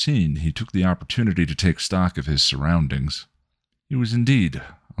arrive on the scene, he took the opportunity to take stock of his surroundings. He was indeed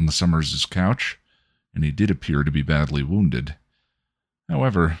on the Summers' couch, and he did appear to be badly wounded.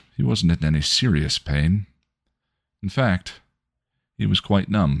 However, he wasn't in any serious pain. In fact, he was quite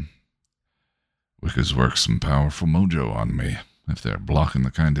numb. "Wickers work some powerful mojo on me, if they're blocking the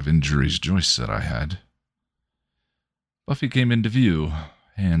kind of injuries Joyce said I had." Buffy came into view,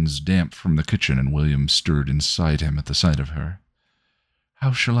 hands damp from the kitchen, and William stirred inside him at the sight of her.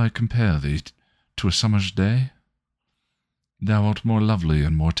 "How shall I compare thee to a summer's day?" "Thou art more lovely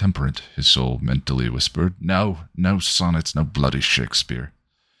and more temperate," his soul mentally whispered. No sonnets, no bloody Shakespeare."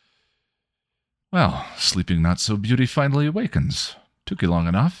 "Well, sleeping not so beauty finally awakens. Took you long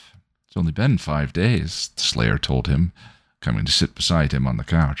enough. It's only been 5 days," the Slayer told him, coming to sit beside him on the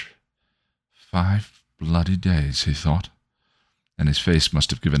couch. 5 bloody days, he thought, and his face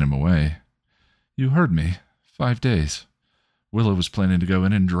must have given him away. "You heard me. 5 days. Willow was planning to go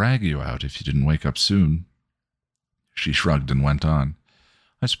in and drag you out if you didn't wake up soon." She shrugged and went on.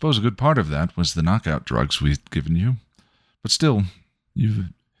 "I suppose a good part of that was the knockout drugs we'd given you. But still,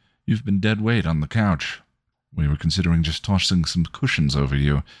 you've been dead weight on the couch. We were considering just tossing some cushions over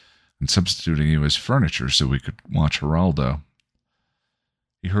you and substituting you as furniture so we could watch Geraldo."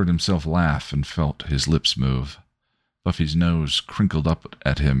 He heard himself laugh and felt his lips move. Buffy's nose crinkled up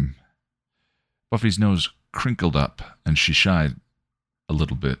at him. Buffy's nose crinkled up, and she shied a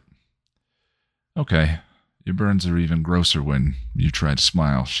little bit. Okay, your burns are even grosser when you try to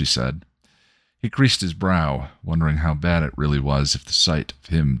smile, she said. He creased his brow, wondering how bad it really was if the sight of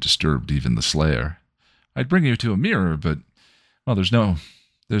him disturbed even the Slayer. I'd bring you to a mirror, but, well,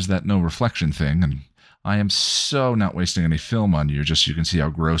 there's that no reflection thing, and I am so not wasting any film on you, just so you can see how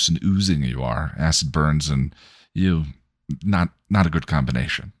gross and oozing you are. Acid burns and you, not a good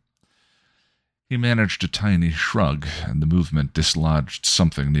combination. He managed a tiny shrug, and the movement dislodged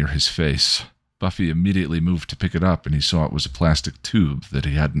something near his face. Buffy immediately moved to pick it up, and he saw it was a plastic tube that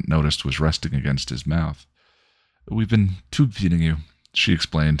he hadn't noticed was resting against his mouth. We've been tube feeding you, she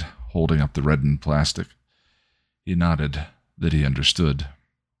explained, holding up the reddened plastic. He nodded that he understood.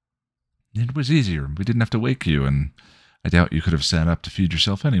 It was easier. We didn't have to wake you, and I doubt you could have sat up to feed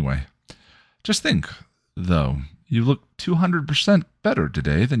yourself anyway. Just think, though, you look 200% better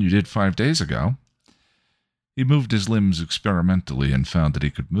today than you did 5 days ago. He moved his limbs experimentally and found that he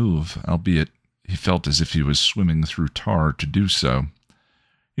could move, albeit he felt as if he was swimming through tar to do so.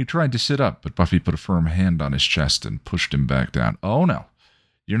 He tried to sit up, but Buffy put a firm hand on his chest and pushed him back down. Oh, no.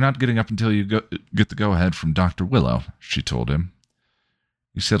 You're not getting up until you get the go-ahead from Dr. Willow, she told him.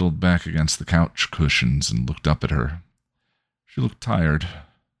 He settled back against the couch cushions and looked up at her. She looked tired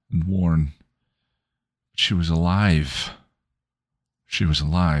and worn. But she was alive. She was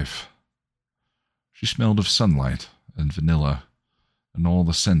alive. She smelled of sunlight and vanilla and all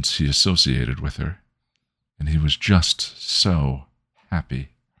the scents he associated with her, and he was just so happy.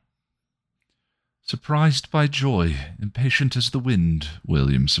 Surprised by joy, impatient as the wind,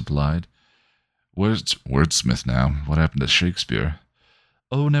 William supplied. Wordsmith now. What happened to Shakespeare?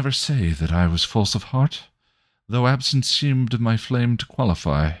 Oh, never say that I was false of heart, though absence seemed my flame to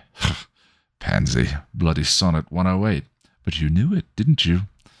qualify. Pansy, bloody sonnet 108. But you knew it, didn't you?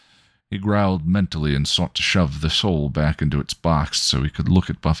 He growled mentally and sought to shove the soul back into its box so he could look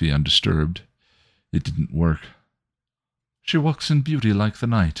at Buffy undisturbed. It didn't work. She walks in beauty like the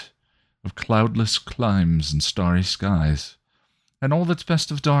night, of cloudless climes and starry skies, and all that's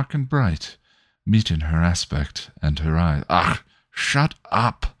best of dark and bright meet in her aspect and her eyes. Ah, shut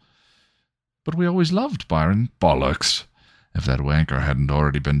up! But we always loved Byron. Bollocks! If that wanker hadn't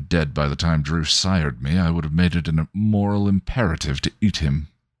already been dead by the time Drew sired me, I would have made it a moral imperative to eat him.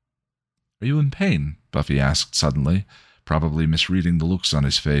 Are you in pain? Buffy asked suddenly, probably misreading the looks on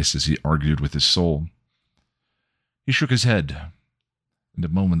his face as he argued with his soul. He shook his head, and a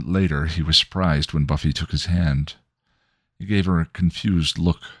moment later he was surprised when Buffy took his hand. He gave her a confused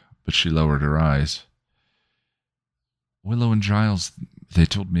look, but she lowered her eyes. Willow and Giles, they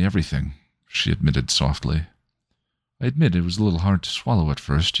told me everything, she admitted softly. I admit it was a little hard to swallow at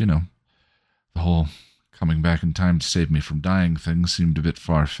first, you know. The whole coming back in time to save me from dying thing seemed a bit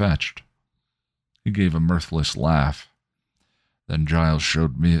far-fetched. He gave a mirthless laugh. Then Giles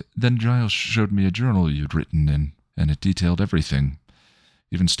showed me a journal you'd written in, and it detailed everything,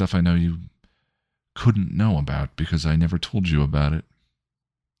 even stuff I know you couldn't know about because I never told you about it.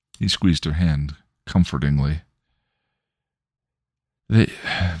 He squeezed her hand comfortingly.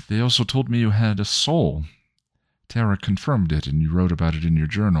 They also told me you had a soul. Tara confirmed it, and you wrote about it in your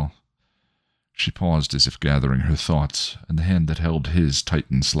journal. She paused as if gathering her thoughts, and the hand that held his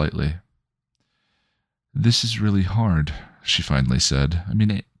tightened slightly. This is really hard, she finally said. I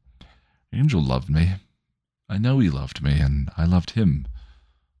mean, Angel loved me. I know he loved me, and I loved him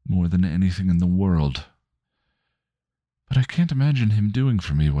more than anything in the world. But I can't imagine him doing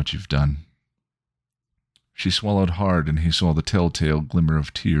for me what you've done. She swallowed hard, and he saw the telltale glimmer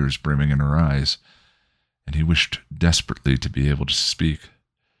of tears brimming in her eyes, and he wished desperately to be able to speak.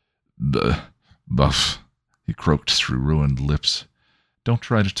 Buff, he croaked through ruined lips. Don't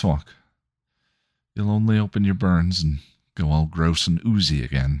try to talk. You'll only open your burns and go all gross and oozy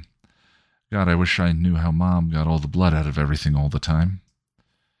again. God, I wish I knew how Mom got all the blood out of everything all the time.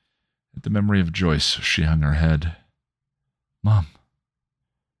 At the memory of Joyce, she hung her head. Mom.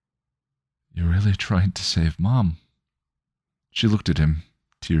 You really tried to save Mom. She looked at him,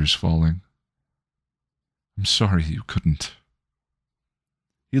 tears falling. I'm sorry you couldn't.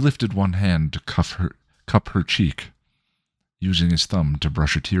 He lifted one hand to cup her cheek, using his thumb to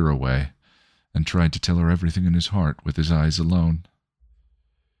brush a tear away, and tried to tell her everything in his heart with his eyes alone.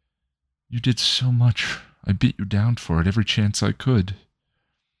 You did so much. I beat you down for it every chance I could.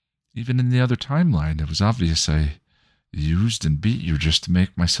 Even in the other timeline, it was obvious I used and beat you just to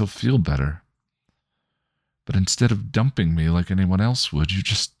make myself feel better. But instead of dumping me like anyone else would, you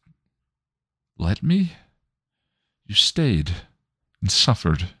just let me? You stayed, and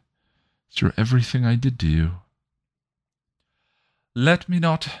suffered through everything I did to you. Let me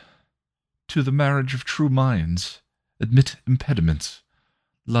not, to the marriage of true minds, admit impediments.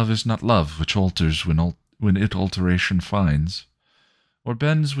 Love is not love which alters when it alteration finds, or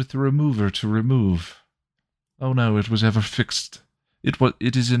bends with the remover to remove. Oh no, it was ever fixed.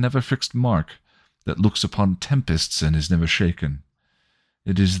 It is an ever fixed mark that looks upon tempests and is never shaken.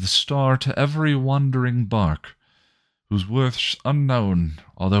 It is the star to every wandering bark, whose worth's unknown,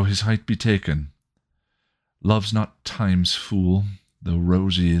 although his height be taken. Love's not time's fool, though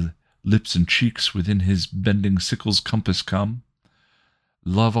rosy lips and cheeks within his bending sickle's compass come.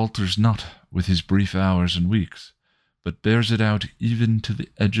 Love alters not with his brief hours and weeks, but bears it out even to the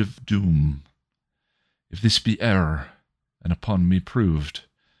edge of doom. If this be error, and upon me proved,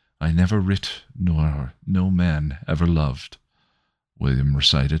 I never writ, nor no man ever loved, William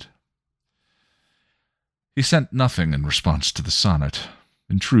recited. He sent nothing in response to the sonnet.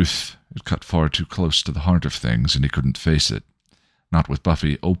 In truth, it cut far too close to the heart of things, and he couldn't face it, not with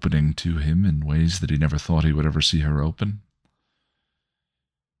Buffy opening to him in ways that he never thought he would ever see her open.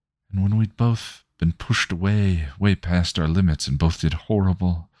 And when we'd both been pushed way past our limits and both did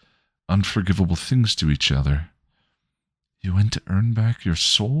horrible, unforgivable things to each other, you went to earn back your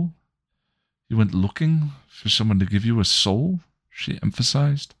soul? You went looking for someone to give you a soul? She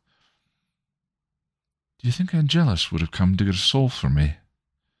emphasized. Do you think Angelus would have come to get a soul for me?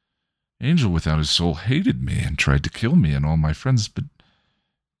 Angel without his soul hated me and tried to kill me and all my friends, but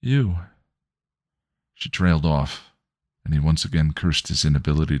you... She trailed off, and he once again cursed his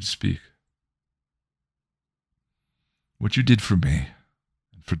inability to speak. What you did for me,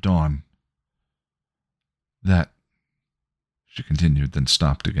 and for Dawn, that... She continued, then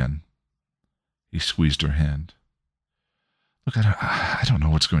stopped again. He squeezed her hand. Look, I don't know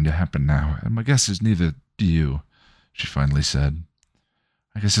what's going to happen now, and my guess is neither do you, she finally said.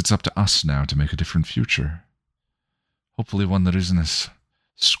 I guess it's up to us now to make a different future. Hopefully one that isn't as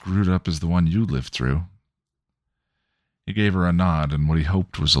screwed up as the one you lived through. He gave her a nod and what he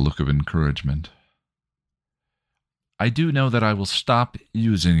hoped was a look of encouragement. I do know that I will stop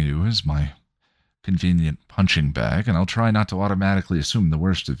using you as my convenient punching bag, and I'll try not to automatically assume the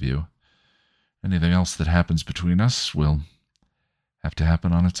worst of you. Anything else that happens between us will have to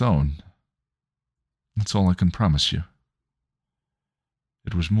happen on its own. That's all I can promise you.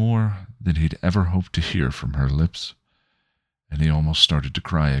 It was more than he'd ever hoped to hear from her lips, and he almost started to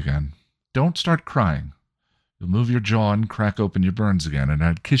cry again. Don't start crying. You'll move your jaw and crack open your burns again, and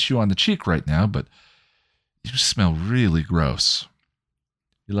I'd kiss you on the cheek right now, but you smell really gross.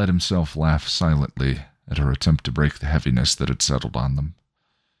 He let himself laugh silently at her attempt to break the heaviness that had settled on them.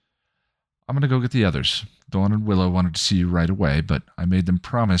 I'm going to go get the others. Dawn and Willow wanted to see you right away, but I made them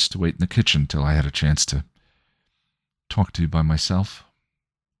promise to wait in the kitchen till I had a chance to talk to you by myself.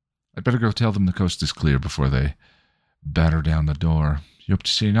 I'd better go tell them the coast is clear before they batter down the door. You up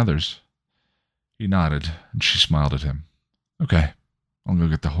to seeing others? He nodded, and she smiled at him. Okay, I'll go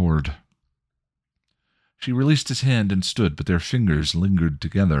get the horde. She released his hand and stood, but their fingers lingered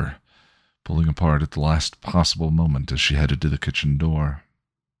together, pulling apart at the last possible moment as she headed to the kitchen door.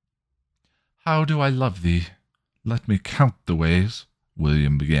 How do I love thee? Let me count the ways,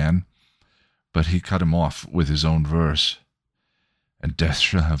 William began, but he cut him off with his own verse. And death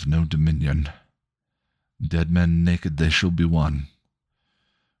shall have no dominion. Dead men naked they shall be one,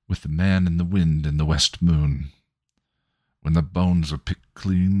 with the man in the wind and the west moon. When the bones are picked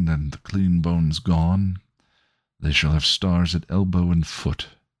clean and the clean bones gone, they shall have stars at elbow and foot.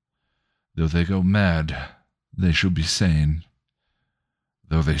 Though they go mad, they shall be sane.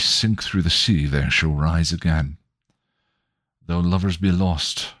 Though they sink through the sea, they shall rise again. Though lovers be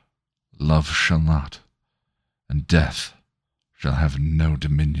lost, love shall not, and death shall have no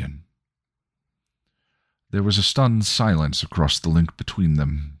dominion. There was a stunned silence across the link between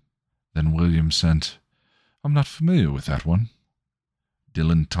them. Then William sent, I'm not familiar with that one.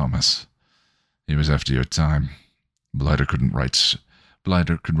 Dylan Thomas. He was after your time. Blighter could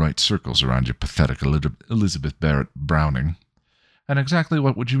write circles around your pathetic Elizabeth Barrett Browning. And exactly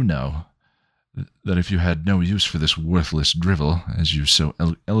what would you know? That if you had no use for this worthless drivel, as you so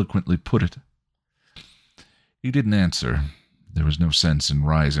eloquently put it. He didn't answer. There was no sense in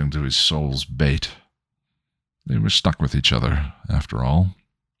rising to his soul's bait. They were stuck with each other, after all,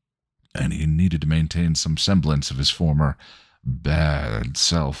 and he needed to maintain some semblance of his former bad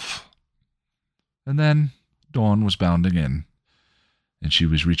self. And then Dawn was bounding in, and she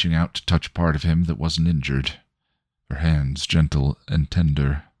was reaching out to touch part of him that wasn't injured, her hands gentle and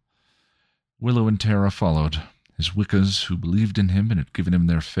tender. Willow and Tara followed, his Wiccas who believed in him and had given him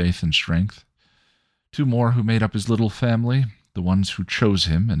their faith and strength. Two more who made up his little family, the ones who chose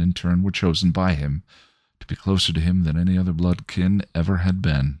him and in turn were chosen by him to be closer to him than any other blood kin ever had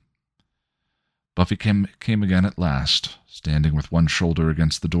been. Buffy came again at last, standing with one shoulder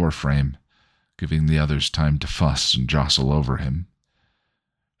against the door frame, giving the others time to fuss and jostle over him.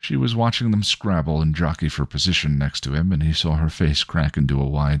 She was watching them scrabble and jockey for position next to him, and he saw her face crack into a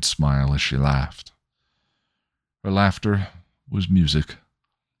wide smile as she laughed. Her laughter was music,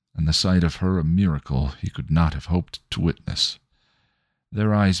 and the sight of her a miracle he could not have hoped to witness.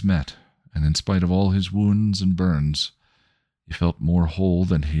 Their eyes met, and in spite of all his wounds and burns, he felt more whole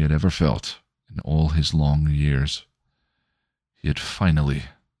than he had ever felt in all his long years. He had finally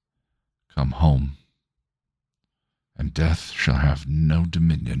come home. And death shall have no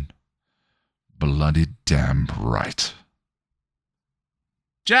dominion. Bloody damn right.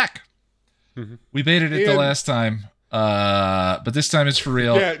 Jack! We baited it the last time, but this time it's for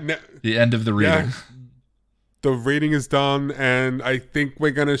real. Yeah, the end of the reading. Yeah, the reading is done, and I think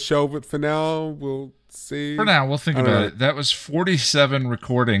we're going to shelve it for now. We'll see. For now, we'll think about it. That was 47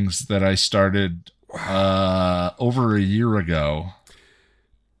 recordings that I started over a year ago.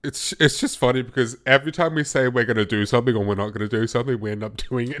 It's just funny because every time we say we're going to do something or we're not going to do something, we end up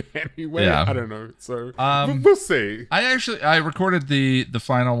doing it anyway. Yeah. I don't know. So we'll see. I recorded the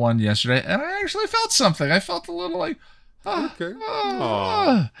final one yesterday, and I actually felt something. I felt a little like, okay.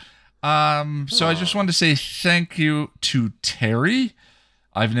 So I just wanted to say thank you to Terry.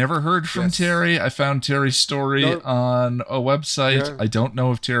 I've never heard from Terry. I found Terry's story on a website. Yeah. I don't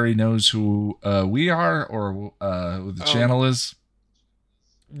know if Terry knows who we are or who the channel is.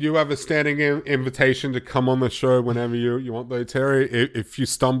 You have a standing invitation to come on the show whenever you want, though, Terry. If you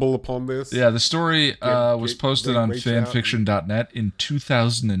stumble upon this. Yeah, the story was posted on fanfiction.net in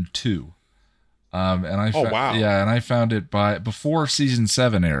 2002. And I wow. Yeah, and I found it before season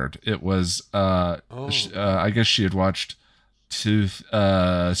 7 aired. It was I guess she had watched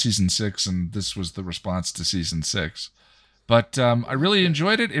season 6, and this was the response to season 6. But I really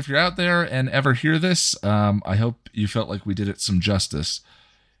enjoyed it. If you're out there and ever hear this, I hope you felt like we did it some justice.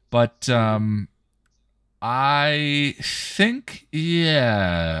 But I think,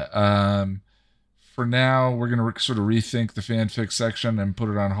 for now, we're going to sort of rethink the fanfic section and put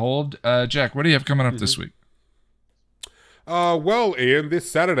it on hold. Jack, what do you have coming up this week? Well, Ian, this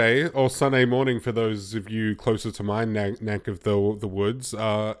Saturday or Sunday morning, for those of you closer to my neck of the woods,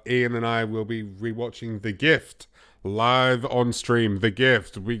 Ian and I will be rewatching The Gift live on stream. The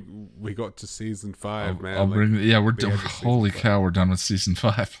Gift. We got to season 5, man. Holy cow, we're done with season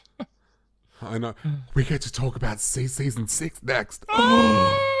 5. I know. We get to talk about season 6 next.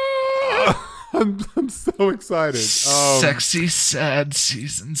 I'm so excited. Sexy sad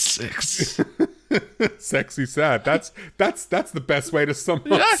season 6. Sexy sad. That's the best way to sum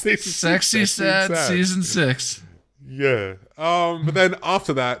up season 6. Sexy sad season 6. Yeah. But then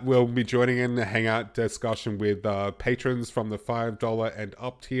after that, we'll be joining in a hangout discussion with patrons from the $5 and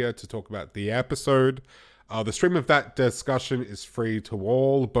up tier to talk about the episode. The stream of that discussion is free to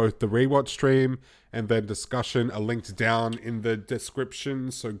all, both the rewatch stream and then discussion are linked down in the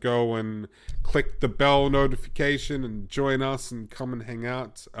description. So go and click the bell notification and join us and come and hang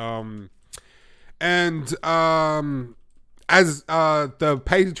out. As the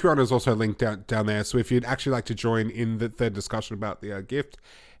Patreon is also linked down there, so if you'd actually like to join in the discussion about the gift,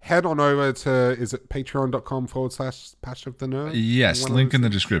 head on over to, is it patreon.com/Patch of the Nerd? Yes, link in the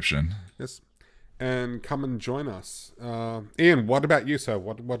description. Yes, and come and join us. Ian, what about you, sir?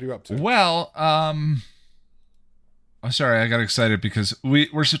 What are you up to? Well, I'm sorry, I got excited because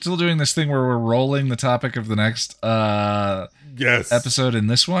we're still doing this thing where we're rolling the topic of the next episode in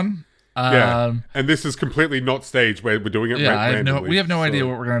this one. And this is completely not staged. We're doing it randomly. We have no idea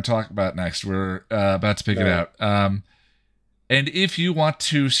what we're going to talk about next. We're about to pick it out. And if you want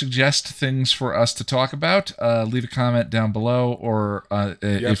to suggest things for us to talk about, leave a comment down below, or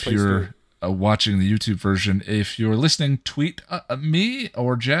if you're watching the YouTube version, if you're listening, tweet me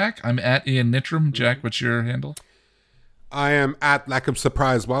or Jack. I'm at Ian Nittram. Jack, what's your handle? I am at Lack of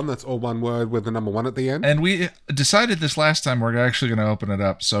Surprise 1. That's all one word with the number 1 at the end. And we decided this last time we're actually going to open it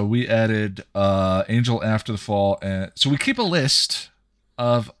up. So we added Angel After the Fall. And so we keep a list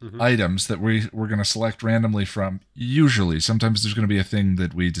of items that we're going to select randomly from. Usually, sometimes there's going to be a thing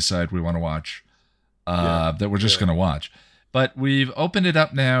that we decide we want to watch that we're just going to watch. But we've opened it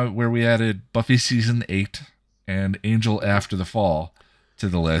up now where we added Buffy Season 8 and Angel After the Fall to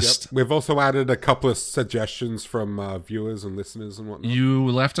the list. Yep. We've also added a couple of suggestions from viewers and listeners and whatnot. You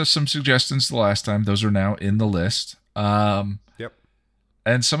left us some suggestions the last time. Those are now in the list. Yep.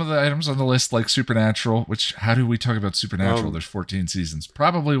 And some of the items on the list, like Supernatural, which, how do we talk about Supernatural? There's 14 seasons.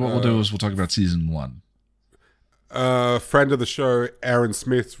 Probably what we'll do is we'll talk about season 1. friend of the show, Aaron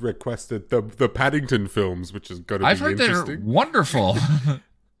Smith, requested the Paddington films, which is going to be interesting. I've heard they're wonderful.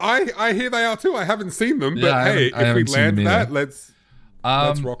 I hear they are too. I haven't seen them, but Yeah, hey, if we land that, let's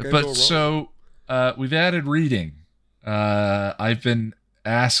rock it. But so we've added reading. I've been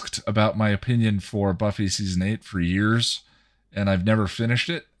asked about my opinion for Buffy season 8 for years, and I've never finished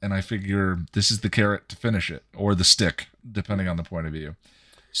it. And I figure this is the carrot to finish it, or the stick, depending on the point of view.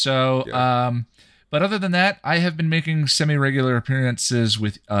 So, but other than that, I have been making semi-regular appearances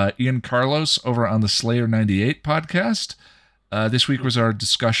with Ian Carlos over on the Slayer 98 podcast. This week was our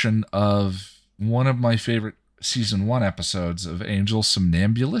discussion of one of my favorite season 1 episodes of Angel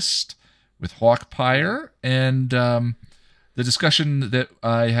Somnambulist with Hawk Pyre. And the discussion that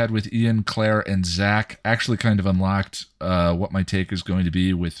I had with Ian, Claire, and Zach actually kind of unlocked what my take is going to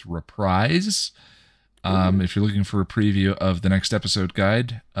be with Reprise. If you're looking for a preview of the next episode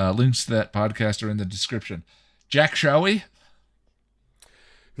guide, links to that podcast are in the description. Jack, shall we?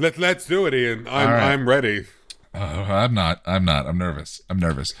 Let's do it, Ian. I'm ready. I'm not. I'm nervous.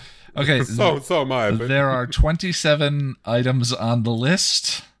 Okay. so am I. But... There are 27 items on the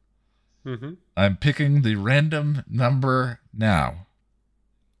list. Mm-hmm. I'm picking the random number now.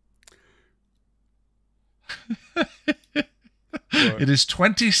 It is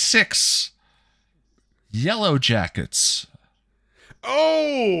 26. Yellow Jackets.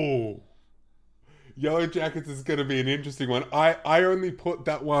 Oh! Yellow Jackets is going to be an interesting one. I only put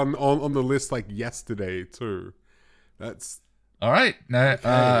that one on the list like yesterday too. That's all right.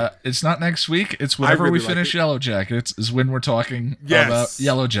 Now, it's not next week. It's whenever we finish Yellow Jackets is when we're talking about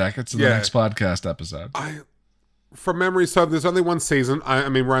Yellow Jackets in the next podcast episode. From memory, so there's only one season. I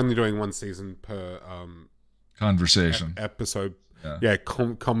mean, we're only doing one season per conversation episode. Yeah,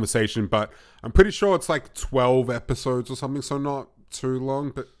 conversation. But I'm pretty sure it's like 12 episodes or something, so not too long.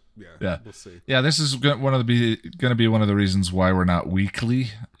 But yeah, we'll see. Yeah, this is going to be one of the reasons why we're not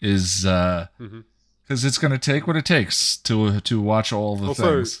weekly. Is because it's going to take what it takes to watch all the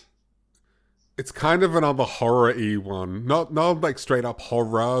things. It's kind of another horror-y one, not like straight up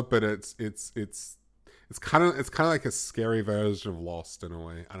horror, but it's kind of like a scary version of Lost in a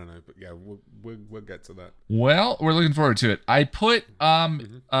way. I don't know, but yeah, we'll get to that. Well, we're looking forward to it. I put the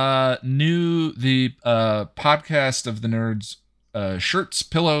podcast of the nerds shirts,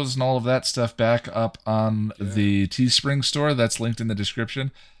 pillows, and all of that stuff back up on the Teespring store. That's linked in the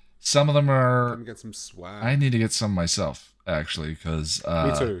description. Some of them are. Get some swag. I need to get some myself, actually, because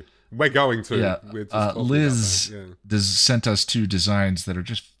me too. We're going to. Yeah, Liz sent us 2 designs that are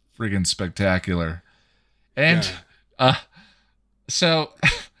just friggin' spectacular, and so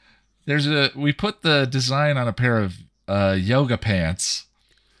we put the design on a pair of yoga pants,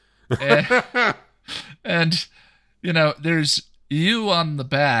 and there's you on the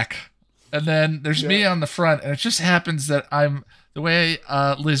back, and then there's me on the front, and it just happens that I'm. The way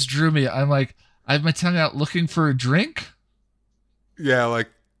Liz drew me, I'm like, I have my tongue out looking for a drink. Yeah, like.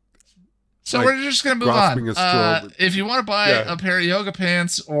 So we're just going to move on. If you want to buy a pair of yoga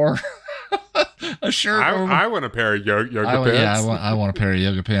pants or a shirt. I want a pair of yoga pants. Yeah, I want a pair of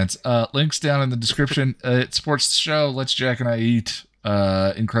yoga pants. Links down in the description. It supports the show. Let's Jack and I eat.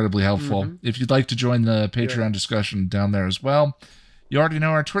 Incredibly helpful. Mm-hmm. If you'd like to join the Patreon discussion down there as well. You already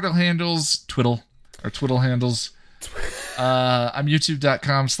know our Twiddle handles. I'm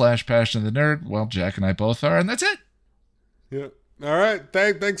youtube.com/Passion of the Nerd. Well, Jack and I both are, and that's it. Yeah. All right.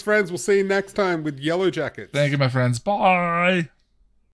 Thanks, friends. We'll see you next time with Yellow Jackets. Thank you, my friends. Bye.